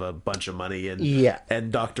company out of a bunch of money,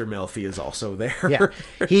 and Dr. Melfi is also there. Yeah,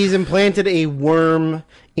 he's implanted a worm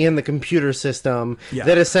in the computer system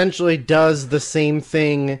that essentially does the same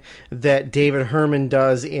thing that David Herman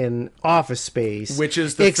does in Office Space, which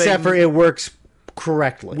is the except for it works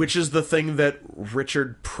correctly. Which is the thing that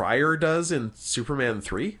Richard Pryor does in Superman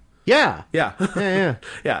 3. Yeah. Yeah. Yeah.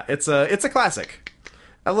 Yeah, it's a classic.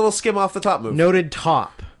 A little skim off the top move. Noted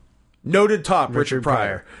top, Richard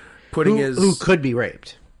Pryor. Putting who could be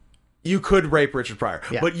raped. You could rape Richard Pryor,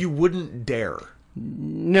 but you wouldn't dare.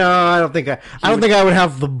 No, I don't think I would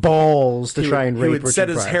have the balls to try and rape Richard Pryor. He would set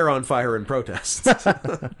his hair on fire in protest.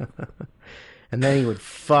 And then he would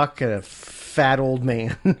fuck a fat old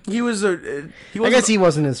man. He was I guess he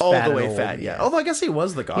wasn't as all fat the way old, fat. Yeah. Although I guess he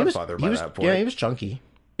was the Godfather by that point. Yeah, he was chunky.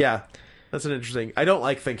 Yeah, that's an interesting. I don't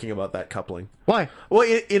like thinking about that coupling. Why? Well,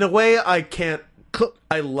 in a way, I can't.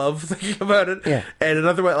 I love thinking about it. Yeah. And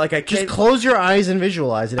another way, like I can't. Just close your eyes and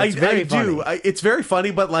visualize it. It's very funny. It's very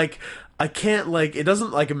funny, but like I can't, like, it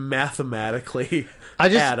doesn't like mathematically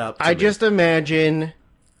add up. I just imagine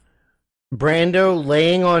Brando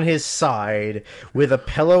laying on his side with a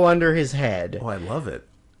pillow under his head. Oh, I love it.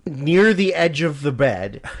 Near the edge of the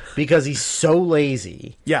bed because he's so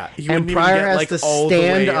lazy. Yeah, and Pryor has to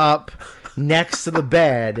stand up next to the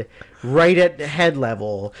bed, right at head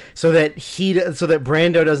level, so that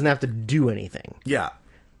Brando doesn't have to do anything. Yeah,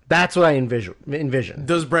 that's what I envision.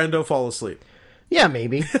 Does Brando fall asleep? Yeah,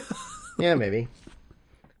 maybe. Yeah, maybe.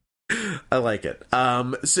 I like it.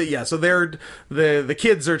 So they're the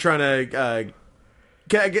kids are trying to.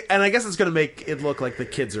 And I guess it's going to make it look like the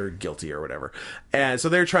kids are guilty or whatever. And so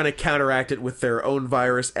they're trying to counteract it with their own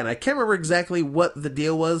virus. And I can't remember exactly what the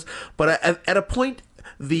deal was, but at a point,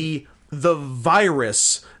 the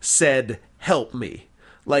virus said, "Help me."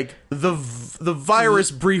 Like, the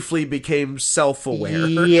virus briefly became self-aware.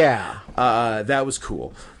 Yeah. That was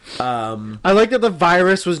cool. I like that the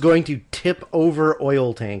virus was going to tip over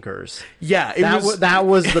oil tankers. Yeah. That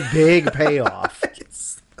was the big payoff.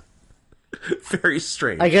 very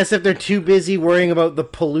strange. I guess if they're too busy worrying about the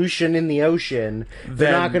pollution in the ocean, they're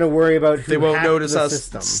Then not going to worry about who they won't hacked notice the us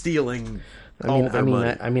system. stealing all their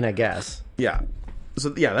money. I guess. Yeah.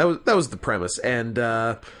 So yeah, that was the premise, and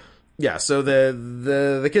yeah. So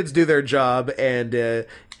the kids do their job, and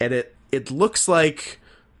it looks like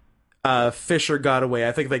Fisher got away.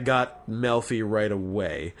 I think they got Melfi right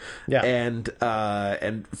away. Yeah.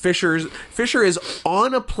 And Fisher is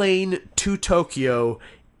on a plane to Tokyo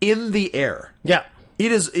in the air. Yeah.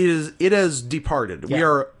 It has departed.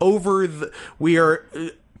 Yeah. We are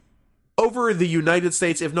over the United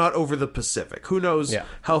States, if not over the Pacific. Who knows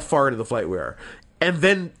how far into the flight we are. And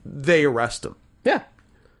then they arrest him. Yeah.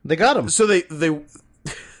 They got him. So they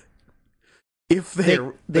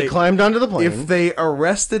climbed onto the plane. If they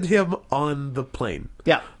arrested him on the plane,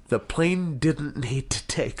 yeah. the plane didn't need to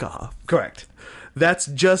take off. Correct. That's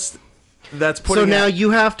putting. So now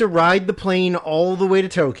you have to ride the plane all the way to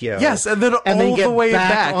Tokyo. Yes, and then get the way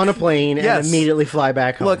back on a plane and immediately fly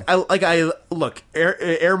back home. Look,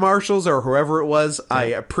 air marshals or whoever it was. I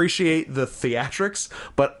appreciate the theatrics,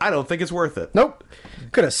 but I don't think it's worth it. Nope.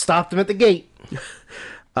 Could have stopped him at the gate.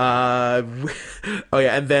 And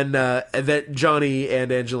then Johnny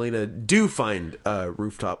and Angelina do find a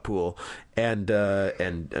rooftop pool and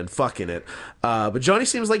fuck in it. But Johnny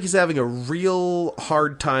seems like he's having a real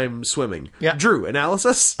hard time swimming. Yeah. Drew,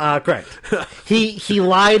 analysis? Correct. He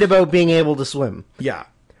lied about being able to swim. Yeah.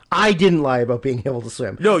 I didn't lie about being able to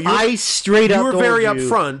swim. No, I straight up you were told very you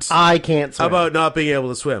upfront I can't swim. about not being able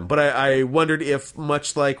to swim. But I wondered if,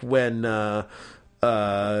 much like when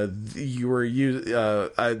you were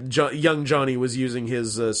young Johnny was using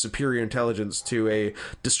his superior intelligence to a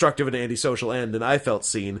destructive and antisocial end, and I felt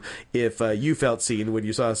seen. If you felt seen when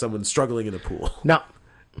you saw someone struggling in a pool, No,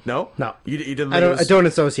 you didn't. Think I don't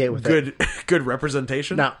associate with it. Good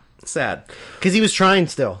representation. No, sad because he was trying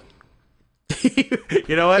still.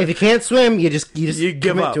 You know what? If you can't swim, you just give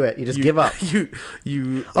commit up to it. You just give up.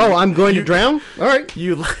 I'm going to drown. All right.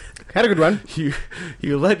 You had a good run.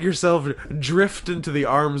 You let yourself drift into the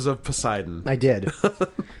arms of Poseidon. I did.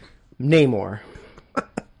 Namor.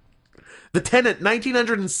 The Tenant,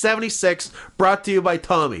 1976, brought to you by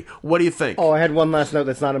Tommy. What do you think? Oh, I had one last note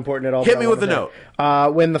that's not important at all. Hit me with the note.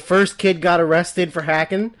 When the first kid got arrested for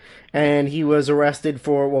hacking, and he was arrested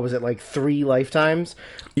for, what was it, like 3 lifetimes?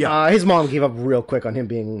 Yeah. His mom gave up real quick on him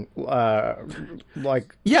being, she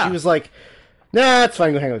was like, nah, it's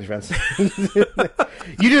fine, go hang out with your friends.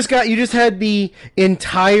 You just had the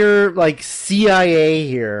entire, CIA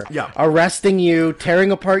here. Yeah. Arresting you,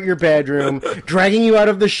 tearing apart your bedroom, dragging you out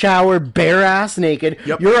of the shower, bare ass naked.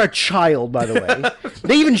 Yep. You're a child, by the way.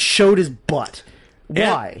 They even showed his butt.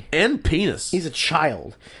 Why? And penis. He's a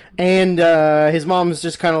child. And his mom's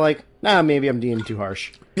just kind of like, nah, maybe I'm being too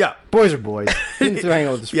harsh. Yeah. Boys are boys. He needs to hang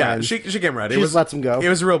out with his friends. Yeah, she came right. She just lets him go. It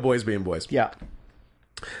was real boys being boys. Yeah.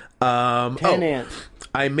 Tenant.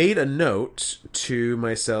 I made a note to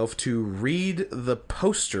myself to read the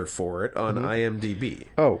poster for it on IMDb.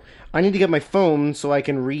 Oh, I need to get my phone so I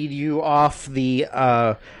can read you off the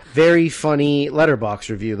very funny Letterboxd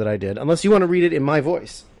review that I did. Unless you want to read it in my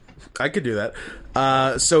voice. I could do that.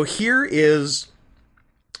 So here is...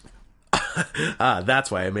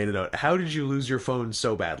 that's why I made a note. How did you lose your phone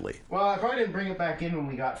so badly? Well, I probably didn't bring it back in when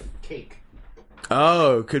we got cake.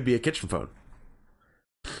 Oh, it could be a kitchen phone.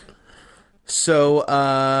 So,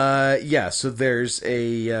 so there's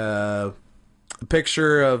a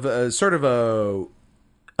picture of sort of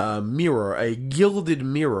a mirror, a gilded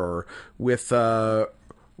mirror with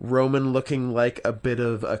Roman looking like a bit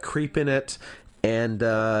of a creep in it, and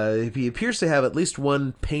he appears to have at least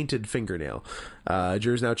one painted fingernail.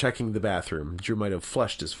 Drew's now checking the bathroom. Drew might have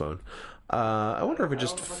flushed his phone. I wonder if it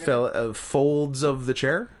just fell folds of the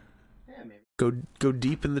chair. Yeah, maybe. Go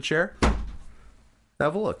deep in the chair.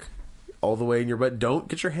 Have a look. All the way in your butt. Don't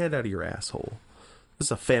get your hand out of your asshole. This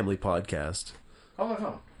is a family podcast. Oh, my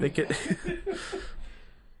phone. Make it.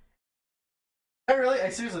 I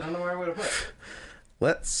seriously don't know where I would have put it.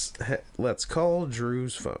 Let's call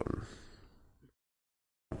Drew's phone.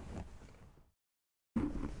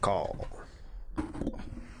 Call.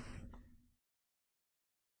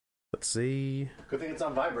 Let's see. Good thing it's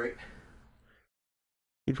on vibrate.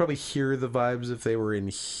 You'd probably hear the vibes if they were in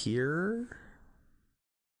here.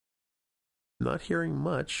 Not hearing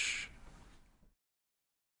much.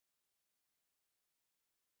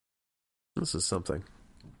 This is something.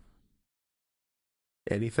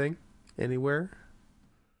 Anything? Anywhere?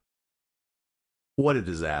 What a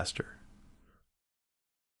disaster.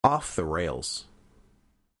 Off the rails.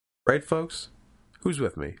 Right, folks? Who's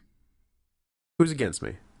with me? Who's against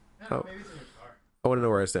me? Maybe it's in your car. I want to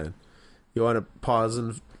know where I stand. You want to pause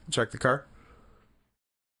and check the car?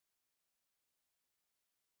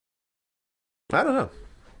 I don't know.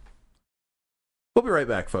 We'll be right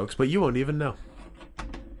back, folks, but you won't even know.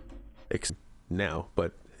 Now,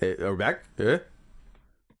 but are we back?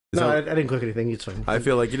 No, I didn't click anything. It's fine. I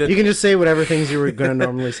feel like you did. You can just say whatever things you were going to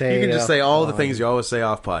normally say. You can just say all the things you always say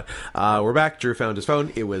off pod. We're back. Drew found his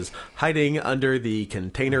phone. It was hiding under the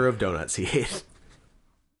container of donuts he ate.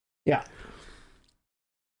 Yeah.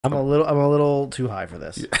 I'm a little too high for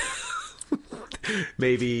this.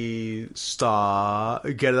 Maybe stop.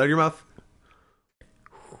 Get it out of your mouth.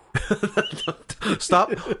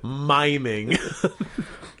 Stop miming.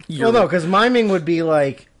 Well, no, because miming would be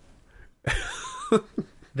like...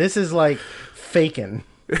 This is like faking.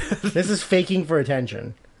 This is faking for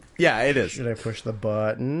attention. Yeah, it is. Should I push the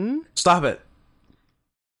button? Stop it.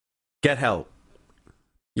 Get help.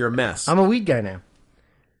 You're a mess. I'm a weed guy now.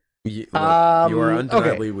 You are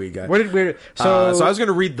undeniably a weed guy. So I was going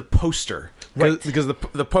to read the poster. Right. Because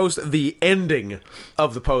the ending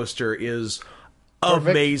of the poster is perfect.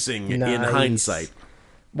 Amazing in hindsight.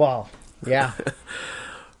 Well, yeah.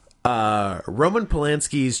 Roman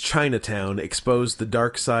Polanski's Chinatown exposed the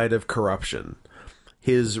dark side of corruption.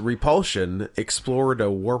 His Repulsion explored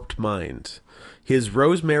a warped mind. His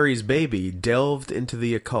Rosemary's Baby delved into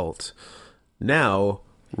the occult. Now,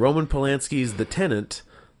 Roman Polanski's The Tenant,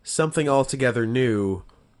 something altogether new,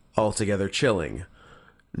 altogether chilling.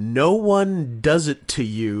 No one does it to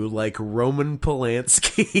you like Roman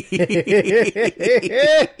Polanski.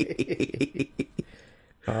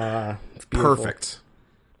 It's perfect.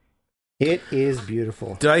 It is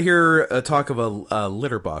beautiful. Did I hear a talk of a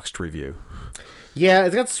Letterboxd review? Yeah,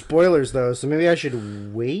 it's got spoilers though, so maybe I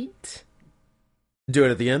should wait. Do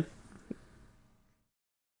it at the end?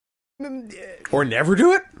 Or never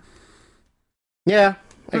do it? Yeah,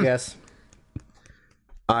 I guess.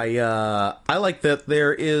 I like that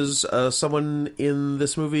there is someone in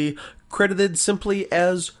this movie credited simply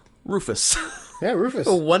as Rufus. Yeah, Rufus.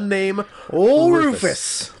 One name. Oh,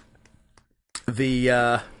 Rufus.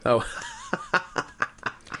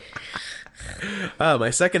 My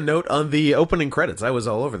second note on the opening credits. I was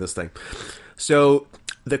all over this thing. So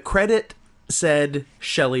the credit said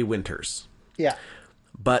Shelley Winters. Yeah.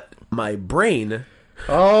 But my brain...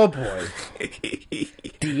 Oh, boy.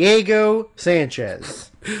 Diego Sanchez.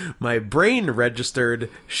 My brain registered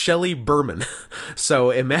Shelley Berman. So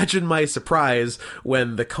imagine my surprise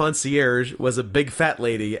when the concierge was a big fat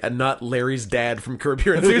lady and not Larry's dad from Curb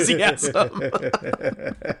Your Enthusiasm.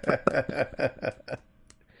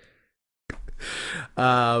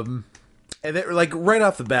 And then, like, right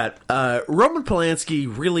off the bat, Roman Polanski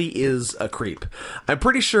really is a creep. I'm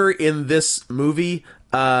pretty sure in this movie,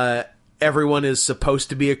 everyone is supposed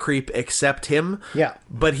to be a creep except him. Yeah.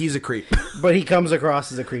 But he's a creep. But he comes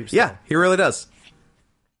across as a creep still. Yeah, he really does.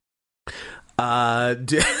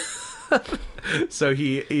 So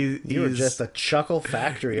he's just a chuckle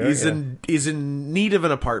factory. He's in need of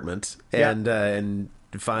an apartment and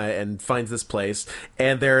finds this place,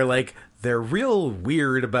 and they're real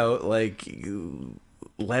weird about like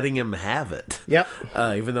letting him have it. Yep.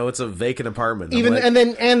 Even though it's a vacant apartment.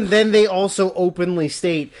 And then they also openly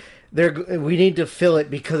state we need to fill it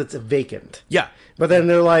because it's vacant. Yeah. But then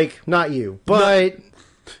they're like, not you, but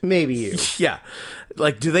maybe you. Yeah.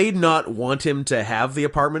 Like, do they not want him to have the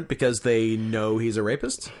apartment because they know he's a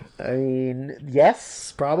rapist? I mean,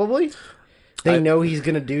 yes, probably. They know he's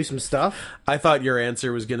going to do some stuff. I thought your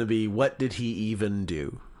answer was going to be, what did he even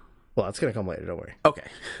do? Well, that's going to come later, don't worry. Okay.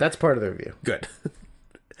 That's part of the review. Good.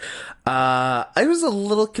 I was a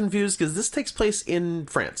little confused because this takes place in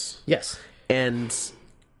France. Yes. And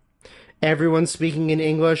everyone's speaking in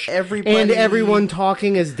English. Everybody... And everyone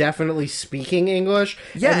talking is definitely speaking English.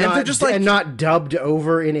 Yeah, and they're just like... And not dubbed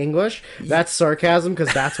over in English. That's sarcasm,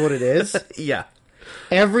 because that's what it is. Yeah.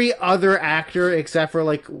 Every other actor, except for,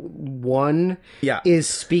 like, one, is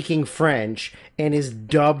speaking French and is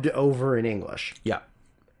dubbed over in English. Yeah.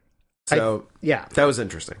 So, that was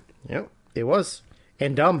interesting. Yep, it was.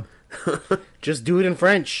 And dumb. Just do it in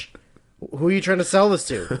French. Who are you trying to sell this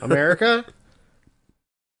to? America?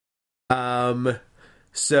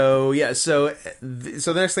 So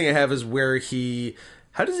the next thing I have is where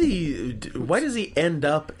why does he end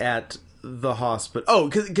up at the hospital? Oh,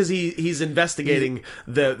 because he's investigating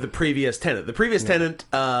the previous tenant. The previous tenant,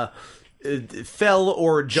 fell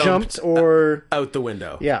or jumped out the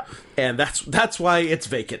window. Yeah. And that's why it's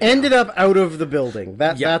vacant. Ended up out of the building.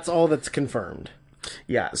 That's all that's confirmed.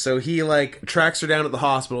 Yeah, so he like tracks her down at the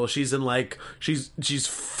hospital. She's in like she's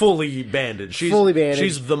fully bandaged.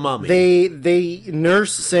 She's the mummy. The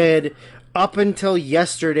nurse said up until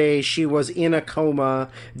yesterday she was in a coma.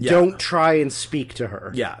 Yeah. Don't try and speak to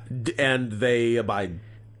her. Yeah, and they abide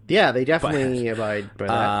Yeah, they definitely abide by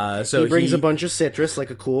that. So he brings a bunch of citrus like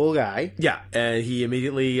a cool guy. Yeah, and he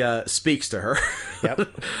immediately speaks to her. Yep.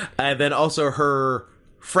 And then also her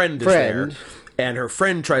friend is there, and her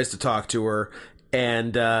friend tries to talk to her,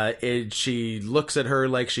 and she looks at her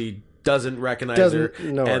like she doesn't recognize her,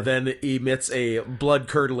 and then emits a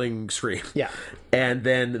blood-curdling scream. Yeah. And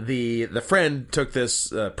then the friend took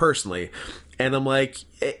this personally, and I'm like,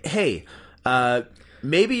 hey,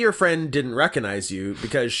 maybe your friend didn't recognize you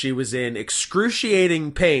because she was in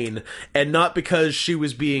excruciating pain and not because she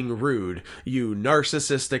was being rude, you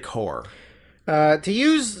narcissistic whore. To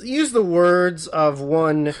use the words of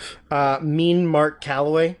one mean Mark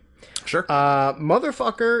Calloway, sure,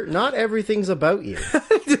 motherfucker, not everything's about you.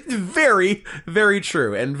 Very, very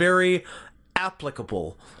true, and very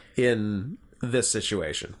applicable in this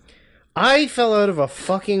situation. I fell out of a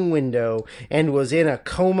fucking window and was in a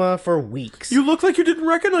coma for weeks. You look like you didn't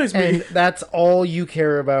recognize me. And that's all you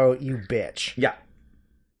care about, you bitch. Yeah.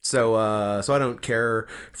 So I don't care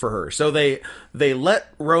for her. So they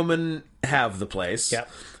let Roman have the place. Yep.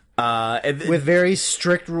 With very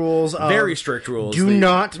strict rules. Do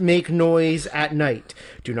not make noise at night.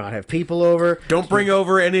 Do not have people over. Don't bring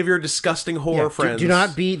over any of your disgusting horror friends. Do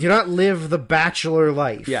not live the bachelor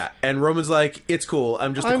life. Yeah, and Roman's like, it's cool.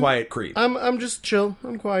 I'm just a quiet creep. I'm just chill.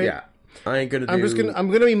 I'm quiet. Yeah. I ain't gonna do...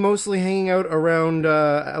 I'm gonna be mostly hanging out around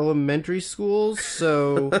elementary schools,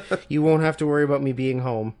 so you won't have to worry about me being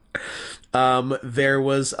home. There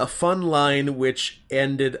was a fun line which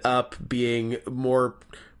ended up being more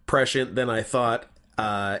prescient than I thought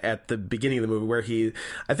at the beginning of the movie, where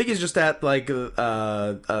I think he's just at like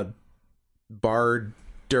a bar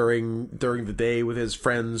during the day with his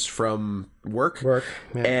friends from work,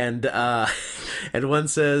 yeah. And one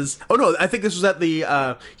says, oh no, I think this was at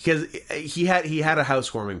the because he had a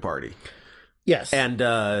housewarming party. Yes. And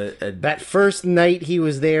that first night he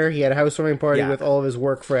was there, he had a housewarming party with all of his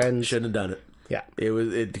work friends. Shouldn't have done it. Yeah,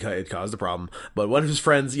 it caused a problem. But one of his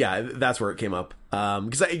friends, that's where it came up.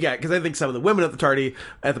 Because I think some of the women at the party,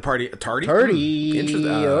 Tardy.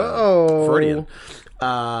 Interesting. Freudian.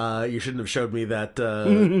 You shouldn't have showed me that.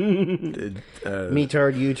 Me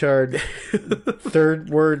tard, you tard. Third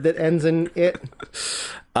word that ends in it.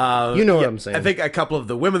 You know what I'm saying. I think a couple of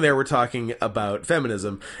the women there were talking about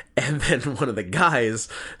feminism, and then one of the guys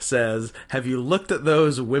says, "Have you looked at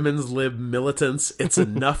those women's lib militants? It's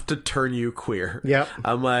enough to turn you queer." Yeah.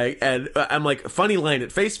 I'm like, funny line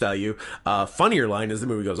at face value. Funnier line as the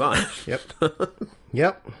movie goes on. Yep.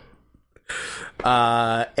 Yep.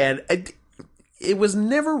 And it was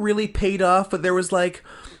never really paid off, but there was like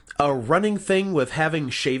a running thing with having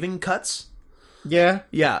shaving cuts. Yeah.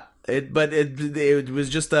 Yeah. It was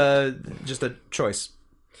just a choice.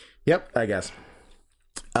 Yep, I guess.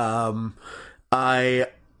 I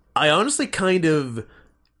honestly kind of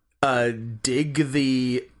dig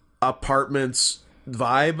the apartment's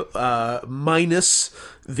vibe, minus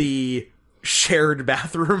the shared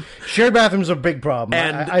bathroom. Shared bathroom's a big problem.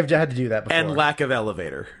 I've had to do that before. And lack of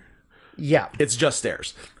elevator. Yeah, it's just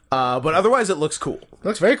stairs. But otherwise, it looks cool.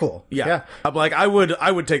 Looks very cool. Yeah. I'm like, I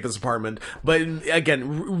would take this apartment, but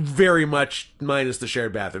again, very much minus the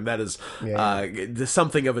shared bathroom. That is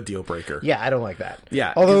something of a deal breaker. Yeah, I don't like that.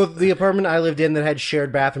 Yeah. Although the apartment I lived in that had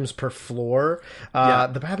shared bathrooms per floor,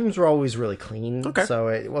 the bathrooms were always really clean. Okay. So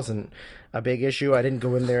it wasn't a big issue. I didn't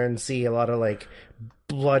go in there and see a lot of like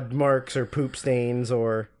blood marks or poop stains,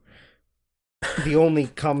 or the only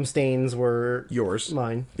cum stains were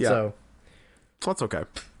mine. Yeah. So that's okay.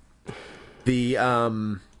 The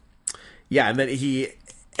and then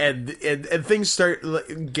and things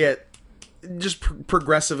start get just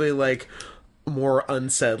progressively like more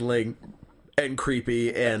unsettling and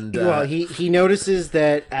creepy, and well, he notices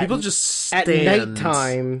that people just at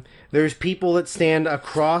nighttime there's people that stand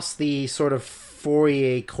across the sort of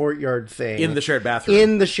foyer courtyard thing in the shared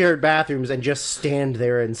bathrooms and just stand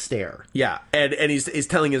there and stare. Yeah, and he's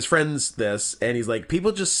telling his friends this, and he's like,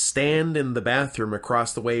 people just stand in the bathroom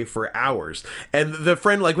across the way for hours. And the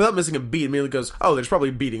friend, like, without missing a beat, immediately goes, oh, there's probably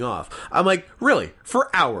beating off. I'm like, really? For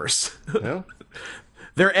hours? No.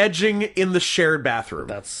 They're edging in the shared bathroom.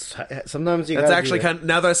 That's sometimes you. That's actually kind of,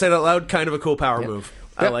 now that I say it out loud, kind of a cool power move.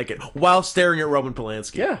 I like it, while staring at Roman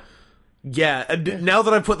Polanski. Yeah. Yeah, now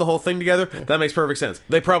that I put the whole thing together, that makes perfect sense.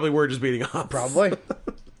 They probably were just beating off. Probably.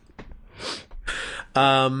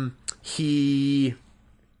 He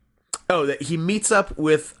meets up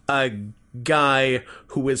with a guy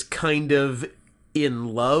who is kind of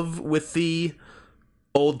in love with the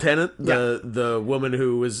old tenant, the woman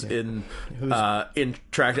who was in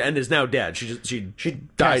traction and is now dead. She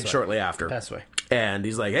died shortly after. Passed away. And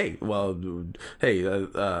he's like, hey,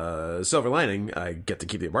 silver lining, I get to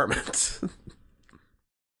keep the apartment.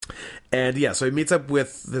 And yeah, so he meets up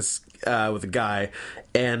with this with a guy,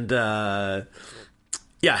 and so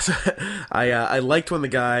I liked when the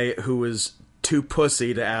guy who was too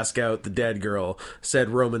pussy to ask out the dead girl said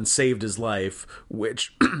Roman saved his life,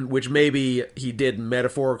 which maybe he did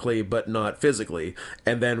metaphorically but not physically,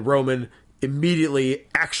 and then Roman immediately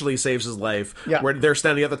actually saves his life. Yeah. Where they're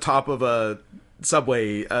standing at the top of a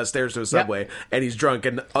subway, stairs to a subway, and he's drunk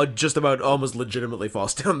and just about almost legitimately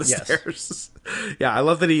falls down the stairs. Yeah, I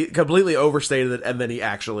love that he completely overstated it and then he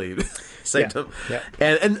actually saved him. Yeah.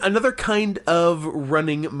 And another kind of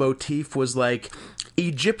running motif was like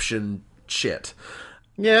Egyptian shit.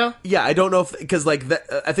 Yeah. Yeah, I don't know if, because like that,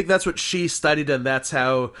 I think that's what she studied, and that's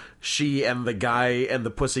how she and the guy and the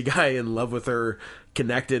pussy guy in love with her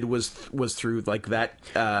connected was through like that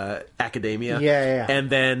academia. Yeah. And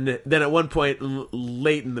then at one point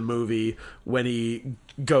late in the movie, when he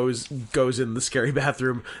goes in the scary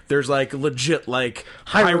bathroom, there's like legit like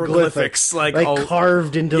hieroglyphics like all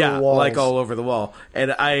carved into the walls, like all over the wall.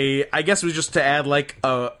 And I guess it was just to add like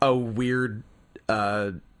a weird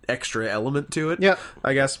extra element to it. Yeah,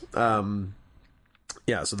 I guess. So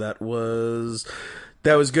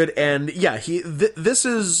that was good. And yeah, this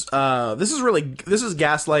is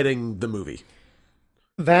gaslighting the movie.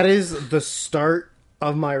 That is the start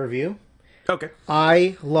of my review. Okay.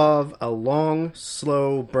 I love a long,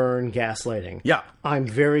 slow burn gaslighting. Yeah. I'm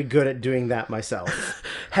very good at doing that myself.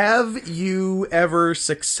 Have you ever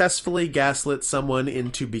successfully gaslit someone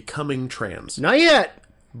into becoming trans? Not yet,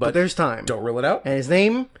 but there's time. Don't rule it out. And his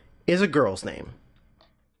name is a girl's name.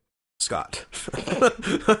 Scott.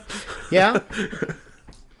 Yeah?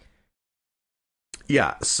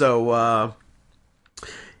 Yeah, so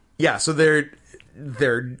so they're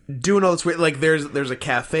doing all this weird, like there's a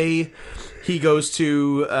cafe he goes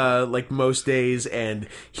to like most days, and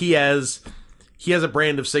he has a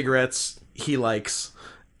brand of cigarettes he likes,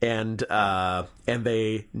 and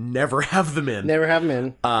they never have them in. Never have them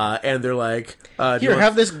in. And they're like, here,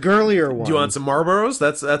 have this girlier one. Do you want some Marlboros?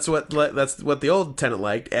 That's what the old tenant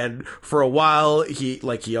liked. And for a while,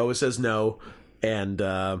 he always says no, and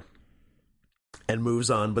moves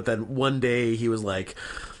on. But then one day he was like,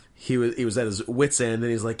 he was at his wit's end,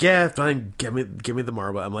 and he's like, yeah, fine, give me the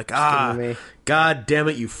Marlboro. I'm like, god damn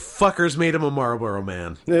it, you fuckers made him a Marlboro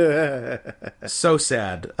man. So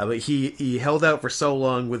sad. I mean, he held out for so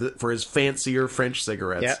long for his fancier French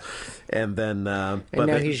cigarettes. Yep. And then but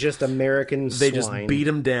now he's just American They swine. just beat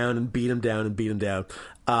him down and beat him down and beat him down.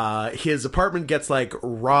 His apartment gets like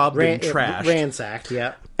robbed and trashed, ransacked.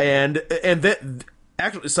 Yeah. And that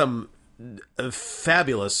actually some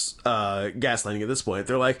fabulous gaslighting at this point.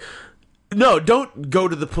 They're like, no, don't go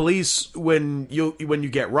to the police when you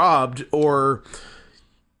get robbed, or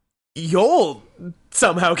you'll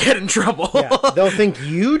somehow get in trouble. Yeah, they'll think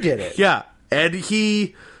you did it. Yeah, and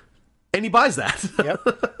he buys that. Yep.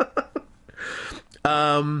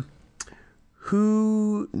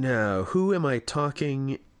 Who am I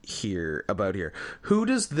talking about here? Who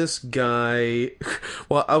does this guy...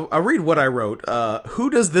 Well, I'll read what I wrote. Who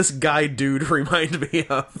does this guy dude remind me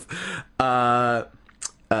of?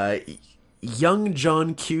 Young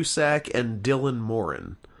John Cusack and Dylan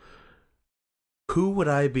Moran. Who would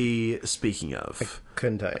I be speaking of? I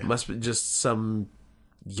couldn't tell you. Must be just some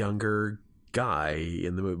younger guy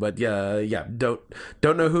in the movie. But yeah, don't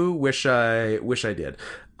know who. Wish I did.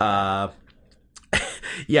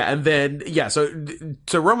 Yeah, and then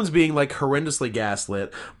so Roman's being like horrendously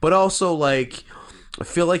gaslit, but also like I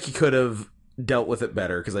feel like he could have dealt with it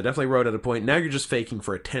better, because I definitely wrote at a point, now you're just faking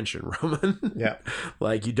for attention, Roman. Yeah.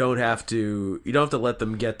 Like you don't have to let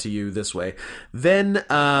them get to you this way. Then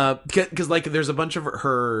because like there's a bunch of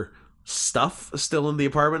her stuff still in the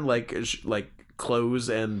apartment, like clothes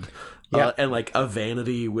and like a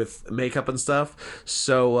vanity with makeup and stuff.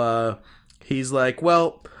 So he's like,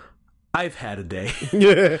 well, I've had a day.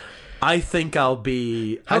 I think I'll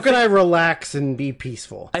be... How can I relax and be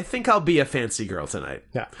peaceful? I think I'll be a fancy girl tonight.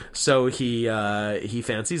 Yeah. So he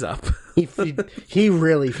fancies up. he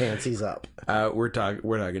really fancies up. We're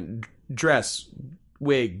talking dress,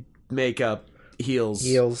 wig, makeup, heels,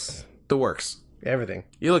 the works, everything.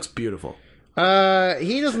 He looks beautiful.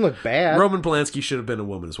 He doesn't look bad. Roman Polanski should have been a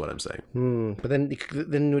woman, is what I'm saying. But then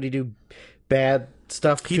would he do bad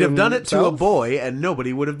stuff? He'd have done it to a boy, and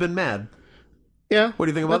nobody would have been mad. Yeah. What do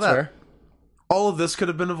you think about that? Fair. All of this could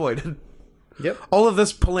have been avoided. Yep. All of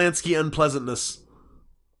this Polanski unpleasantness.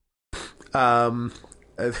 What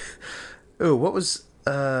was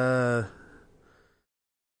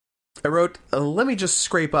I wrote, let me just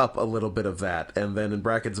scrape up a little bit of that, and then in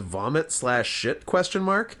brackets, vomit/shit, question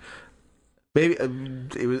mark. Maybe,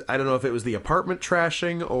 it was, I don't know if it was the apartment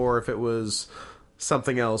trashing, or if it was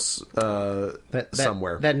something else,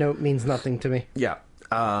 somewhere. That note means nothing to me. Yeah.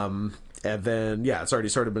 And then, yeah, it's already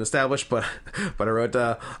sort of been established, but I wrote,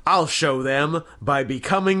 I'll show them by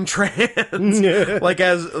becoming trans. Like,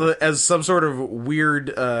 as some sort of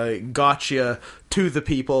weird, gotcha to the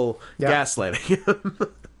people gaslighting him.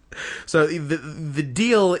 So the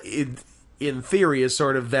deal in theory is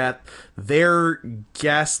sort of that they're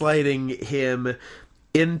gaslighting him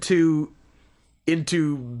into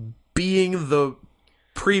being the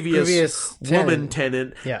previous woman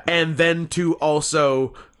tenant, and then to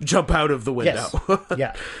also jump out of the window. Yes.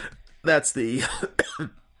 Yeah. That's the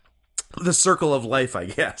the circle of life, I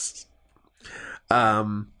guess.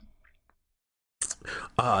 Now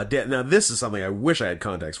this is something I wish I had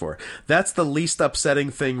context for. That's the least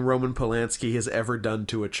upsetting thing Roman Polanski has ever done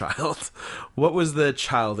to a child. What was the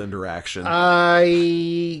child interaction?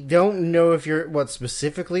 I don't know if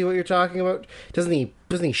specifically what you're talking about. Doesn't he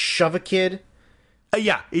shove a kid?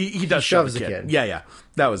 Yeah, he does shove a kid. Yeah,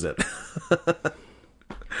 that was it.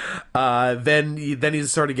 Then he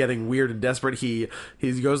started getting weird and desperate. He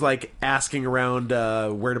goes like asking around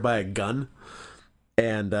where to buy a gun,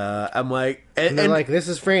 and I'm like, and they're like, "This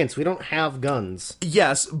is France. We don't have guns."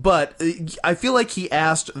 Yes, but I feel like he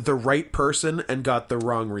asked the right person and got the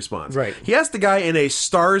wrong response. Right. He asked the guy in a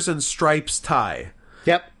Stars and Stripes tie.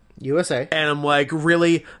 Yep. USA. And I'm like,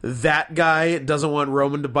 really? That guy doesn't want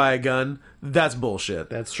Roman to buy a gun? That's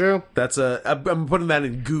bullshit. That's true. I'm putting that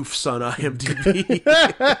in goofs on IMDb.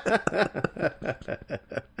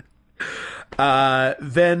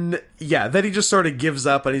 Then he just sort of gives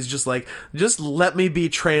up, and he's just like, just let me be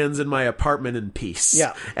trans in my apartment in peace.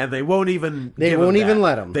 Yeah. And they won't even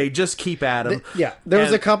let him. They just keep at him. There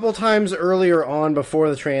was a couple times earlier on before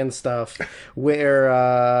the trans stuff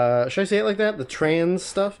where, should I say it like that? The trans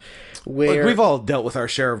stuff? Where Look, we've all dealt with our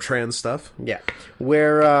share of trans stuff. Yeah.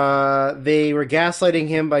 Where, they were gaslighting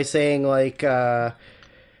him by saying, like, there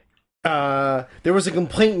was a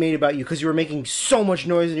complaint made about you because you were making so much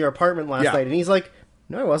noise in your apartment last night, and he's like,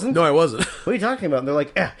 "No, I wasn't. No, I wasn't." What are you talking about? And they're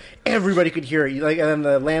like, everybody could hear it. Like, and then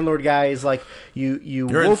the landlord guy is like, "You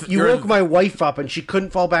woke my wife up, and she couldn't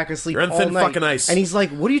fall back asleep You're on all thin night." fucking ice. And he's like,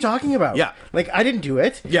 "What are you talking about?" Yeah, like I didn't do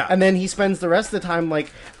it. Yeah, and then he spends the rest of the time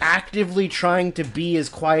like actively trying to be as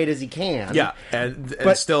quiet as he can. Yeah, and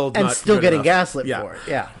still getting gaslit for it.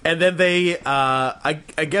 Yeah, and then they, I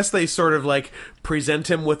guess they sort of like present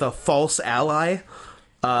him with a false ally.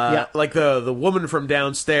 Like the woman from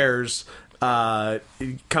downstairs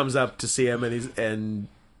comes up to see him, and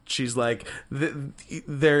she's like, they're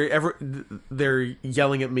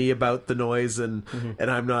yelling at me about the noise, and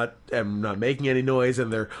I'm not making any noise,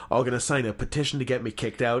 and they're all going to sign a petition to get me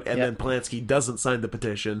kicked out, and then Polanski doesn't sign the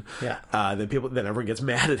petition. Then everyone gets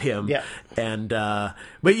mad at him. And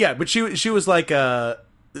but she was like,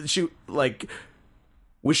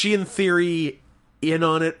 was she in theory in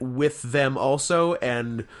on it with them also,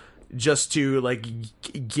 and just to like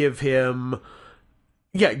give him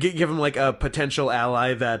like a potential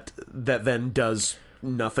ally that then does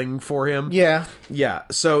nothing for him. Yeah.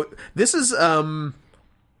 So this is I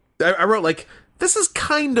wrote like, this is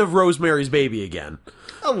kind of Rosemary's Baby again,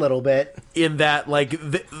 a little bit, in that like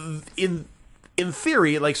in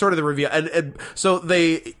theory, like sort of the reveal, and so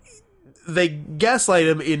they gaslight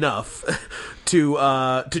him enough to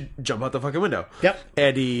jump out the fucking window. Yep.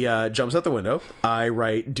 And he jumps out the window. I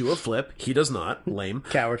write, do a flip. He does not. Lame.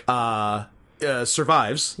 Coward.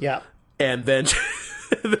 Survives. Yep. And then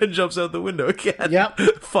then jumps out the window again. Yep.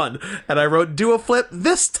 Fun. And I wrote, do a flip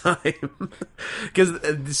this time.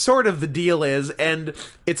 Because sort of the deal is, and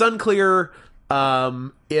it's unclear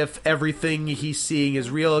if everything he's seeing is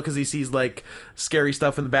real, because he sees like scary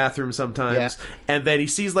stuff in the bathroom sometimes, and then he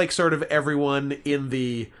sees like sort of everyone in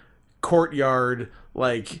the courtyard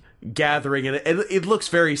like gathering, and it looks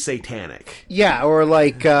very satanic. Yeah, or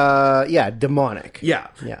like demonic. Yeah.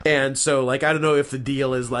 And so like, I don't know if the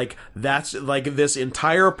deal is like, that's like this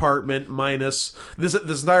entire apartment minus this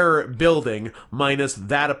entire building minus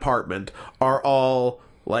that apartment are all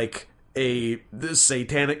like this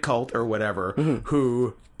satanic cult or whatever,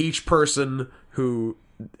 who each person who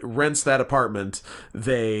rents that apartment,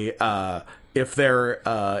 they if they're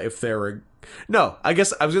no, I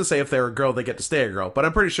guess I was gonna say if they're a girl, they get to stay a girl, but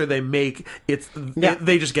I'm pretty sure they make it.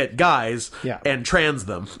 They just get guys and trans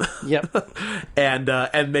them,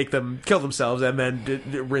 and make them kill themselves, and then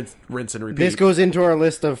rinse and repeat. This goes into our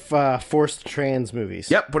list of forced trans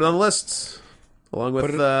movies. Yep, put it on the list along with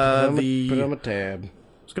put it on a tab.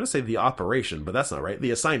 was going to say The Operation, but that's not right.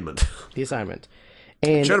 The Assignment. The Assignment.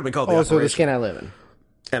 And should have been called The also Operation. The Skin I Live In.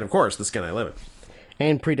 And, of course, The Skin I Live In.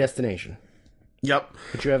 And Predestination, Yep.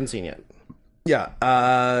 which you haven't seen yet.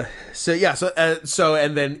 Yeah. So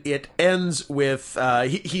and then it ends with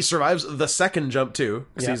he survives the second jump too,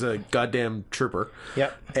 because he's a goddamn trooper.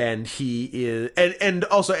 Yep. And he is and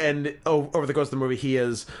also over the course of the movie he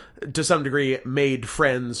is to some degree made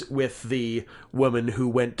friends with the woman who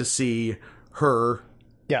went to see her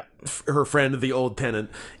Yeah. her friend, the old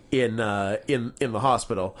tenant, in the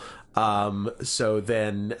hospital. So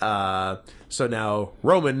now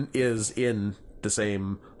Roman is in the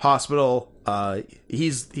same hospital.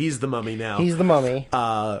 He's the mummy now. He's the mummy.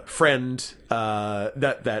 Friend,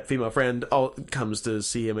 that female friend comes to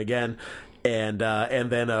see him again. And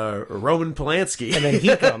then Roman Polanski, And then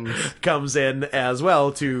he comes in as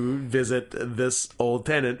well to visit this old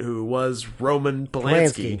tenant who was Roman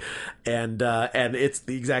Polanski. And it's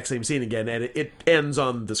the exact same scene again, and it ends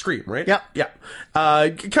on the scream, right? Yeah.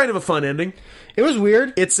 Kind of a fun ending. It was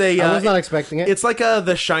weird. I was not expecting it. It's like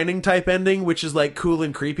The Shining type ending, which is like cool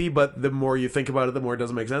and creepy, but the more you think about it, the more it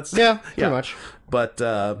doesn't make sense. Yeah, pretty much. But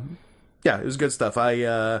yeah, it was good stuff.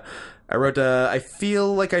 I wrote, I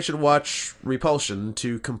feel like I should watch Repulsion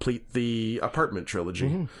to complete the Apartment trilogy.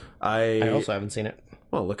 Mm-hmm. I also haven't seen it.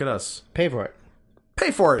 Well, look at us. Pay for it.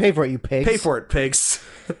 Pay for it. Pay for it, you pigs. Pay for it, pigs.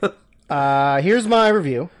 Here's my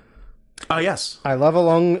review. Oh, yes. I love a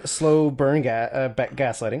long, slow burn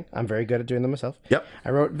gaslighting. I'm very good at doing them myself. Yep.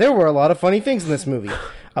 I wrote, there were a lot of funny things in this movie.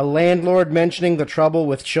 A landlord mentioning the trouble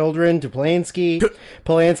with children to Polanski.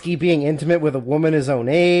 Polanski being intimate with a woman his own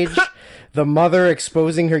age. The mother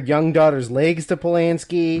exposing her young daughter's legs to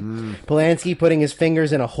Polanski. Polanski putting his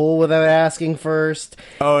fingers in a hole without asking first.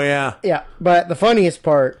 Oh, yeah. Yeah, but the funniest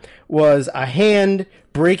part was a hand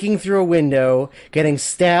breaking through a window, getting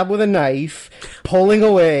stabbed with a knife, pulling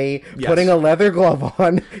away, putting a leather glove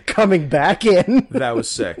on, coming back in. That was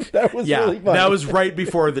sick. That was really funny. That was right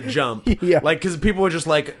before the jump. Yeah. Like, because people were just,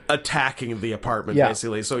 like, attacking the apartment,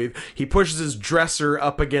 basically. So he pushes his dresser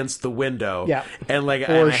up against the window. Yeah. And, like...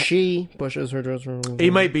 Or she pushes her dresser. He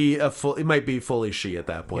might be fully she at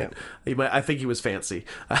that point. Yeah. I think he was fancy.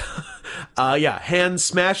 Hand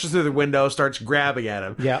smashes through the window, starts grabbing at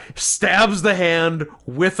him. Yeah. Stabs the hand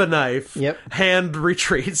with a knife. Yep. Hand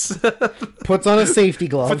retreats. Puts on a safety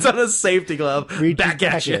glove. Puts on a safety glove. Reaches back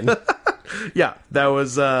at you. in. Yeah, that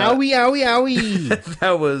was... owie, owie, owie.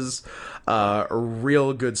 That was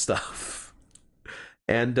real good stuff.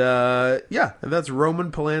 And, that's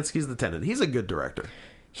Roman Polanski's The Tenant. He's a good director.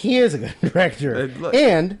 He is a good director. Look.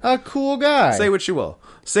 And a cool guy. Say what you will.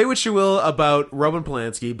 Say what you will about Roman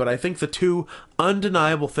Polanski, but I think the two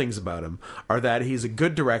undeniable things about him are that he's a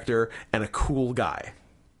good director and a cool guy.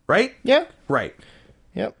 Right? Yeah. Right.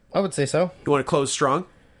 Yep, I would say so. You want to close strong?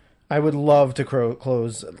 I would love to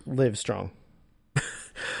close Live Strong.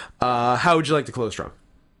 How would you like to close strong?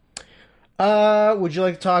 Would you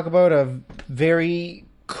like to talk about a very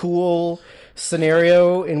cool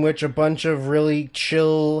scenario in which a bunch of really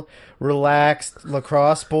chill, relaxed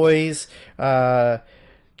lacrosse boys,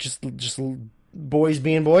 just boys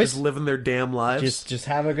being boys, Just living their damn lives. just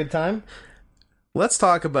have a good time? Let's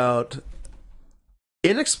talk about,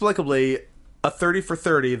 inexplicably, a 30 for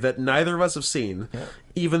 30 that neither of us have seen,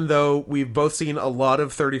 even though we've both seen a lot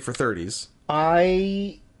of 30 for 30s.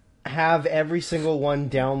 I have every single one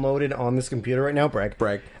downloaded on this computer right now, Bragg.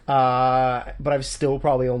 But I've still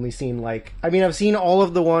probably only seen I've seen all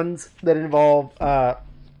of the ones that involve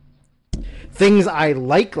things I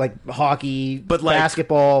like hockey,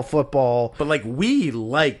 basketball, football. But we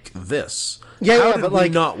like this. Yeah, How yeah, did but we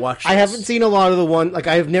not watch this? I haven't seen a lot of the one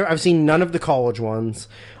I've seen none of the college ones.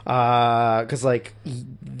 Because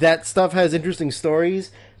that stuff has interesting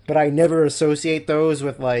stories, but I never associate those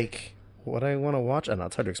with what I want to watch. I don't know,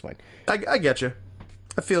 it's hard to explain. I get you.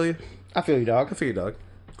 I feel you. I feel you, dog. I feel you, dog.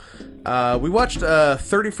 We watched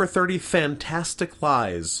 30 for 30 Fantastic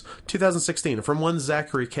Lies, 2016, from one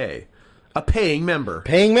Zachary K. A paying member.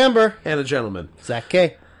 And a gentleman. Zach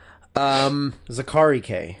K. Zachary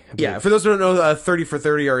K. Yeah, for those who don't know, 30 for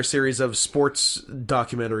 30 are a series of sports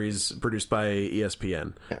documentaries produced by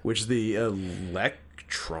ESPN, which is the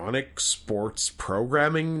Electronic Sports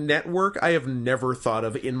Programming Network. I have never thought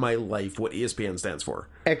of in my life what ESPN stands for.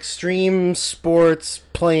 Extreme Sports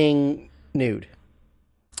Playing Nude.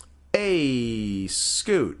 Hey,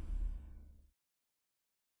 Scoot.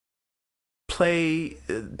 Play...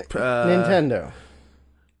 Nintendo.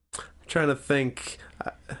 Trying to think...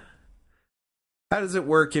 how does it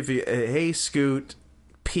work if you... hey, Scoot,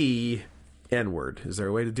 P, N-word. Is there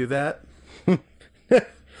a way to do that?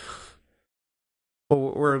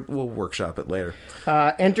 We'll workshop it later.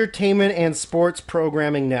 Entertainment and Sports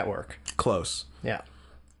Programming Network. Close. Yeah.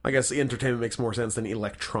 I guess entertainment makes more sense than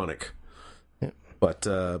electronic. But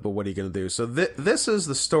what are you going to do? So this is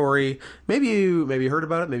the story. Maybe you heard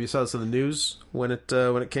about it. Maybe you saw this in the news when it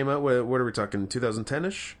came out. What are we talking?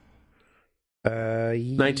 2010ish?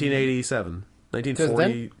 1987,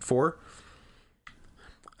 1944.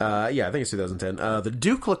 Yeah, I think it's 2010. The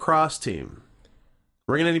Duke lacrosse team.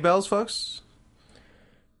 Ringing any bells, folks?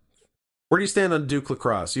 Where do you stand on Duke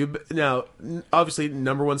lacrosse? Now, obviously,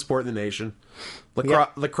 number one sport in the nation.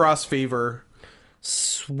 Lacrosse fever.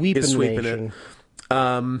 Sweeping it.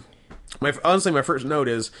 Honestly, my first note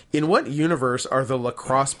is: in what universe are the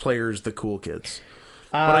lacrosse players the cool kids?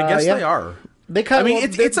 But I guess they are.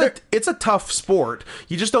 It's a tough sport.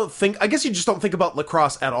 You just don't think. I guess you just don't think about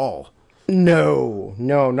lacrosse at all. No,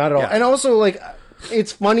 not at all. Yeah. And also, like,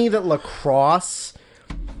 it's funny that lacrosse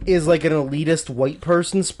is like an elitist white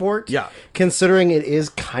person sport. Yeah, considering it is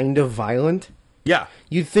kind of violent. Yeah,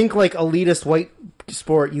 you think like elitist white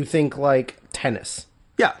sport. You think like tennis.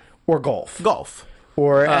 Yeah, or golf.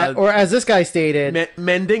 Or as this guy stated,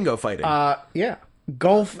 Mandingo fighting. Yeah.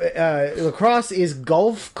 Golf, lacrosse is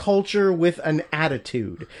golf culture with an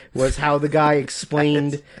attitude, was how the guy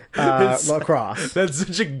explained lacrosse. That's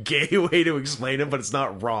such a gay way to explain it, but it's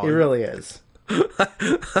not wrong. It really is.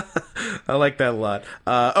 I like that a lot.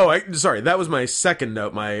 Sorry, that was my second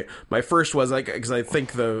note. My first was like, because I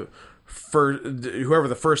think whoever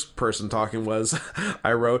the first person talking was,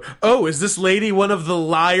 I wrote, "Oh, is this lady one of the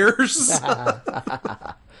liars?"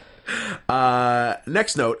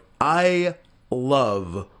 Next note, I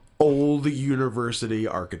love old university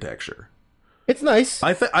architecture. It's nice.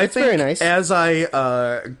 I think very nice. As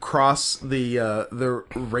I cross the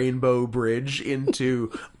Rainbow Bridge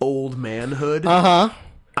into old manhood,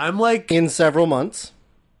 I'm like in several months.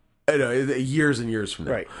 I know, years and years from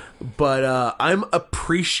now. Right. But I'm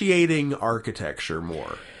appreciating architecture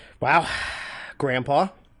more. Wow, Grandpa.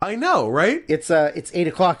 I know, right? It's 8:00.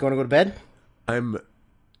 You want to go to bed? I'm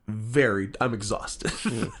exhausted.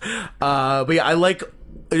 But yeah, I like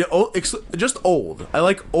just old. I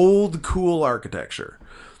like old, cool architecture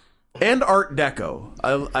and Art Deco.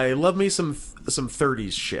 I love me some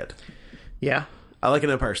 30s shit. Yeah, I like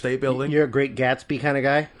an Empire State Building. You're a Great Gatsby kind of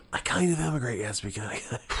guy. I kind of am a Great Gatsby kind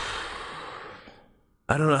of guy.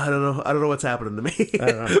 I don't know what's happening to me.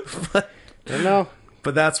 I don't know. I don't know.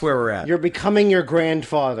 But that's where we're at. You're becoming your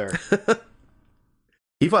grandfather.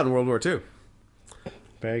 He fought in World War II.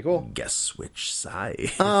 Very cool. Guess which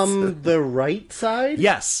side? The right side?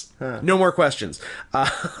 Yes. Huh. No more questions.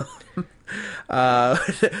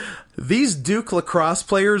 These Duke lacrosse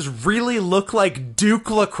players really look like Duke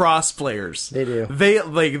lacrosse players. They do.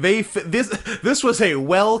 This was a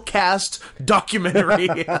well cast documentary.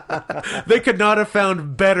 They could not have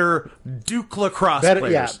found better Duke lacrosse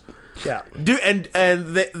players. Yeah. And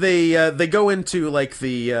they go into like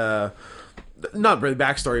the not really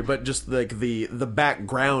backstory, but just like the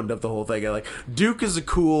background of the whole thing. Like, Duke is a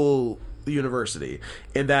cool university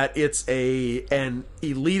in that it's an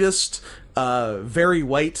elitist, very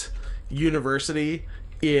white university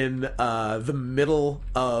in the middle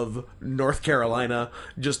of North Carolina,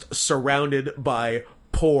 just surrounded by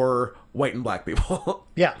poor white and black people.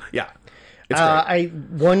 Yeah. Yeah.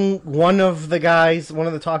 One of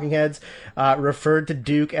the talking heads, referred to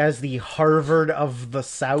Duke as the Harvard of the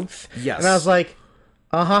South. Yes. And I was like,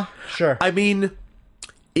 sure. I mean,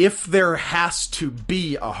 if there has to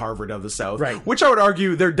be a Harvard of the South, right, which I would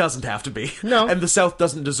argue there doesn't have to be. No. And the South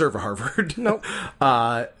doesn't deserve a Harvard. No.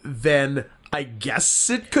 Then I guess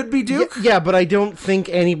it could be Duke. Yeah, but I don't think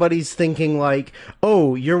anybody's thinking like,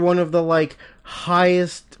 oh, you're one of the like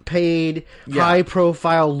highest paid, high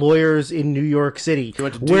profile lawyers in New York City.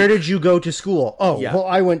 Where did you go to school? Oh, well,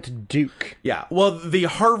 I went to Duke. Yeah. Well, the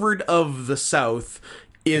Harvard of the South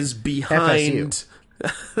is behind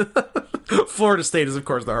Florida State is, of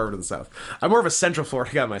course, the Harvard of the South. I'm more of a Central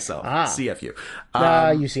Florida guy myself. CFU.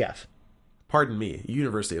 UCF. Pardon me.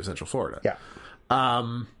 University of Central Florida. Yeah.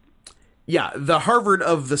 Yeah, the Harvard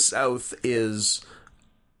of the South is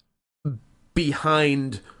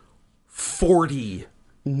behind 40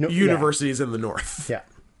 universities in the North. Yeah.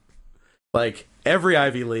 Like, every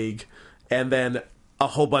Ivy League, and then a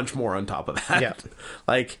whole bunch more on top of that. Yeah.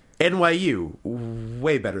 Like, NYU,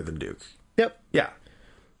 way better than Duke. Yep. Yeah.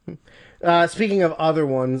 Speaking of other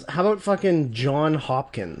ones, how about fucking Johns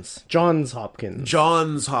Hopkins? Johns Hopkins.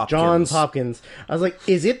 Johns Hopkins. I was like,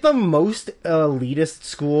 is it the most elitist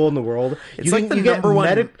school in the world? It's like the number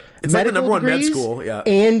one. It's like the number one med school. Yeah,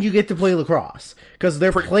 and you get to play lacrosse because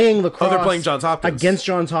they're playing lacrosse. Oh, they're playing Johns Hopkins against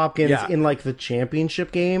Johns Hopkins in like the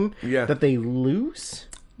championship game. Yeah. That they lose.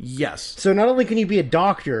 Yes. So not only can you be a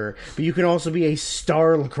doctor, but you can also be a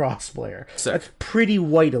star lacrosse player. Sick. That's pretty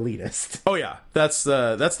white elitist. Oh yeah, that's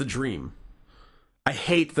the dream. I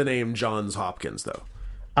hate the name Johns Hopkins though.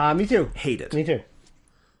 Me too. Hate it. Me too.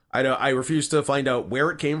 I know. I refuse to find out where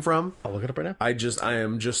it came from. I'll look it up right now. I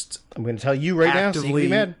am just. I'm going to tell you right now. So you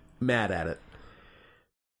can be mad at it.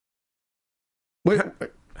 Wait,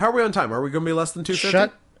 how are we on time? Are we going to be less than 2:50?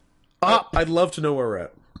 Shut up. I'd love to know where we're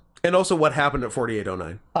at. And also what happened at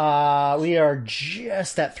 4809. We are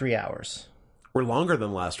just at 3 hours. We're longer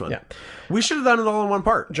than the last one. Yeah. We should have done it all in one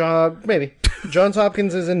part. Maybe. Johns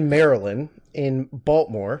Hopkins is in Maryland, in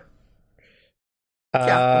Baltimore. Yeah,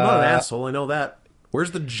 I'm not an asshole. I know that.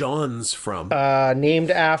 Where's the Johns from?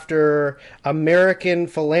 Named after American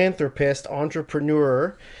philanthropist,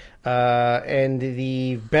 entrepreneur, and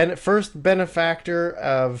the first benefactor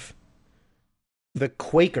of the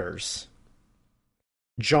Quakers.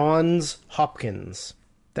 Johns Hopkins.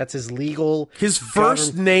 That's his legal... His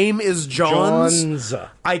first name is Johns? Johns.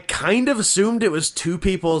 I kind of assumed it was two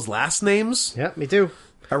people's last names. Yeah, me too.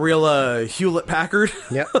 A real Hewlett-Packard.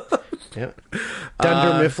 Yep. Yep.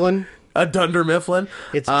 Dunder Mifflin. A Dunder Mifflin.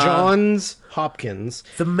 It's Johns Hopkins.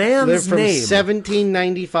 The man's lived from name.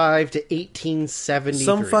 1795 to 1873.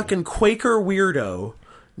 Some fucking Quaker weirdo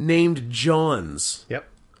named Johns. Yep.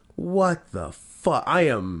 What the fuck? I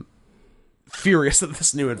am furious at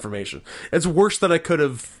this new information. It's worse than I could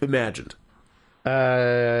have imagined.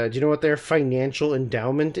 Do you know what their financial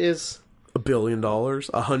endowment is? $1 billion?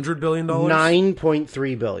 $100 billion?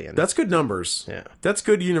 9.3 billion. That's good numbers. Yeah. That's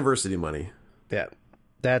good university money. Yeah.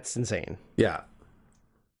 That's insane. Yeah.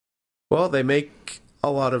 Well, they make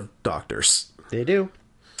a lot of doctors. They do.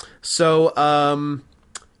 So,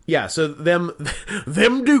 yeah, so them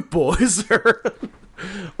Duke boys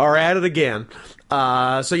are at it again.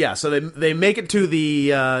 So they make it to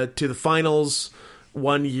the finals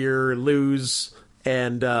 1 year, lose,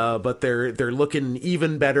 and but they're looking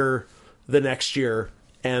even better the next year,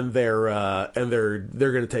 and they're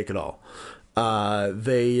gonna take it all.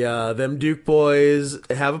 Them Duke boys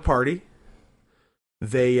have a party.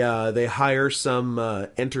 They hire some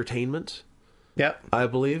entertainment. Yep. I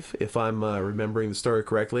believe, if I'm remembering the story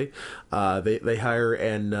correctly, they hire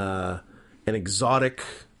an exotic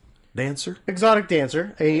dancer. Exotic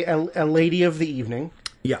dancer, a lady of the evening.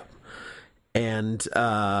 Yeah, and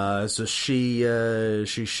so she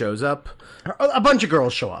shows up. A bunch of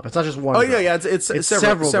girls show up. It's not just one. Oh girl. yeah, it's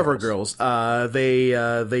several girls. They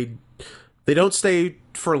don't stay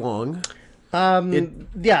for long.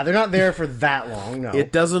 Yeah, they're not there for that long. No,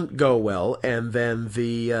 it doesn't go well, and then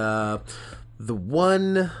the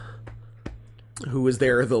one who was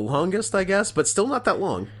there the longest, I guess, but still not that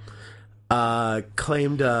long,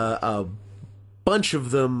 claimed a bunch of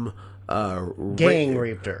them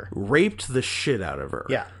raped her. Raped the shit out of her.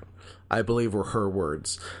 Yeah. I believe were her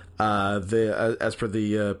words. As per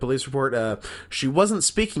the police report, she wasn't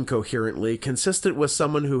speaking coherently, consistent with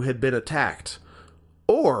someone who had been attacked.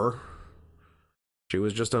 Or she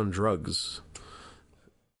was just on drugs.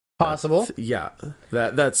 Possible. Yeah.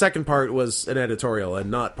 That second part was an editorial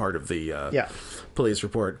and not part of the police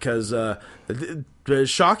report. Because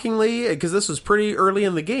shockingly, because this was pretty early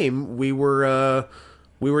in the game, we were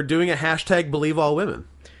doing a hashtag Believe All Women.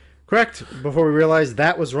 Correct. Before we realized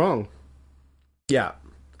that was wrong. Yeah.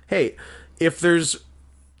 Hey, if there's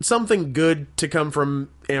something good to come from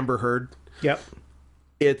Amber Heard, yep,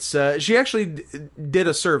 it's she actually did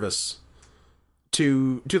a service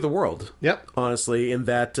to the world. Yep. Honestly, in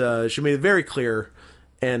that she made it very clear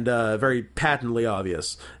and very patently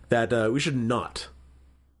obvious that we should not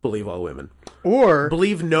believe all women, or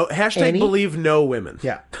believe no hashtag believe no women.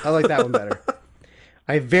 Yeah, I like that one better.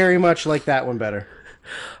 I very much like that one better.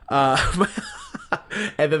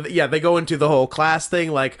 And then, yeah, they go into the whole class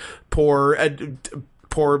thing, like poor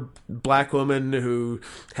black woman who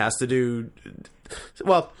has to do,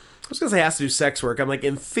 well, I was gonna say has to do sex work. I'm like,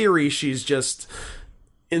 in theory, she's a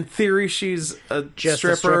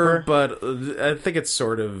stripper, but I think it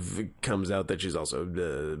sort of comes out that she's also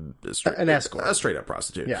an escort, a straight up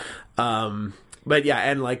prostitute. Yeah. But yeah,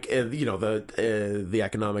 and like the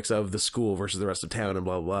economics of the school versus the rest of town and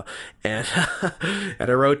blah blah blah. And and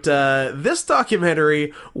I wrote this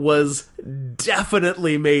documentary was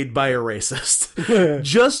definitely made by a racist.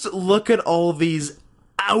 Just look at all these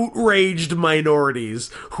outraged minorities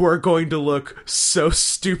who are going to look so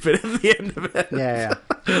stupid at the end of it. Yeah.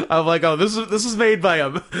 I'm like, oh, this is made by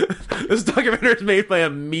this documentary is made by a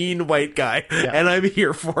mean white guy, and I'm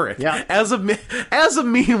here for it. Yeah. As a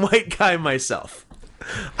mean white guy myself,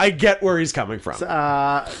 I get where he's coming from.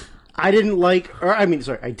 I didn't like, or I mean,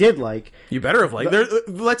 sorry, I did like You better have liked.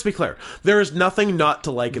 Let's be clear. There is nothing not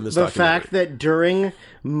to like in this the documentary. fact that during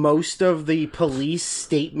most of the police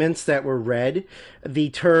statements that were read, the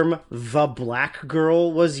term "the black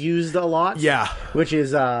girl" was used a lot. Yeah. which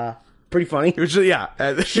is pretty funny. Which,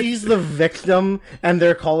 yeah. She's the victim, and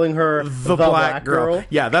they're calling her the black girl.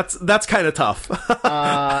 Yeah, that's kind of tough.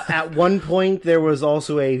 At one point, there was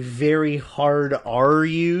also a very hard R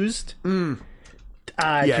used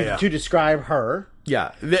to describe her.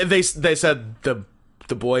 Yeah, they said the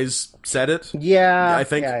boys said it. Yeah, I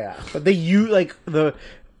think. Yeah. But they use like the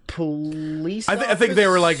police. I think they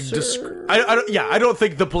were like. officer? I don't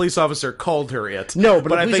think the police officer called her it. No, but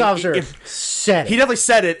the I police think officer said he it. definitely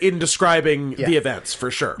said it in describing the events for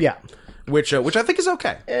sure. Yeah. which I think is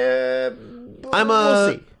okay.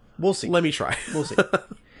 We'll see. Let me try. We'll see.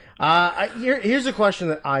 Here's a question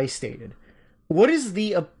that I stated. What is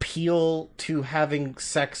the appeal to having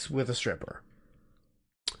sex with a stripper?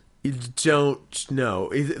 You don't know.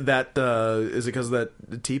 Is it because of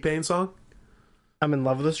that T-Pain song? I'm in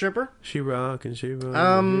love with a stripper? She rock and she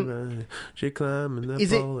rock, she climbing the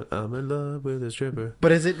pole. I'm in love with a stripper.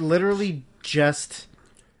 But is it literally just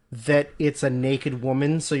that it's a naked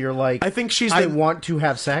woman, so you're like, I think I want to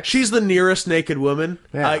have sex? She's the nearest naked woman,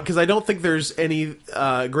 Yeah. because I don't think there's any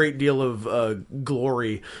great deal of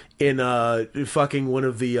glory in fucking one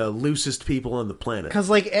of the loosest people on the planet. Because,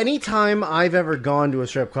 like, any time I've ever gone to a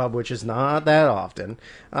strip club, which is not that often,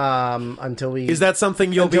 until we... Is that something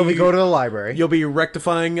we go to the library. You'll be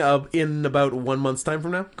rectifying in about 1 month's time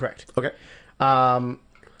from now? Correct. Okay.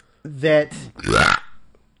 That...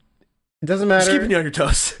 It doesn't matter. Just keeping you on your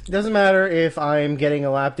toes. It doesn't matter if I'm getting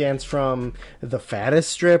a lap dance from the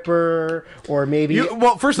fattest stripper, or maybe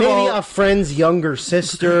first of all, a friend's younger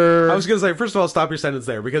sister. I was going to say, first of all, stop your sentence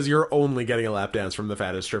there, because you're only getting a lap dance from the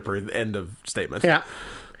fattest stripper. End of statement. Yeah.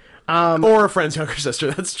 Or a friend's younger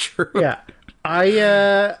sister. That's true. Yeah.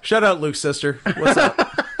 Shout out Luke's sister. What's up?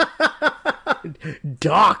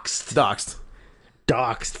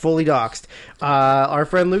 Doxed, fully doxed. Our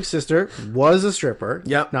friend Luke's sister was a stripper.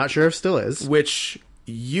 Yep. Not sure if still is. Which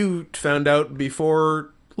you found out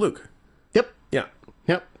before Luke. Yep. Yeah.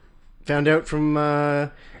 Yep. Found out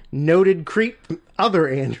from noted creep other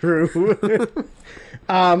Andrew.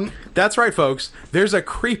 That's right, folks. There's a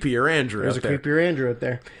creepier Andrew There's out a there. creepier Andrew out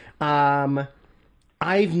there.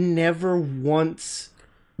 I've never once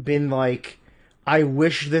been like, I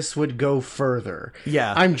wish this would go further.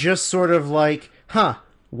 Yeah. I'm just sort of like,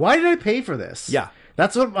 why did I pay for this? Yeah.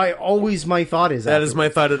 That's what my thought is. That is my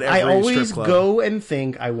thought at every I always strip club. go and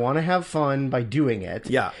think I want to have fun by doing it.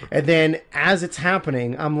 Yeah. And then as it's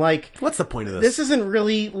happening, I'm like, What's the point of this? this isn't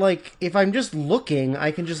really like, if I'm just looking,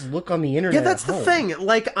 I can just look on the internet. Yeah, that's at the home. thing.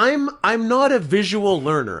 Like, I'm not a visual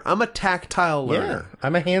learner. I'm a tactile Yeah. learner.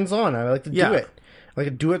 I'm a hands-on. I like to Yeah. do it. I like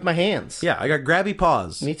to do it with my hands. Yeah, I got grabby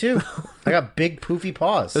paws. Me too. I got big poofy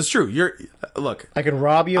paws. That's true. Look. I can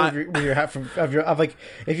rob you of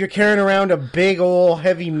if you're carrying around a big old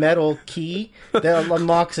heavy metal key that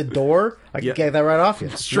unlocks a door, I can get that right off you.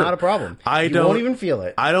 It's true. not a problem. You won't even feel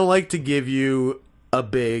it. I don't like to give you a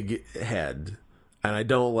big head, and I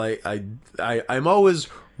don't like. I'm always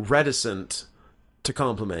reticent to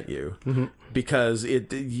compliment you because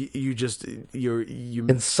you're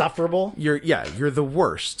Insufferable. You're the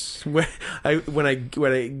worst when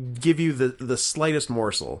I give you the slightest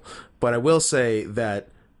morsel. But I will say that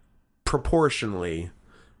proportionally,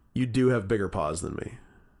 you do have bigger paws than me.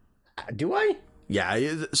 Do I?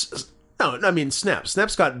 Yeah. No, I mean Snap.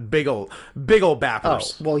 Snap's got big old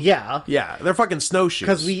bappers. Oh, well, yeah. Yeah, they're fucking snowshoes.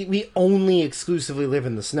 Because we only exclusively live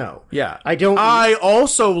in the snow. Yeah. I don't. I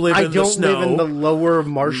also live in the don't snow. live in the lower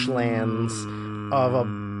marshlands of a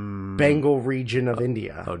Bengal region of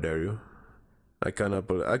India. How dare you? I cannot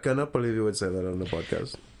believe you would say that on the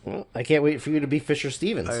podcast. Well, I can't wait for you to be Fisher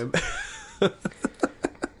Stevens.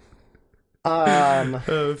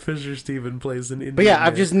 Fisher Steven plays an Indian. But yeah,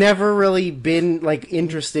 I've just never really been like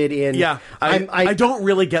interested in. Yeah, I don't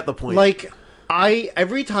really get the point. Like,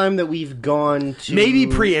 every time that we've gone to maybe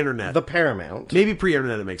pre-internet, the Paramount, maybe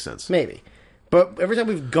pre-internet, it makes sense. maybe. But every time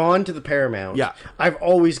we've gone to the Paramount, Yeah. I've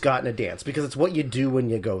always gotten a dance because it's what you do when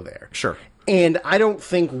you go there. Sure. And I don't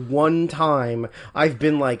think one time I've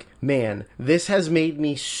been like, man, this has made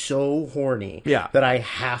me so horny that I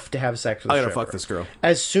have to have sex with a I gotta stripper. fuck this girl.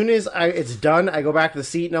 As soon as it's done, I go back to the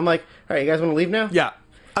seat and I'm like, all right, you guys want to leave now? Yeah.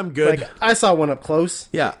 I'm good. Like, I saw one up close.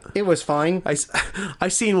 Yeah. It was fine. I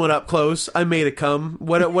seen one up close. I made it come.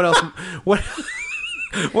 What else? what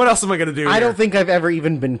what else am I gonna do? I here? don't think I've ever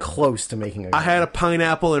even been close to making a I had a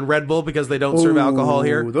pineapple and Red Bull because they don't serve alcohol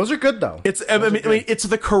here. Ooh, those are good, though. I mean, it's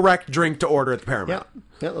the correct drink to order at the Paramount.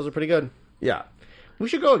 Yeah, those are pretty good. Yeah. We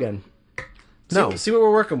should go again. No. See what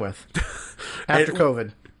we're working with after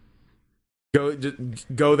COVID.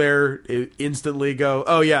 Go there instantly. Go.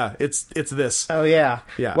 Oh yeah, it's this. Oh, yeah.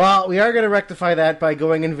 Yeah. Well, we are going to rectify that by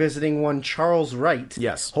going and visiting one Charles Wright.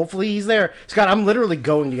 Yes. Hopefully he's there. Scott, I'm literally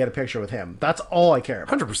going to get a picture with him. That's all I care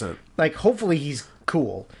about. 100%. Like, hopefully he's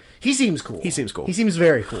cool. He seems cool. He seems cool. He seems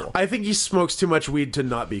very cool. I think he smokes too much weed to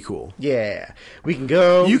not be cool. Yeah. We can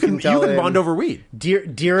go. You can tell him, bond over weed.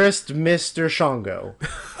 Dearest Mr. Shango.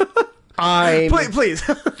 Please.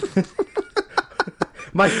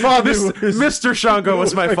 My father was... Mr. Shango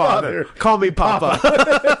was my father. Call me Papa.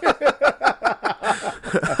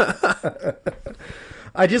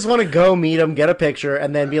 I just want to go meet him, get a picture,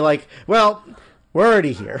 and then be like, well, we're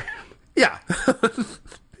already here. Yeah.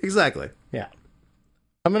 Exactly. Yeah.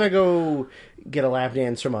 I'm going to go get a lap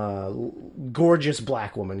dance from a gorgeous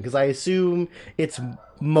black woman, because I assume it's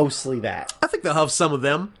mostly that. I think they'll have some of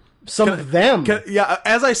them. Of them. Yeah,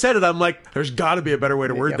 as I said it, I'm like, there's got to be a better way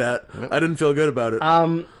to word that. I didn't feel good about it.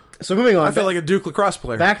 So moving on. I feel like a Duke lacrosse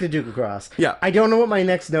player. Back to Duke Lacrosse. Yeah. I don't know what my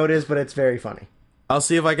next note is, but it's very funny. I'll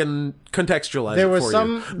see if I can contextualize There it was for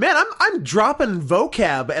some- you. Man, I'm dropping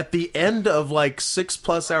vocab at the end of like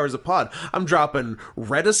 6+ hours of pod. I'm dropping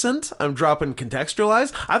reticent. I'm dropping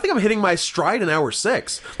contextualize. I think I'm hitting my stride in hour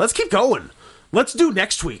 6. Let's keep going. Let's do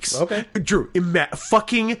next week's. Okay. Drew,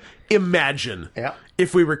 fucking imagine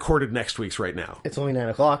if we recorded next week's right now. It's only 9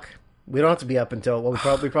 o'clock. We don't have to be up until... Well, we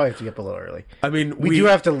probably have to get up a little early. I mean, we do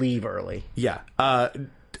have to leave early. Yeah. No,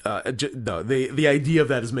 the idea of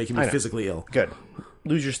that is making me physically ill. Good.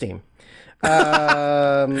 Lose your steam.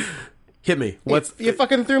 Hit me. What's You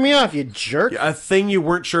fucking threw me off, you jerk. a thing you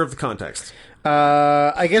weren't sure of the context?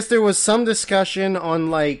 I guess there was some discussion on,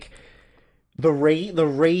 like, the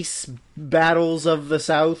race battles of the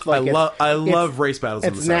South. Like I love race battles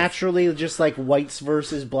in the It's South. naturally just like whites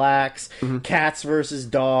versus blacks, cats versus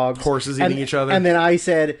dogs, Horses eating each other. And then I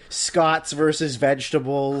said Scots versus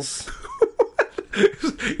vegetables.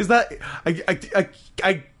 Is that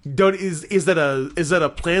I don't is that a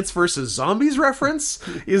Plants versus Zombies reference?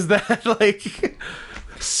 Is that like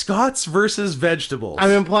Scots versus vegetables?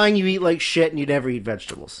 I'm implying you eat like shit and you never eat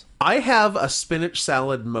vegetables. I have a spinach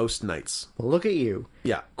salad most nights. Well, look at you.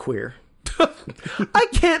 Yeah. Queer. I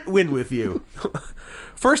can't win with you.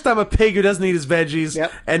 First, I'm a pig who doesn't eat his veggies,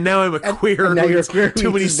 and now I'm a queer and now who you're a eats queer who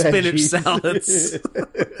too many eats his spinach veggies. salads.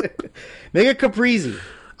 Make a caprese.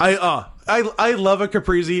 I love a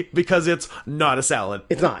caprese because it's not a salad.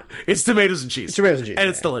 It's not. It's tomatoes and cheese. It's tomatoes and cheese. And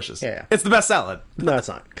it's delicious. Yeah. It's the best salad. No, it's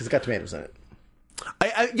not, because it's got tomatoes in it.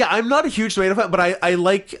 I'm not a huge tomato fan, but I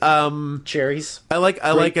like Cherries. I like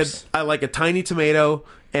Grapes. a tiny tomato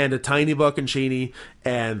and a tiny bocconcini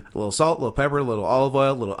and a little salt, a little pepper, a little olive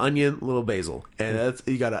oil, a little onion, a little basil, and that's,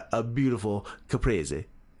 you got a beautiful caprese.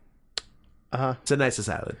 It's a nice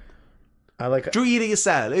salad. I like Drew eating a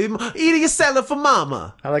salad. Eating a salad for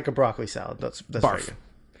mama. I like a broccoli salad. That's Barf. very good.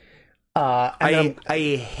 I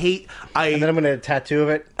hate And then I'm going to tattoo of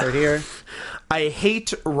it right here. I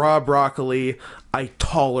hate raw broccoli. I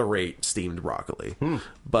tolerate steamed broccoli.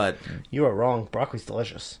 But You are wrong. Broccoli's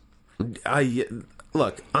delicious.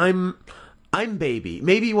 look, I'm baby.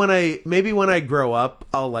 Maybe when I grow up,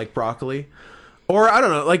 I'll like broccoli. Or I don't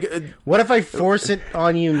know, like What if I force it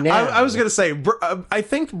on you now? I was gonna say, I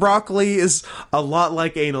think broccoli is a lot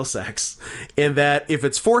like anal sex, in that if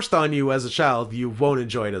it's forced on you as a child, you won't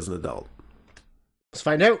enjoy it as an adult. Let's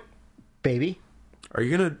find out, baby. Are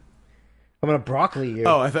you gonna? I'm gonna broccoli you.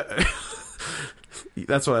 Oh, I thought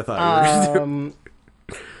that's what I thought you were gonna do.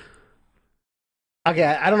 Okay,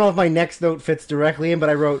 I don't know if my next note fits directly in, but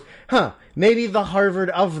I wrote, maybe the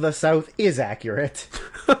Harvard of the South is accurate.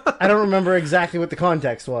 I don't remember exactly what the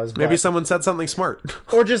context was. But... Maybe someone said something smart.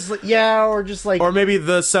 Or just like... Or maybe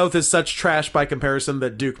the South is such trash by comparison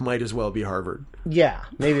that Duke might as well be Harvard. Yeah,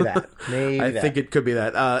 maybe that. I think it could be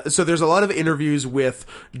that. So there's a lot of interviews with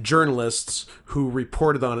journalists who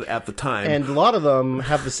reported on it at the time. And a lot of them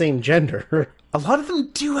have the same gender. A lot of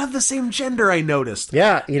them do have the same gender, I noticed.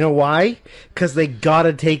 Yeah, you know why? Because they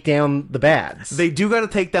gotta take down the bads. They do got to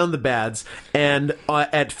take down the bads, and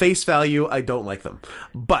at face value, I don't like them.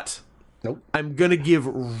 But Nope. I'm going to give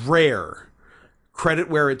Rare credit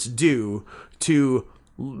where it's due to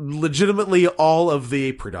legitimately all of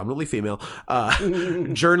the predominantly female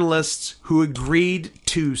journalists who agreed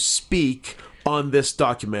to speak on this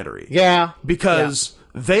documentary. Yeah. Because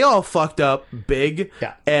they all fucked up big,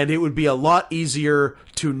 Yeah. and it would be a lot easier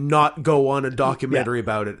to not go on a documentary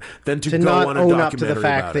about it than to go not on a own documentary up to the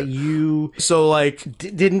fact about that it. you So, like,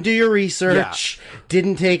 didn't do your research,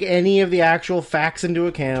 didn't take any of the actual facts into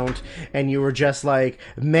account, and you were just like,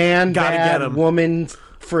 man, Gotta get bad, 'em. woman,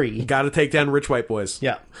 free. got to take down rich white boys.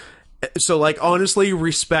 Yeah. So, like, honestly,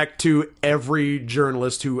 respect to every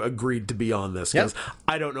journalist who agreed to be on this, because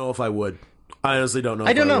I don't know if I would. I honestly don't know.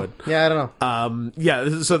 I don't know. Would. Yeah, I don't know.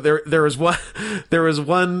 Yeah. So there was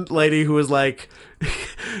one lady who was like,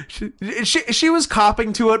 she was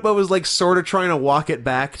copping to it, but was like sort of trying to walk it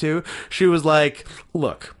back too. She was like,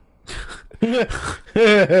 look, whether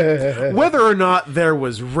or not there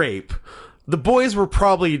was rape, the boys were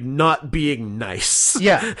probably not being nice.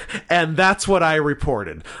 Yeah. And that's what I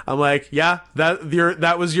reported. I'm like, yeah,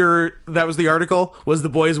 that was the article, was the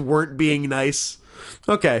boys weren't being nice.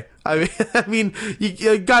 Okay. I mean,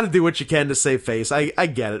 you got to do what you can to save face. I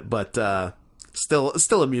get it, but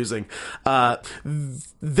still amusing.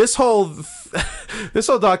 This whole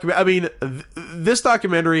document. I mean, this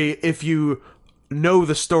documentary, if you know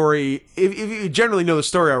the story, if you generally know the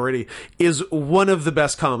story already, is one of the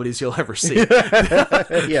best comedies you'll ever see.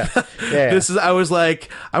 Yeah. I was like,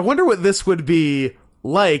 I wonder what this would be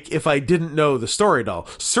like if I didn't know the story at all.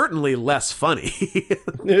 Certainly less funny.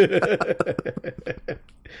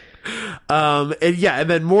 And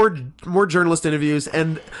then more journalist interviews,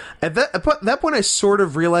 and at that point I sort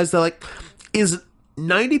of realized that, like, is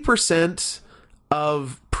 90%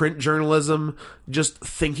 of print journalism just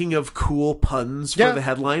thinking of cool puns for the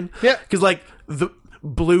headline? Yeah. Because, like, the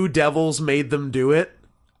Blue Devils made them do it.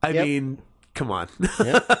 I mean, come on.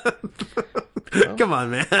 Come on,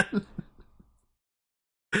 man.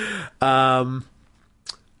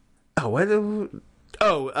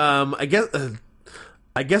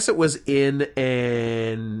 I guess it was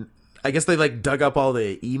I guess they, like, dug up all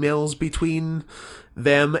the emails between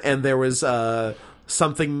them, and there was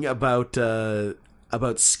something about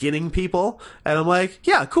skinning people, and I'm like,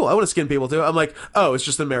 yeah, cool, I want to skin people too. I'm like, oh, it's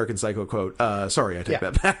just an American Psycho quote. Sorry, I take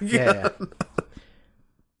that back.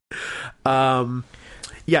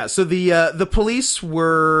 So the police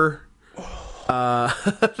were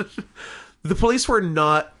the police were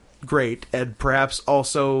not great, and perhaps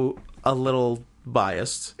also a little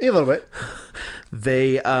biased. A little bit.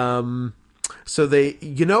 They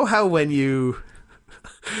you know how when you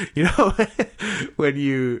when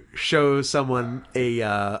you show someone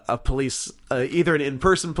a police, either an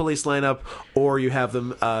in-person police lineup, or you have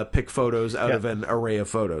them pick photos out of an array of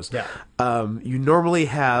photos. You normally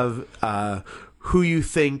have who you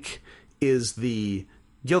think is the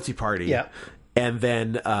guilty party, and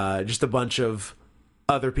then just a bunch of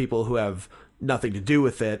other people who have nothing to do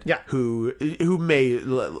with it, who may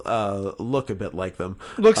look a bit like them.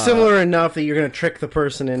 Look similar enough that you're going to trick the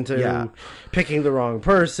person into picking the wrong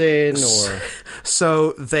person, or...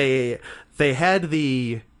 So they had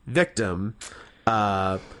the victim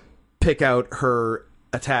pick out her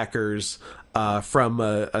attackers from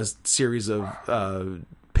a series of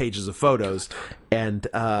pages of photos, and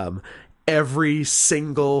every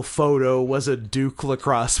single photo was a Duke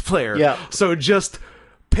lacrosse player. Yeah. So just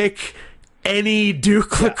pick any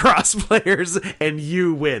Duke lacrosse players and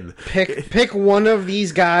you win. Pick one of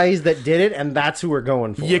these guys that did it, and that's who we're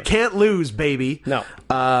going for. You can't lose, baby. No.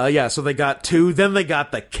 So they got two. Then they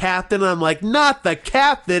got the captain. I'm like, not the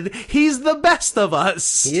captain. He's the best of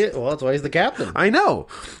us. Well, that's why he's the captain. I know.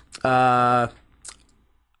 So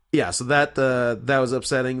that was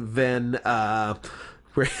upsetting. Then I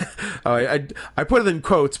put it in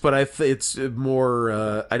quotes, but it's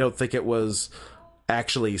more. I don't think it was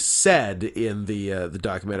actually said in the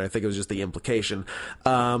documentary. I think it was just the implication.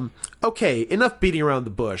 Okay, enough beating around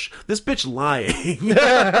the bush. This bitch lying,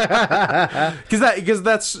 because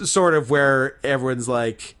that's sort of where everyone's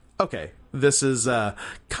like, okay, this is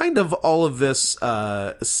kind of all of this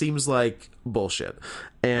seems like bullshit.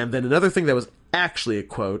 And then another thing that was actually a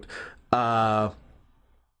quote. So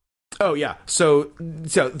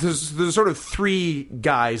there's sort of three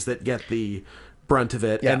guys that get the brunt of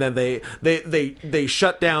it, and then they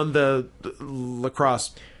shut down the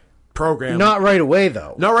lacrosse program. Not right away,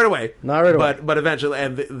 though. Not right away. But eventually,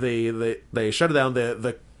 and they shut it down.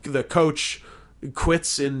 The coach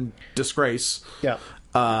quits in disgrace. Yeah.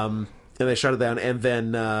 And they shut it down, and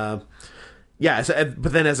then but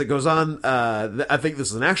then as it goes on, I think this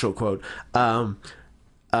is an actual quote. None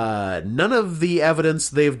of the evidence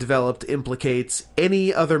they've developed implicates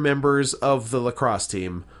any other members of the lacrosse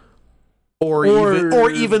team, or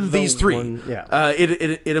even these three. One,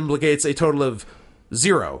 it implicates a total of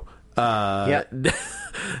 0. Yeah.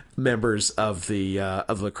 members of the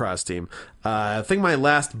lacrosse team. I think my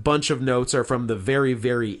last bunch of notes are from the very,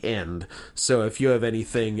 very end. So if you have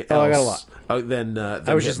anything else, I got a lot. Then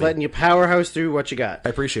I was just letting you powerhouse through what you got. I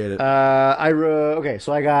appreciate it. Okay,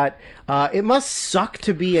 so I got. It must suck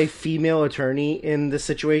to be a female attorney in this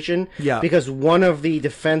situation. Yeah. Because one of the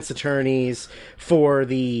defense attorneys for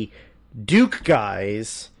the Duke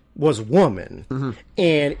guys was woman,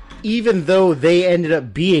 and even though they ended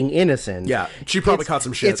up being innocent, Yeah, she probably caught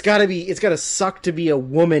some shit. It's gotta suck to be a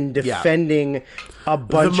woman defending a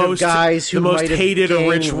bunch of guys who the most might have hated gang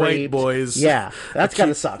rich white raped. boys. Yeah, that's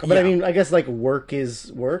gotta suck. But I yeah. mean, I guess like work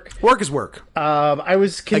is work. Work is work. I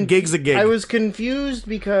was A gig's a gig. I was confused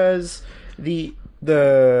because the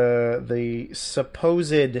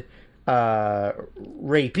supposed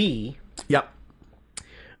rapee Yep.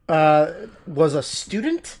 was a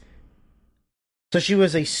student. So she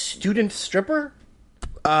was a student stripper?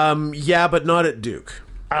 Yeah, but not at Duke.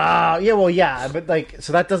 Yeah, but like,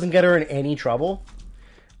 so that doesn't get her in any trouble.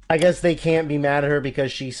 I guess they can't be mad at her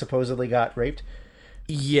because she supposedly got raped.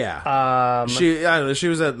 Yeah. I don't know. She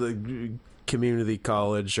was at the community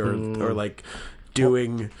college or like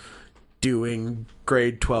doing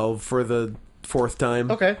grade 12 for the fourth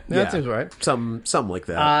time. Okay, that seems right. Some like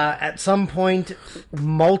that. At some point,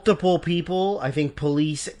 multiple people, I think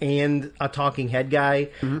police and a talking head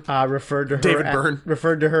guy, referred to her David Byrne.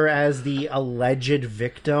 referred to her as the alleged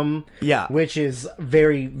victim. Yeah. Which is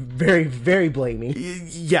very, very, very blaming.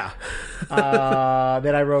 Yeah.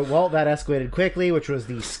 Then I wrote, well, that escalated quickly, which was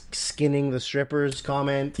the skinning the strippers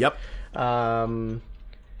comment. Yep.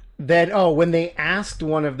 Then, when they asked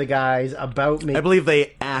one of the guys about I believe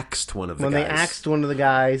they axed one of the guys. When they asked one of the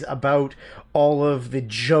guys about all of the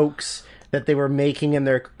jokes that they were making in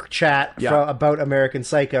their chat about American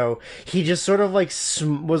Psycho, he just sort of like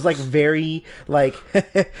was like very like,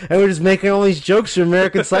 and we're just making all these jokes from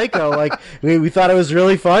American Psycho. Like we thought it was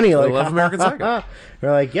really funny. Like, I love American Psycho.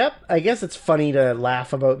 We're like, yep, I guess it's funny to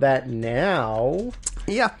laugh about that now.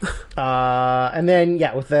 Yeah. And then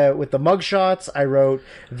with the mugshots, I wrote,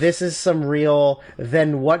 "This is some real.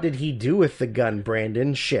 Then what did he do with the gun,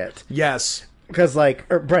 Brandon? Shit." Yes. Because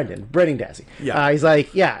Brendan Dassey. Yeah. He's like,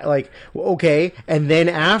 okay. And then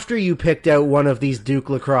after you picked out one of these Duke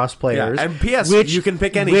lacrosse players, and P.S. you can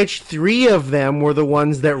pick any. Which three of them were the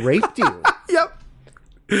ones that raped you? Yep.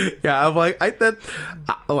 Yeah, I'm like,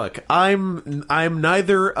 look, I'm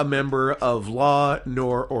neither a member of Law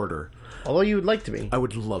nor Order. Although you would like to be. I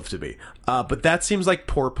would love to be. But that seems like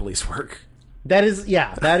poor police work. That is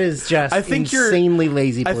just insanely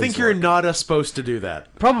lazy police I think you're not supposed to do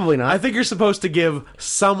that. Probably not. I think you're supposed to give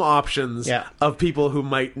some options of people who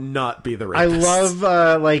might not be the rapists. I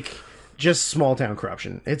love, just small town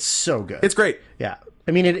corruption. It's so good. It's great. Yeah.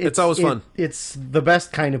 I mean, it's always fun. It's the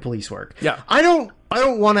best kind of police work. Yeah. I don't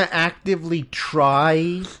want to actively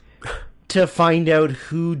try to find out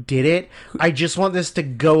who did it. I just want this to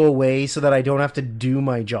go away so that I don't have to do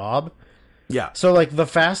my job. Yeah. So, like, the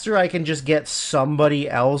faster I can just get somebody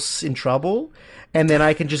else in trouble, and then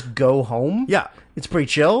I can just go home. Yeah. It's pretty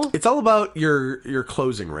chill. It's all about your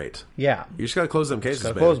closing rate. Yeah. You just gotta close them cases,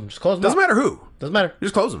 Just baby. close them. Just close them. Doesn't matter who. Doesn't matter. You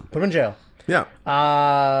just close them. Put them in jail. Yeah.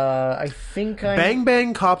 I think I... Bang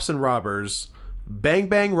bang cops and robbers. Bang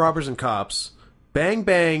bang robbers and cops. Bang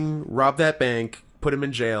bang rob that bank. Put him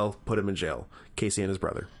in jail. Put him in jail. Casey and his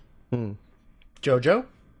brother. Jojo?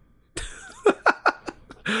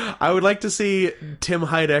 I would like to see Tim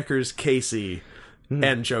Heidecker's Casey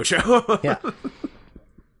and JoJo. Yeah.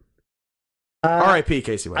 R.I.P.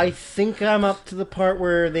 Casey. I think I'm up to the part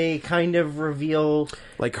where they kind of reveal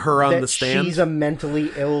like her on that the stand. she's a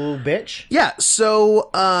mentally ill bitch. Yeah. So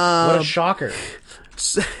What a shocker.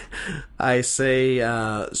 I say,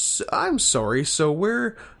 I'm sorry. So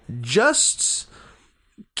we're just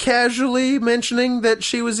casually mentioning that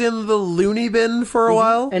she was in the loony bin for a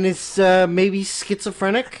while. And is maybe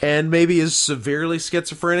schizophrenic. And maybe is severely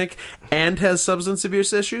schizophrenic and has substance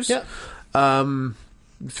abuse issues. Yeah.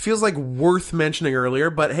 Feels like worth mentioning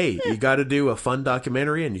earlier, but hey, you got to do a fun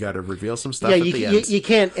documentary and you got to reveal some stuff at the end. You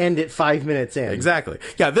can't end it 5 minutes in. Exactly.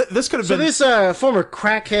 Yeah, this could have been... So this former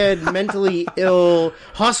crackhead, mentally ill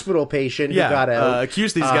hospital patient who got out...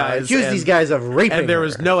 accused these guys. These guys of raping and there her.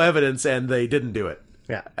 was no evidence and they didn't do it.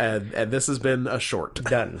 Yeah. And this has been a short.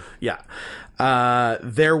 Done. Yeah.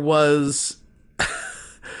 There was...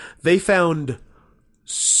 They found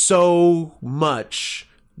so much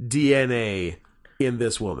DNA in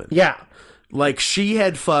this woman. Yeah. Like, she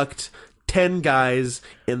had fucked 10 guys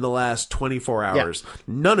in the last 24 hours,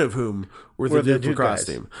 none of whom were the Duke lacrosse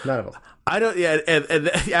team. None of them. I don't. Yeah, and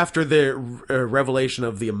after the revelation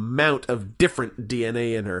of the amount of different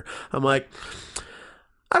DNA in her, I'm like,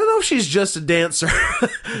 I don't know if she's just a dancer.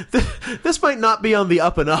 This might not be on the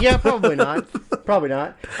up and up. Yeah, probably not. Probably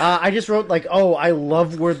not. I just wrote like, oh, I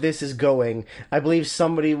love where this is going. I believe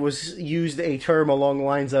somebody used a term along the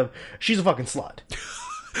lines of, she's a fucking slut.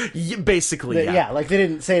 Basically, yeah. Yeah, like they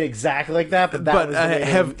didn't say it exactly like that, but that was the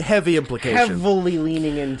way heavy implication. heavily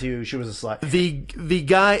leaning into she was a slut.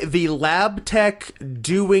 The lab tech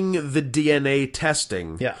doing the DNA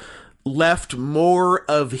testing, Yeah. left more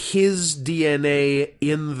of his DNA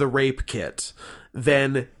in the rape kit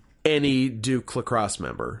than any Duke Lacrosse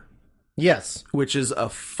member. Yes. Which is a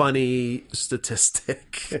funny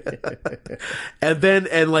statistic.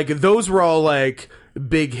 and like those were all like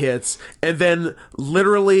big hits, and then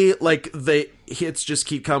literally like the hits just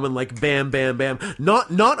keep coming, like bam bam bam, not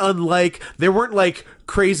unlike, they weren't like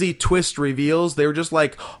crazy twist reveals, they were just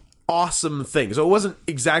like awesome things. So it wasn't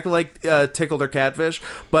exactly like Tickled or Catfish,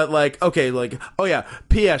 but like, okay, like, oh yeah,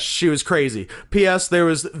 P.S. she was crazy. P.S. there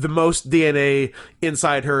was the most DNA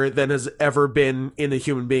inside her than has ever been in a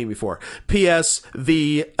human being before. P.S.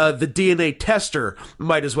 the DNA tester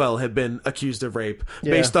might as well have been accused of rape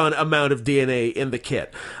based on amount of DNA in the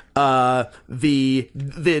kit. The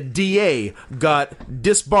DA got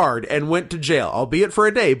disbarred and went to jail, albeit for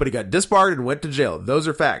a day, but he got disbarred and went to jail. Those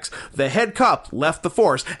are facts. The head cop left the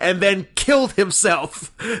force and then killed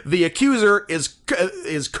himself. The accuser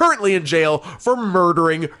is currently in jail for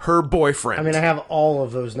murdering her boyfriend. I mean, I have all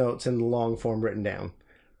of those notes in long form written down.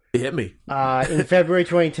 Hit me. In February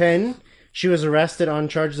 2010, she was arrested on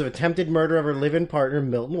charges of attempted murder of her live-in partner,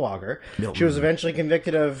 Milton Walker. She was eventually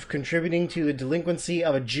convicted of contributing to the delinquency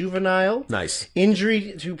of a juvenile,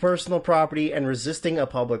 injury to personal property, and resisting a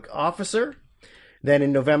public officer. Then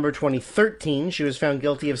in November 2013, she was found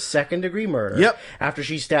guilty of second-degree murder after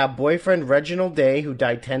she stabbed boyfriend Reginald Day, who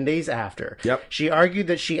died 10 days after. She argued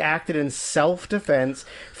that she acted in self-defense,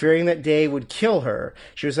 fearing that Day would kill her.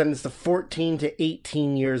 She was sentenced to 14 to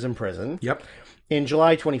 18 years in prison. In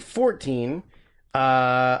July 2014,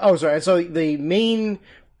 so the main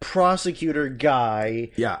prosecutor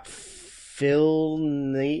guy, Phil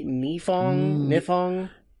Nifong? Nifong?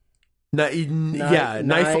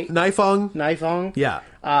 Yeah.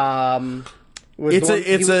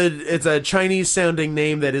 It's a Chinese sounding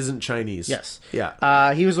name that isn't Chinese. Yes.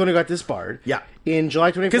 Yeah. He was the one who got disbarred. Yeah. In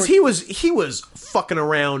July 2014. Because he was fucking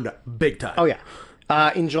around big time. Oh, yeah.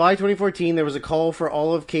 In July 2014, there was a call for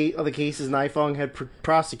all of the cases Nifong had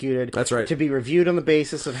prosecuted. That's right. To be reviewed on the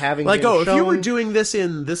basis of having like, been if shown... you were doing this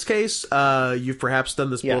in this case, you've perhaps done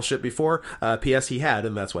this bullshit before. P.S. he had,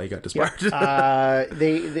 and that's why he got disbarred.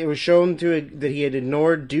 They were shown that he had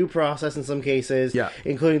ignored due process in some cases,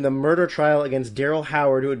 including the murder trial against Daryl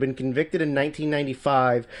Howard, who had been convicted in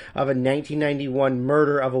 1995 of a 1991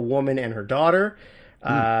 murder of a woman and her daughter.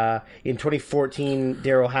 In 2014,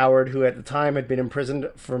 Daryl Howard, who at the time had been imprisoned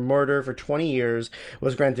for murder for 20 years,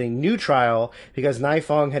 was granted a new trial because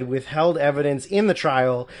Nifong had withheld evidence in the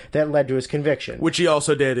trial that led to his conviction. Which he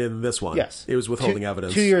also did in this one. Yes. It was withholding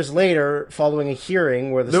evidence. 2 years later, following a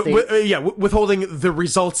hearing where the state... withholding the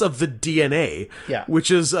results of the DNA. Yeah. Which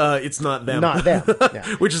is, it's not them. Not them.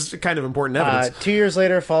 Yeah. Which is kind of important evidence. 2 years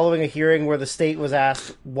later, following a hearing where the state was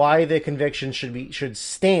asked why the conviction should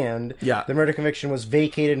stand, the murder conviction was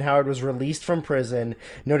vacated and Howard was released from prison,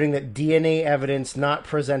 noting that DNA evidence not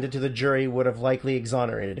presented to the jury would have likely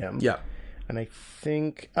exonerated him. Yeah. And I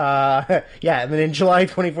think, and then in July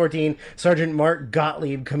 2014, Sergeant Mark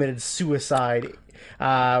Gottlieb committed suicide,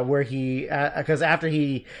 where he, because after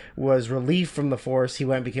he was relieved from the force, he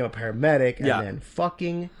went and became a paramedic, and then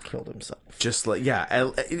fucking killed himself. Just like,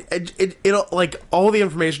 it like, all the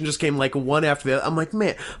information just came like one after the other. I'm like,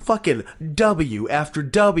 man, fucking W after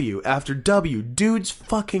W after W. Dudes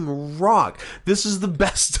fucking rock. This is the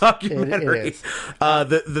best documentary. It is.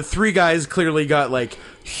 The three guys clearly got like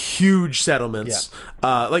huge settlements,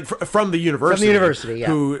 like from the university. From the university,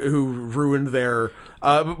 who ruined their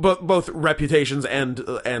both reputations and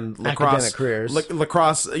lacrosse academic careers.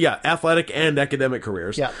 Lacrosse, athletic and academic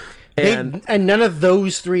careers. Yeah. And none of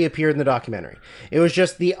those three appeared in the documentary. It was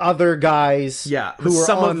just the other guys who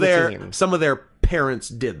were on the team. Some of their parents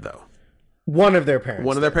did, though. One of their parents.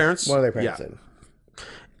 One of their parents did.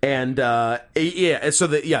 And, so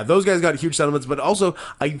those guys got huge settlements, but also,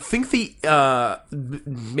 I think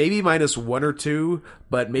maybe minus one or two,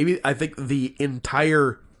 but I think the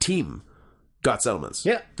entire team got settlements.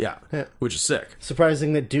 Yeah. Which is sick.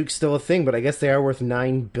 Surprising that Duke's still a thing, but I guess they are worth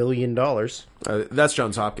 $9 billion. That's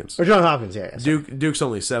Johns Hopkins. Or Johns Hopkins, yeah. Duke's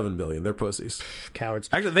only $7 billion. They're pussies. Cowards.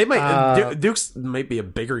 Actually, they might. Duke's might be a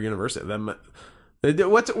bigger university.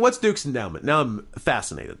 What's Duke's endowment? Now I'm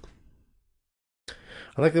fascinated.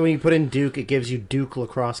 I like that when you put in Duke, it gives you Duke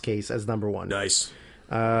lacrosse case as number one. Nice.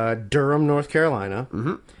 Durham, North Carolina.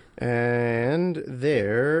 Mm-hmm. And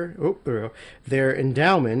there we go. Their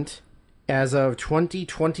endowment as of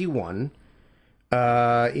 2021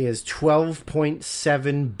 is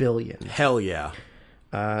 $12.7 billion. Hell yeah.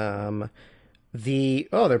 Their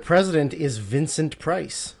president is Vincent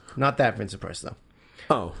Price. Not that Vincent Price, though.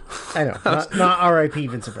 Oh. I know. Not R.I.P.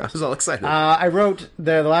 Vincent Price. I was all excited. I wrote,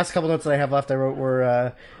 the last couple notes that I have left,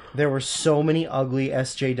 were there were so many ugly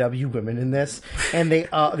SJW women in this, and they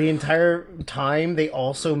the entire time they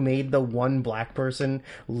also made the one black person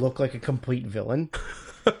look like a complete villain.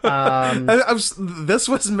 This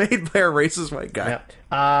was made by a racist white guy. Yeah.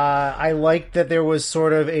 I liked that there was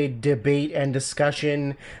sort of a debate and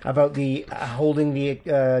discussion about the holding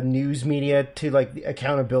the news media to like the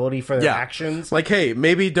accountability for their actions. Like, hey,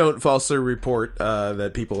 maybe don't falsely report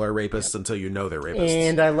that people are rapists until you know they're rapists.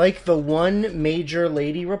 And I like the one major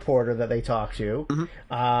lady reporter that they talked to,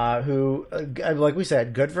 who, like we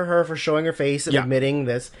said, good for her for showing her face and admitting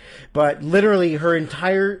this. But literally, her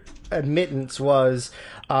entire admittance was,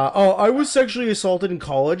 I was sexually assaulted in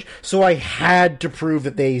college, so I had to prove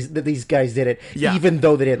that these guys did it, even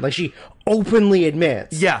though they didn't. Like, she openly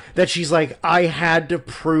admits that she's like, I had to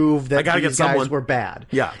prove that these guys were bad.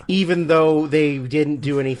 Yeah. Even though they didn't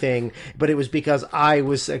do anything, but it was because I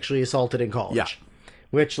was sexually assaulted in college. Yeah.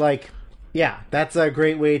 Which, like, that's a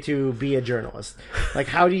great way to be a journalist. Like,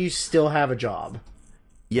 how do you still have a job?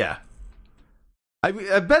 Yeah. I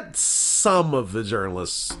bet some of the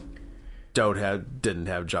journalists didn't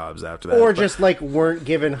have jobs after that, or just like weren't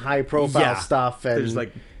given high profile stuff, and they're just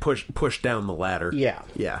like push down the ladder. Yeah.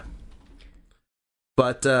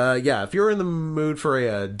 But if you're in the mood for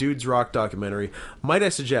a dudes rock documentary, might I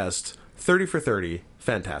suggest 30 for 30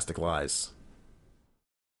 Fantastic Lies.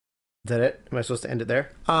 Is that it? Am I supposed to end it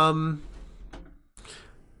there? You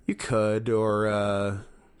could, or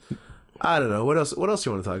I don't know. What else do you want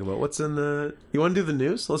to talk about? What's in the... You want to do the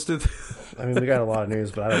news? Let's do... I mean, we got a lot of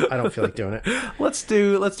news, but I don't feel like doing it. Let's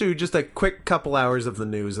do just a quick couple hours of the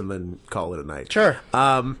news and then call it a night. Sure.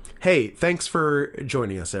 Hey, thanks for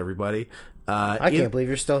joining us, everybody. I can't believe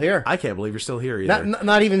you're still here. I can't believe you're still here either.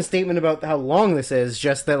 Not even a statement about how long this is,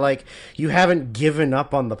 just that, like, you haven't given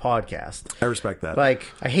up on the podcast. I respect that.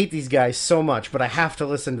 Like, I hate these guys so much, but I have to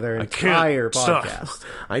listen to their entire podcast.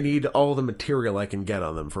 I need all the material I can get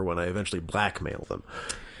on them for when I eventually blackmail them.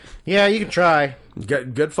 Yeah, you can try.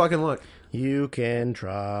 Good fucking luck. You can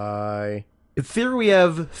try. In theory, we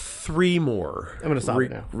have 3 more. I'm going to stop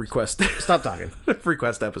it now. Stop talking.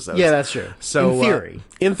 Request episodes. Yeah, that's true. So,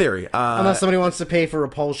 in theory. Unless unless somebody wants to pay for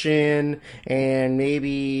Repulsion and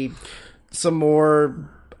maybe some more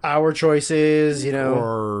our choices,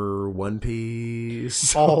 or One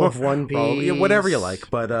Piece, all of One Piece, whatever you like.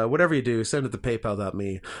 But whatever you do, send it to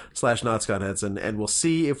paypal.me/notscotheads, and we'll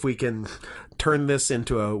see if we can turn this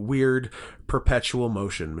into a weird perpetual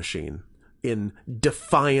motion machine in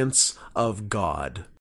defiance of God.